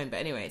to get home. But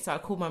anyway, so I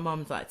called my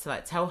mum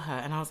to tell her,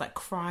 and I was like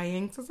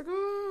crying. So I was like,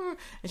 oh,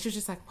 and she was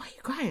just like, "Why are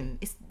you crying?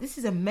 This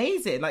is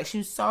amazing!" Like, she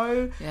was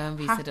so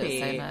happy, said it was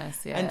so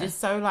nice, and just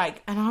so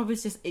like, and I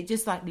was just, it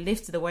just like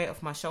lifted the weight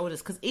off my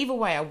shoulders. Because either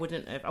way, I would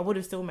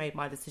have still made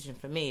my decision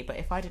for me. But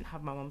if I didn't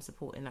have my mum's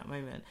support in that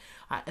moment,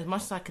 as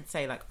much as I could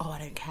say like, "Oh, I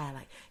don't care,"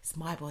 like, it's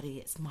my body,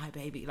 it's my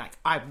baby, like,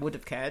 I would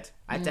have cared.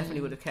 I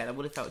definitely would have cared. I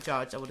would have felt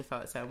judged. I would have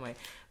felt the same way.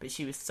 But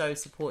she was so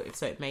supportive,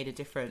 so it made a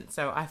difference.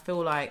 So I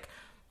feel like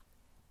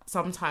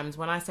sometimes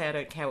when I say I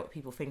don't care what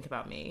people think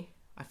about me,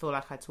 I feel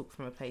like I talk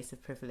from a place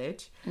of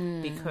privilege,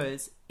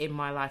 because in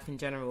my life in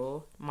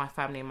general, my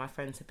family and my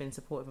friends have been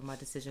supportive of my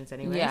decisions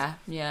anyway.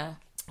 Yeah.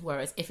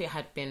 Whereas if it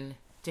had been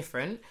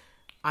different,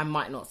 I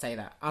might not say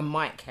that. I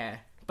might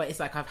care. But it's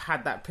like I've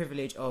had that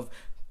privilege of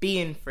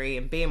being free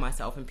and being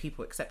myself and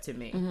people accepting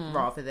me,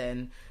 rather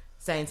than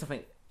saying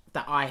something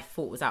that I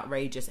thought was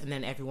outrageous and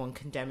then everyone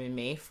condemning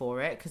me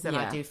for it. Because then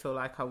I do feel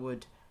like I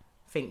would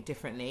think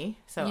differently.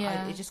 So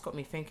it just got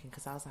me thinking,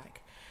 because I was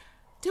like,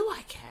 do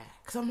I care?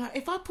 Because I'm like,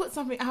 if I put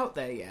something out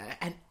there,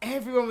 and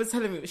everyone was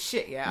telling me it was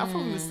shit, I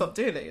probably would stop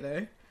doing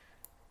it,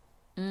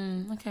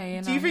 Okay.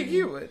 Do you think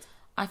you would?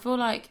 I feel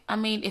like, I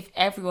mean, if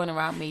everyone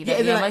around me,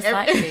 then, then most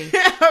likely.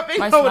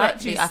 Most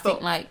likely, I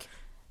think, like,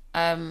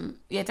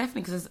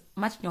 definitely, because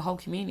imagine your whole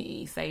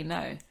community say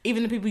no.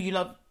 Even the people you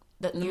love,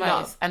 that you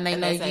love, and they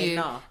know you,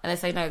 no. And they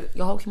say no.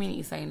 Your whole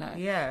community say no.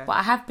 Yeah. But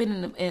I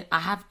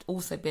have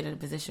also been in a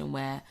position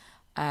where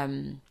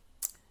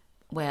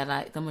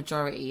like the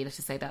majority, let's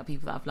just say that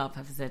people that I've loved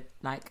have said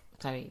like,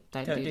 sorry,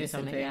 don't do this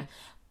something. Yeah.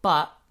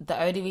 But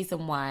the only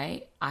reason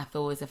why I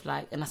feel as if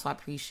like, and that's why I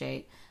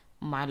appreciate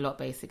my lot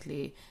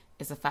basically,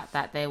 is the fact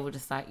that they were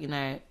just like, you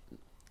know,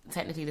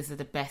 technically this is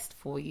the best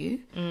for you.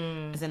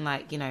 As in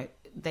like, you know,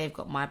 they've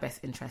got my best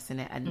interest in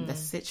it, and the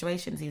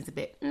situation seems a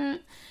bit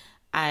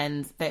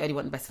and they only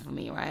want the best for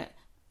me, right?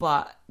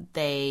 But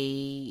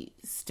they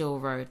still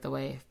rode the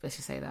wave, let's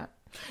just say that.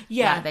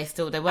 Yeah. Like,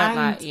 they weren't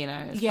like, you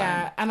know.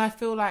 Yeah, fine. and I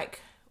feel like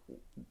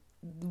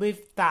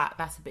with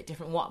that's a bit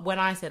different. When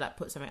I said I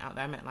put something out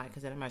there, I meant like,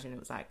 because then imagine it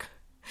was like,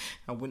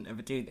 I wouldn't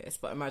ever do this,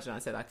 but imagine I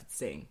said I could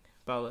sing,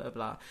 blah, blah,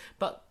 blah.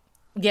 But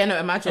yeah, no,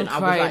 imagine I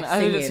was like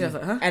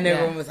singing, and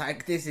everyone was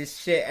like, this is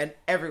shit, and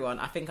everyone,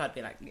 I think I'd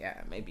be like, yeah,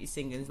 maybe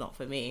singing's not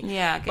for me.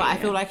 Yeah, but I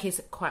feel like it's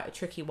quite a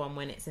tricky one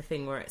when it's a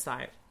thing where it's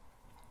like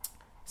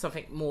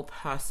something more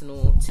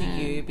personal to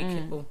you,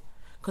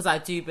 because I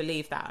do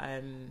believe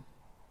that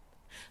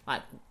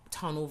like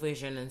tunnel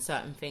vision and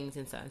certain things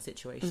in certain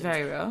situations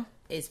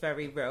is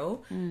very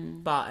real.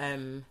 But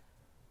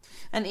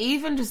and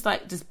even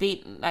just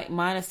being like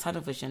minus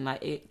tunnel vision,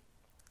 like it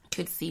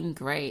could seem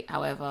great,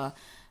 however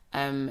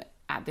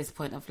at this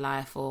point of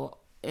life or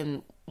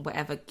in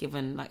whatever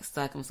given like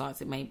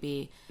circumstance it may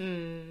be,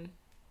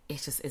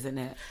 it just isn't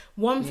it.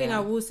 One thing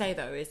I will say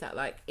though is that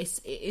like it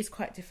is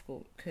quite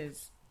difficult,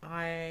 because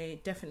I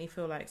definitely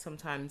feel like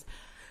sometimes,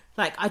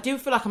 like, I do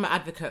feel like I'm an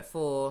advocate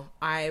for,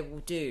 I will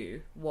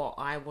do what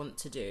I want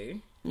to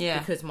do,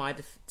 because my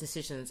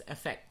decisions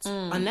affect,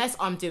 unless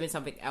I'm doing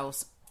something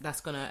else that's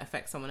gonna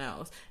affect someone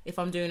else. If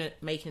I'm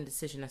making a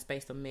decision that's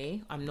based on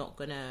me, I'm not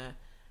gonna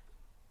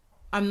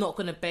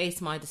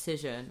base my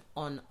decision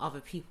on other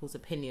people's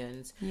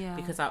opinions,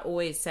 because I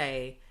always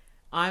say,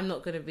 I'm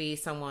not going to be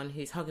someone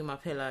who's hugging my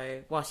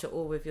pillow whilst you're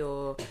all with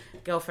your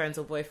girlfriends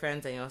or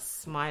boyfriends and you're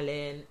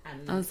smiling.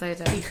 And I'm so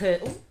done.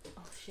 Because,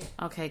 oh shit.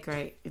 Okay,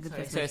 great.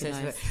 Sorry.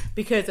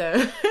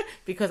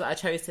 Because I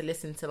chose to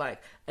listen to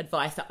like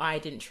advice that I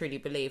didn't truly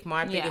believe.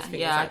 My biggest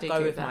thing is like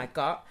go with my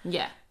gut.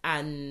 Yeah.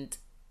 And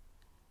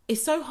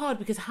it's so hard,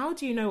 because how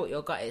do you know what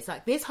your gut is?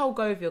 Like, this whole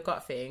go with your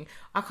gut thing,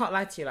 I can't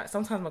lie to you. Like,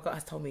 sometimes my gut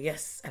has told me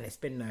yes and it's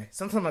been no.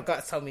 Sometimes my gut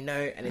has told me no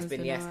and it's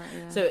been yes.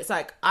 Right, So it's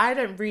like, I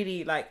don't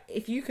really, like,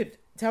 if you could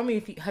tell me,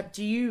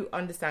 do you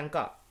understand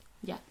gut?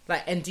 Yeah.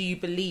 Like, and do you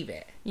believe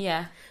it?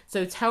 Yeah.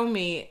 So tell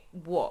me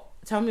your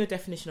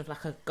definition of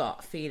like a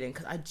gut feeling,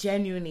 because I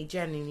genuinely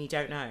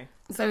don't know.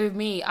 So with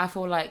me, I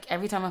feel like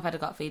every time I've had a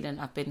gut feeling,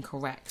 I've been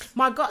correct.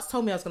 My gut's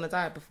told me I was going to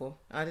die before.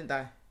 I didn't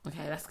die.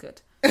 Okay, that's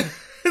good.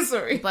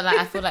 Sorry. But like,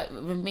 I feel like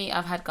with me,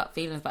 I've had gut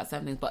feelings about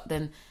certain things, but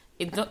then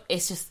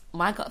it's just,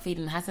 my gut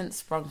feeling hasn't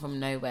sprung from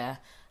nowhere.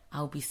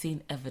 I'll be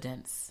seeing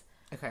evidence.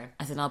 Okay.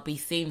 As in, I'll be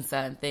seeing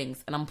certain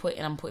things, and I'm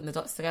putting the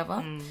dots together,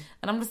 and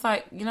I'm just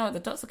like, you know what, the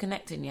dots are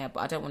connecting, but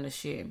I don't want to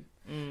assume.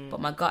 but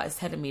my gut is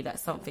telling me that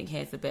something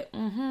here is a bit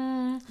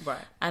Right.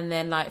 and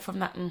then like from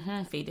that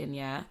feeling,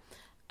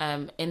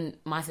 in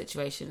my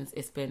situations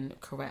it's been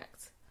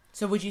correct.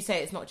 So would you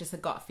say it's not just a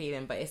gut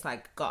feeling, but it's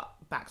like gut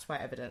backed by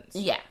evidence?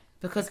 Yeah,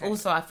 because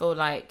also I feel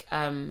like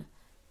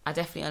I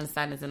definitely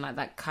understand as in like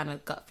that kind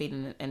of gut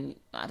feeling, and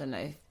I don't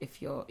know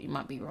if you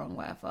might be wrong,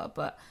 whatever,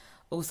 but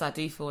also I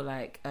do feel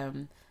like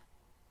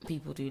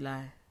people do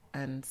lie,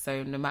 and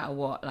so no matter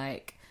what,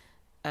 like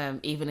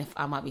even if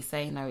I might be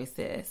saying no, it's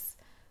this,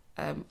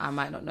 I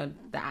might not know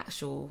the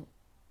actual,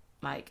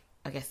 like,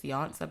 I guess the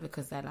answer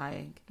because they're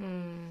lying.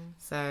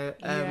 So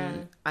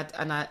I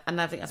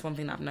think that's one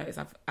thing that I've noticed.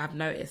 I've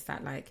noticed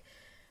that like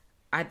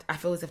I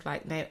feel as if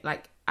like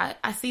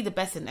I see the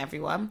best in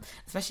everyone,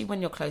 especially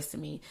when you're close to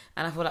me.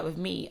 And I feel like with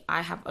me,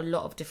 I have a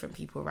lot of different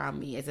people around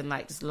me, as in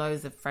like just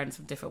loads of friends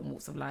from different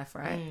walks of life,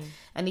 right?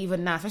 And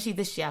even now, especially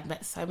this year, I've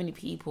met so many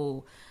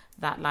people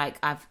that like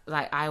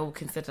I will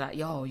consider like,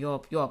 yo,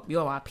 you're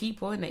our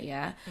people, innit?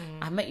 Yeah.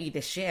 I met you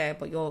this year,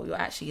 but you're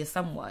actually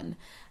someone.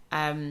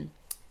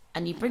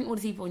 And you bring all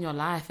these people in your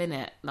life,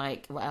 innit?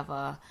 Like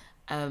whatever.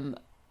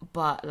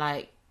 But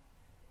like,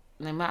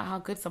 no matter how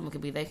good someone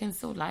could be, they can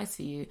still lie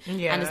to you.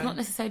 Yeah. And it's not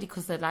necessarily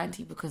because they're lying to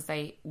you because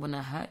they want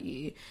to hurt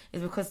you.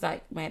 It's because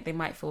like they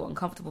might feel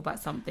uncomfortable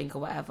about something or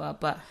whatever.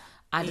 But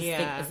I just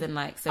think as in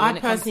like, so when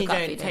it comes to gut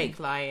feeling, take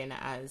lying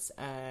as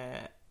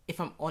if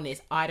I'm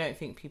honest, I don't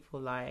think people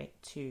lie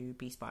to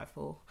be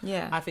spiteful.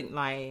 Yeah. I think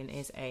lying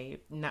is a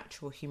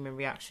natural human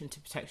reaction to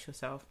protect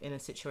yourself in a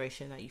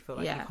situation that you feel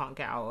like you can't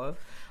get out of.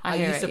 I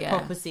used to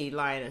proper see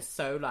lying as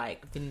so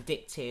like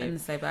vindictive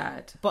and so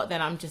bad. But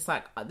then I'm just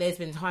like, there's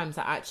been times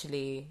that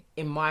actually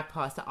in my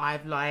past that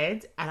I've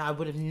lied, and I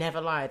would have never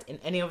lied in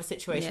any other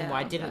situation where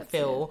I didn't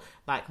feel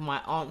like my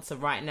answer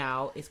right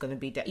now is going to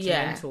be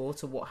detrimental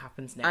to what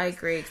happens next. I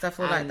agree, because I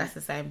feel like that's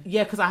the same.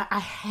 Yeah, because I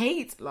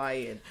hate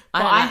lying,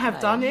 but I have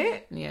done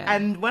it. Yeah.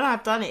 And when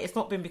I've done it, it's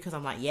not been because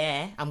I'm like,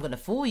 I'm going to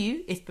fool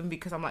you. It's been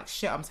because I'm like,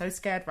 shit, I'm so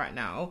scared right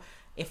now.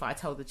 If I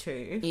tell the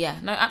truth. Yeah,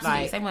 no,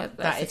 absolutely. Like, same way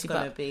that it's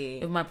going to be.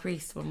 With my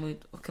priest when we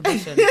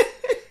commissioned.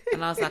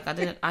 And I was like,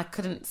 I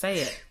couldn't say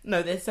it.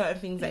 No, there's certain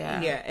things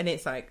that, and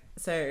it's like,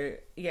 so,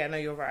 no,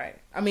 you're right.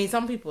 I mean,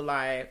 some people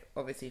lie,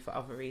 obviously, for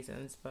other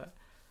reasons, but.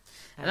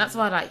 And that's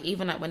why, like,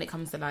 even like when it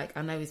comes to like,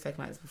 I know we've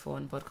spoken about this before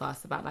on the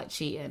podcast about like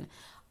cheating.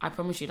 I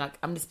promise you, like,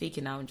 I'm just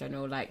speaking now in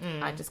general, like,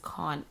 I just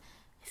can't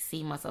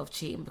see myself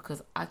cheating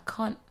because I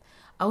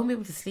won't be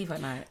able to sleep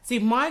at night. See,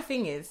 my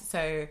thing is,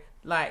 so,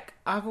 like,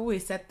 I've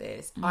always said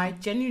this, I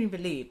genuinely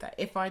believe that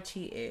if I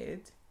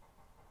cheated,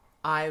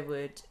 I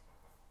would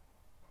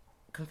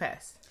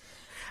confess.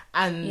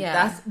 And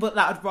but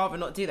I'd rather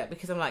not do that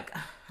because I'm like,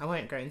 I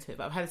won't go into it,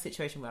 but I've had a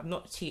situation where I've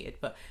not cheated,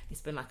 but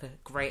it's been like a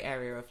grey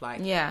area of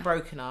like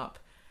broken up,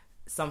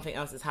 something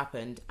else has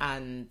happened,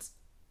 and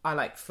I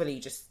like fully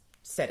just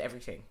said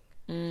everything.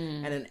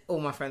 And then all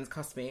my friends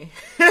cussed me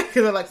because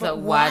they're like, so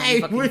why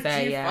would you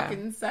say,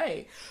 fucking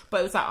say?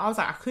 But it was like, I was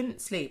like, I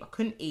couldn't sleep, I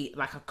couldn't eat,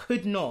 like I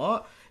could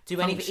not do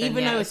anything,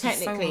 even though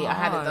technically I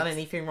hadn't done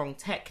anything wrong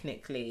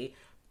technically,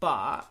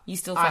 but you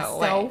still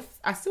felt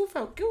I still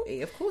felt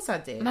guilty. Of course I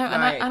did. No,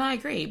 like, and I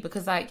agree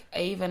because like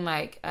even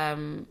like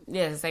it's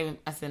the same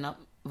as in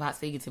without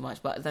speaking too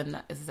much, but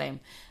then it's the same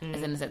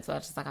as in the sense where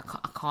it's just like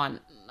I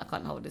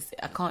can't hold this,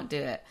 I can't do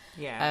it.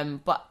 Yeah.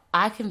 But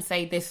I can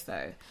say this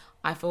though.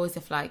 I feel as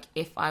if like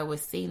if I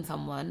was seeing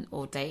someone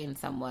or dating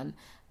someone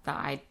that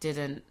I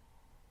didn't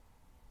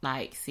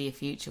like see a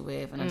future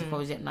with, and I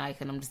probably didn't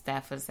like, and I'm just there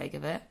for the sake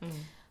of it,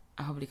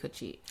 I probably could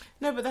cheat.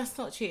 No, but that's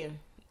not cheating.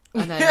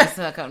 I know, that's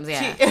what comes, But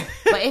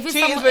if it's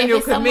someone, when if you're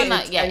it's committed, someone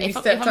like, and you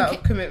stepped out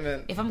of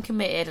commitment. If I'm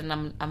committed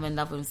and I'm in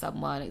love with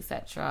someone,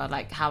 etc.,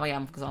 like how I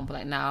am, for example,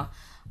 like now,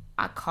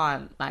 I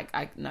can't,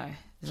 like, no.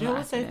 Do you know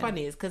what's so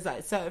funny is because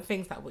like certain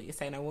things like what you're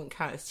saying, I wouldn't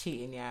count as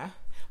cheating,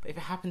 but if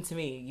it happened to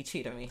me, you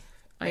cheated on me.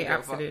 Oh, yeah,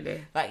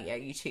 absolutely. Like,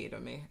 you cheated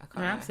on me. I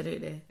can't. Yeah,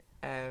 absolutely.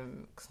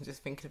 Because I'm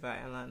just thinking about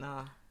it, and like,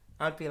 nah.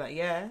 I'd be like,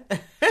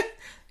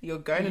 you're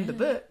going in the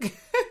book.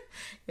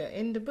 You're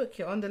in the book.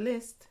 You're on the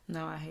list.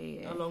 No, I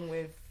hate it. Along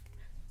with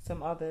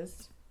some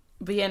others.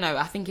 But no,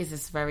 I think it's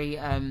just very,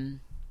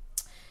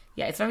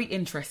 it's very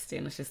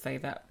interesting. Let's just say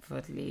that for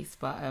at least.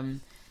 But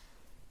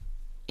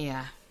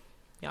yeah.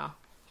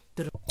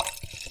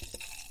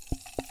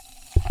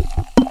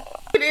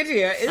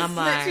 Idiot. It's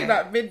literally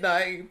like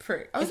midnight, you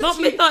prick. It's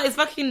not midnight, it's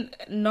fucking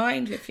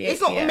 9:58.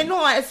 It's not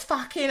midnight, it's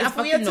fucking. I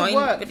thought you had to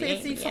work.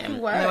 Fucking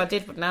work. No, I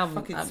did, but now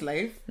fucking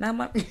slave. Now I'm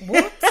like,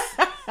 what?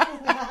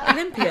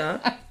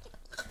 Olympia?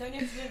 Don't you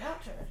have to do an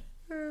outro?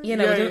 Yeah,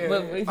 no,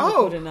 we're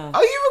recording now.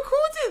 Are you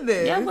recording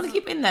this? Yeah, I want to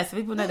keep it in there so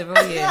people know the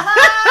real you.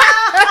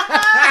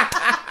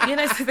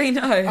 So they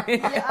know.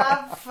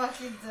 Yeah, I'm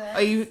fucking dead.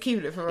 Are you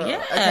keeping it for real?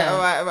 Yeah. Okay,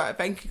 all right.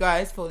 Thank you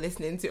guys for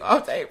listening to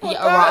After 8 podcast.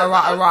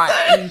 Yeah, all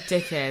right. You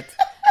dickhead.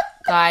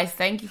 Guys,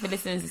 thank you for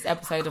listening to this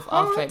episode of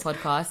After 8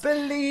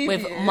 podcast.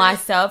 With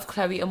myself,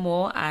 Chloe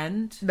Amore,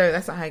 and... No,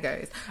 that's not how it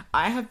goes.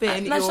 I have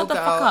been your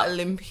girl,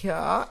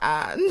 Olympia,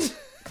 and...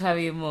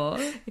 Chloe Amore.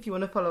 If you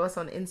want to follow us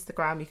on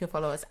Instagram, you can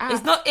follow us at...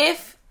 It's not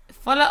if.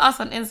 Follow us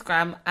on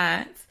Instagram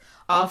at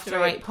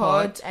After Eight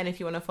Pod. And if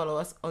you want to follow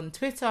us on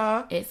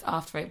Twitter, It's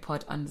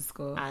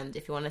After8Pod_. and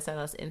if you want to send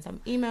us in some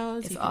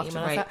emails, It's you can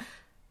email us at.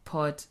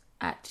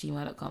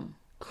 after8pod@gmail.com.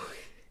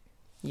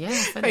 Yeah.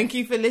 Thank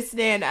you for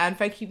listening, and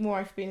thank you,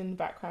 Maury, for being in the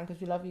background because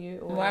we love you.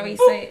 Maury,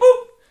 Boop, say-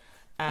 boop.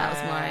 That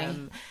was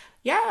Maury.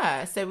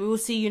 Yeah, so we will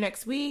see you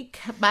next week.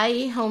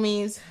 Bye,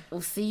 homies.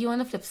 We'll see you on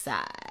the flip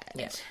side.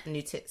 Yeah,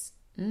 new tits.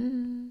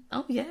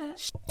 Oh, yeah.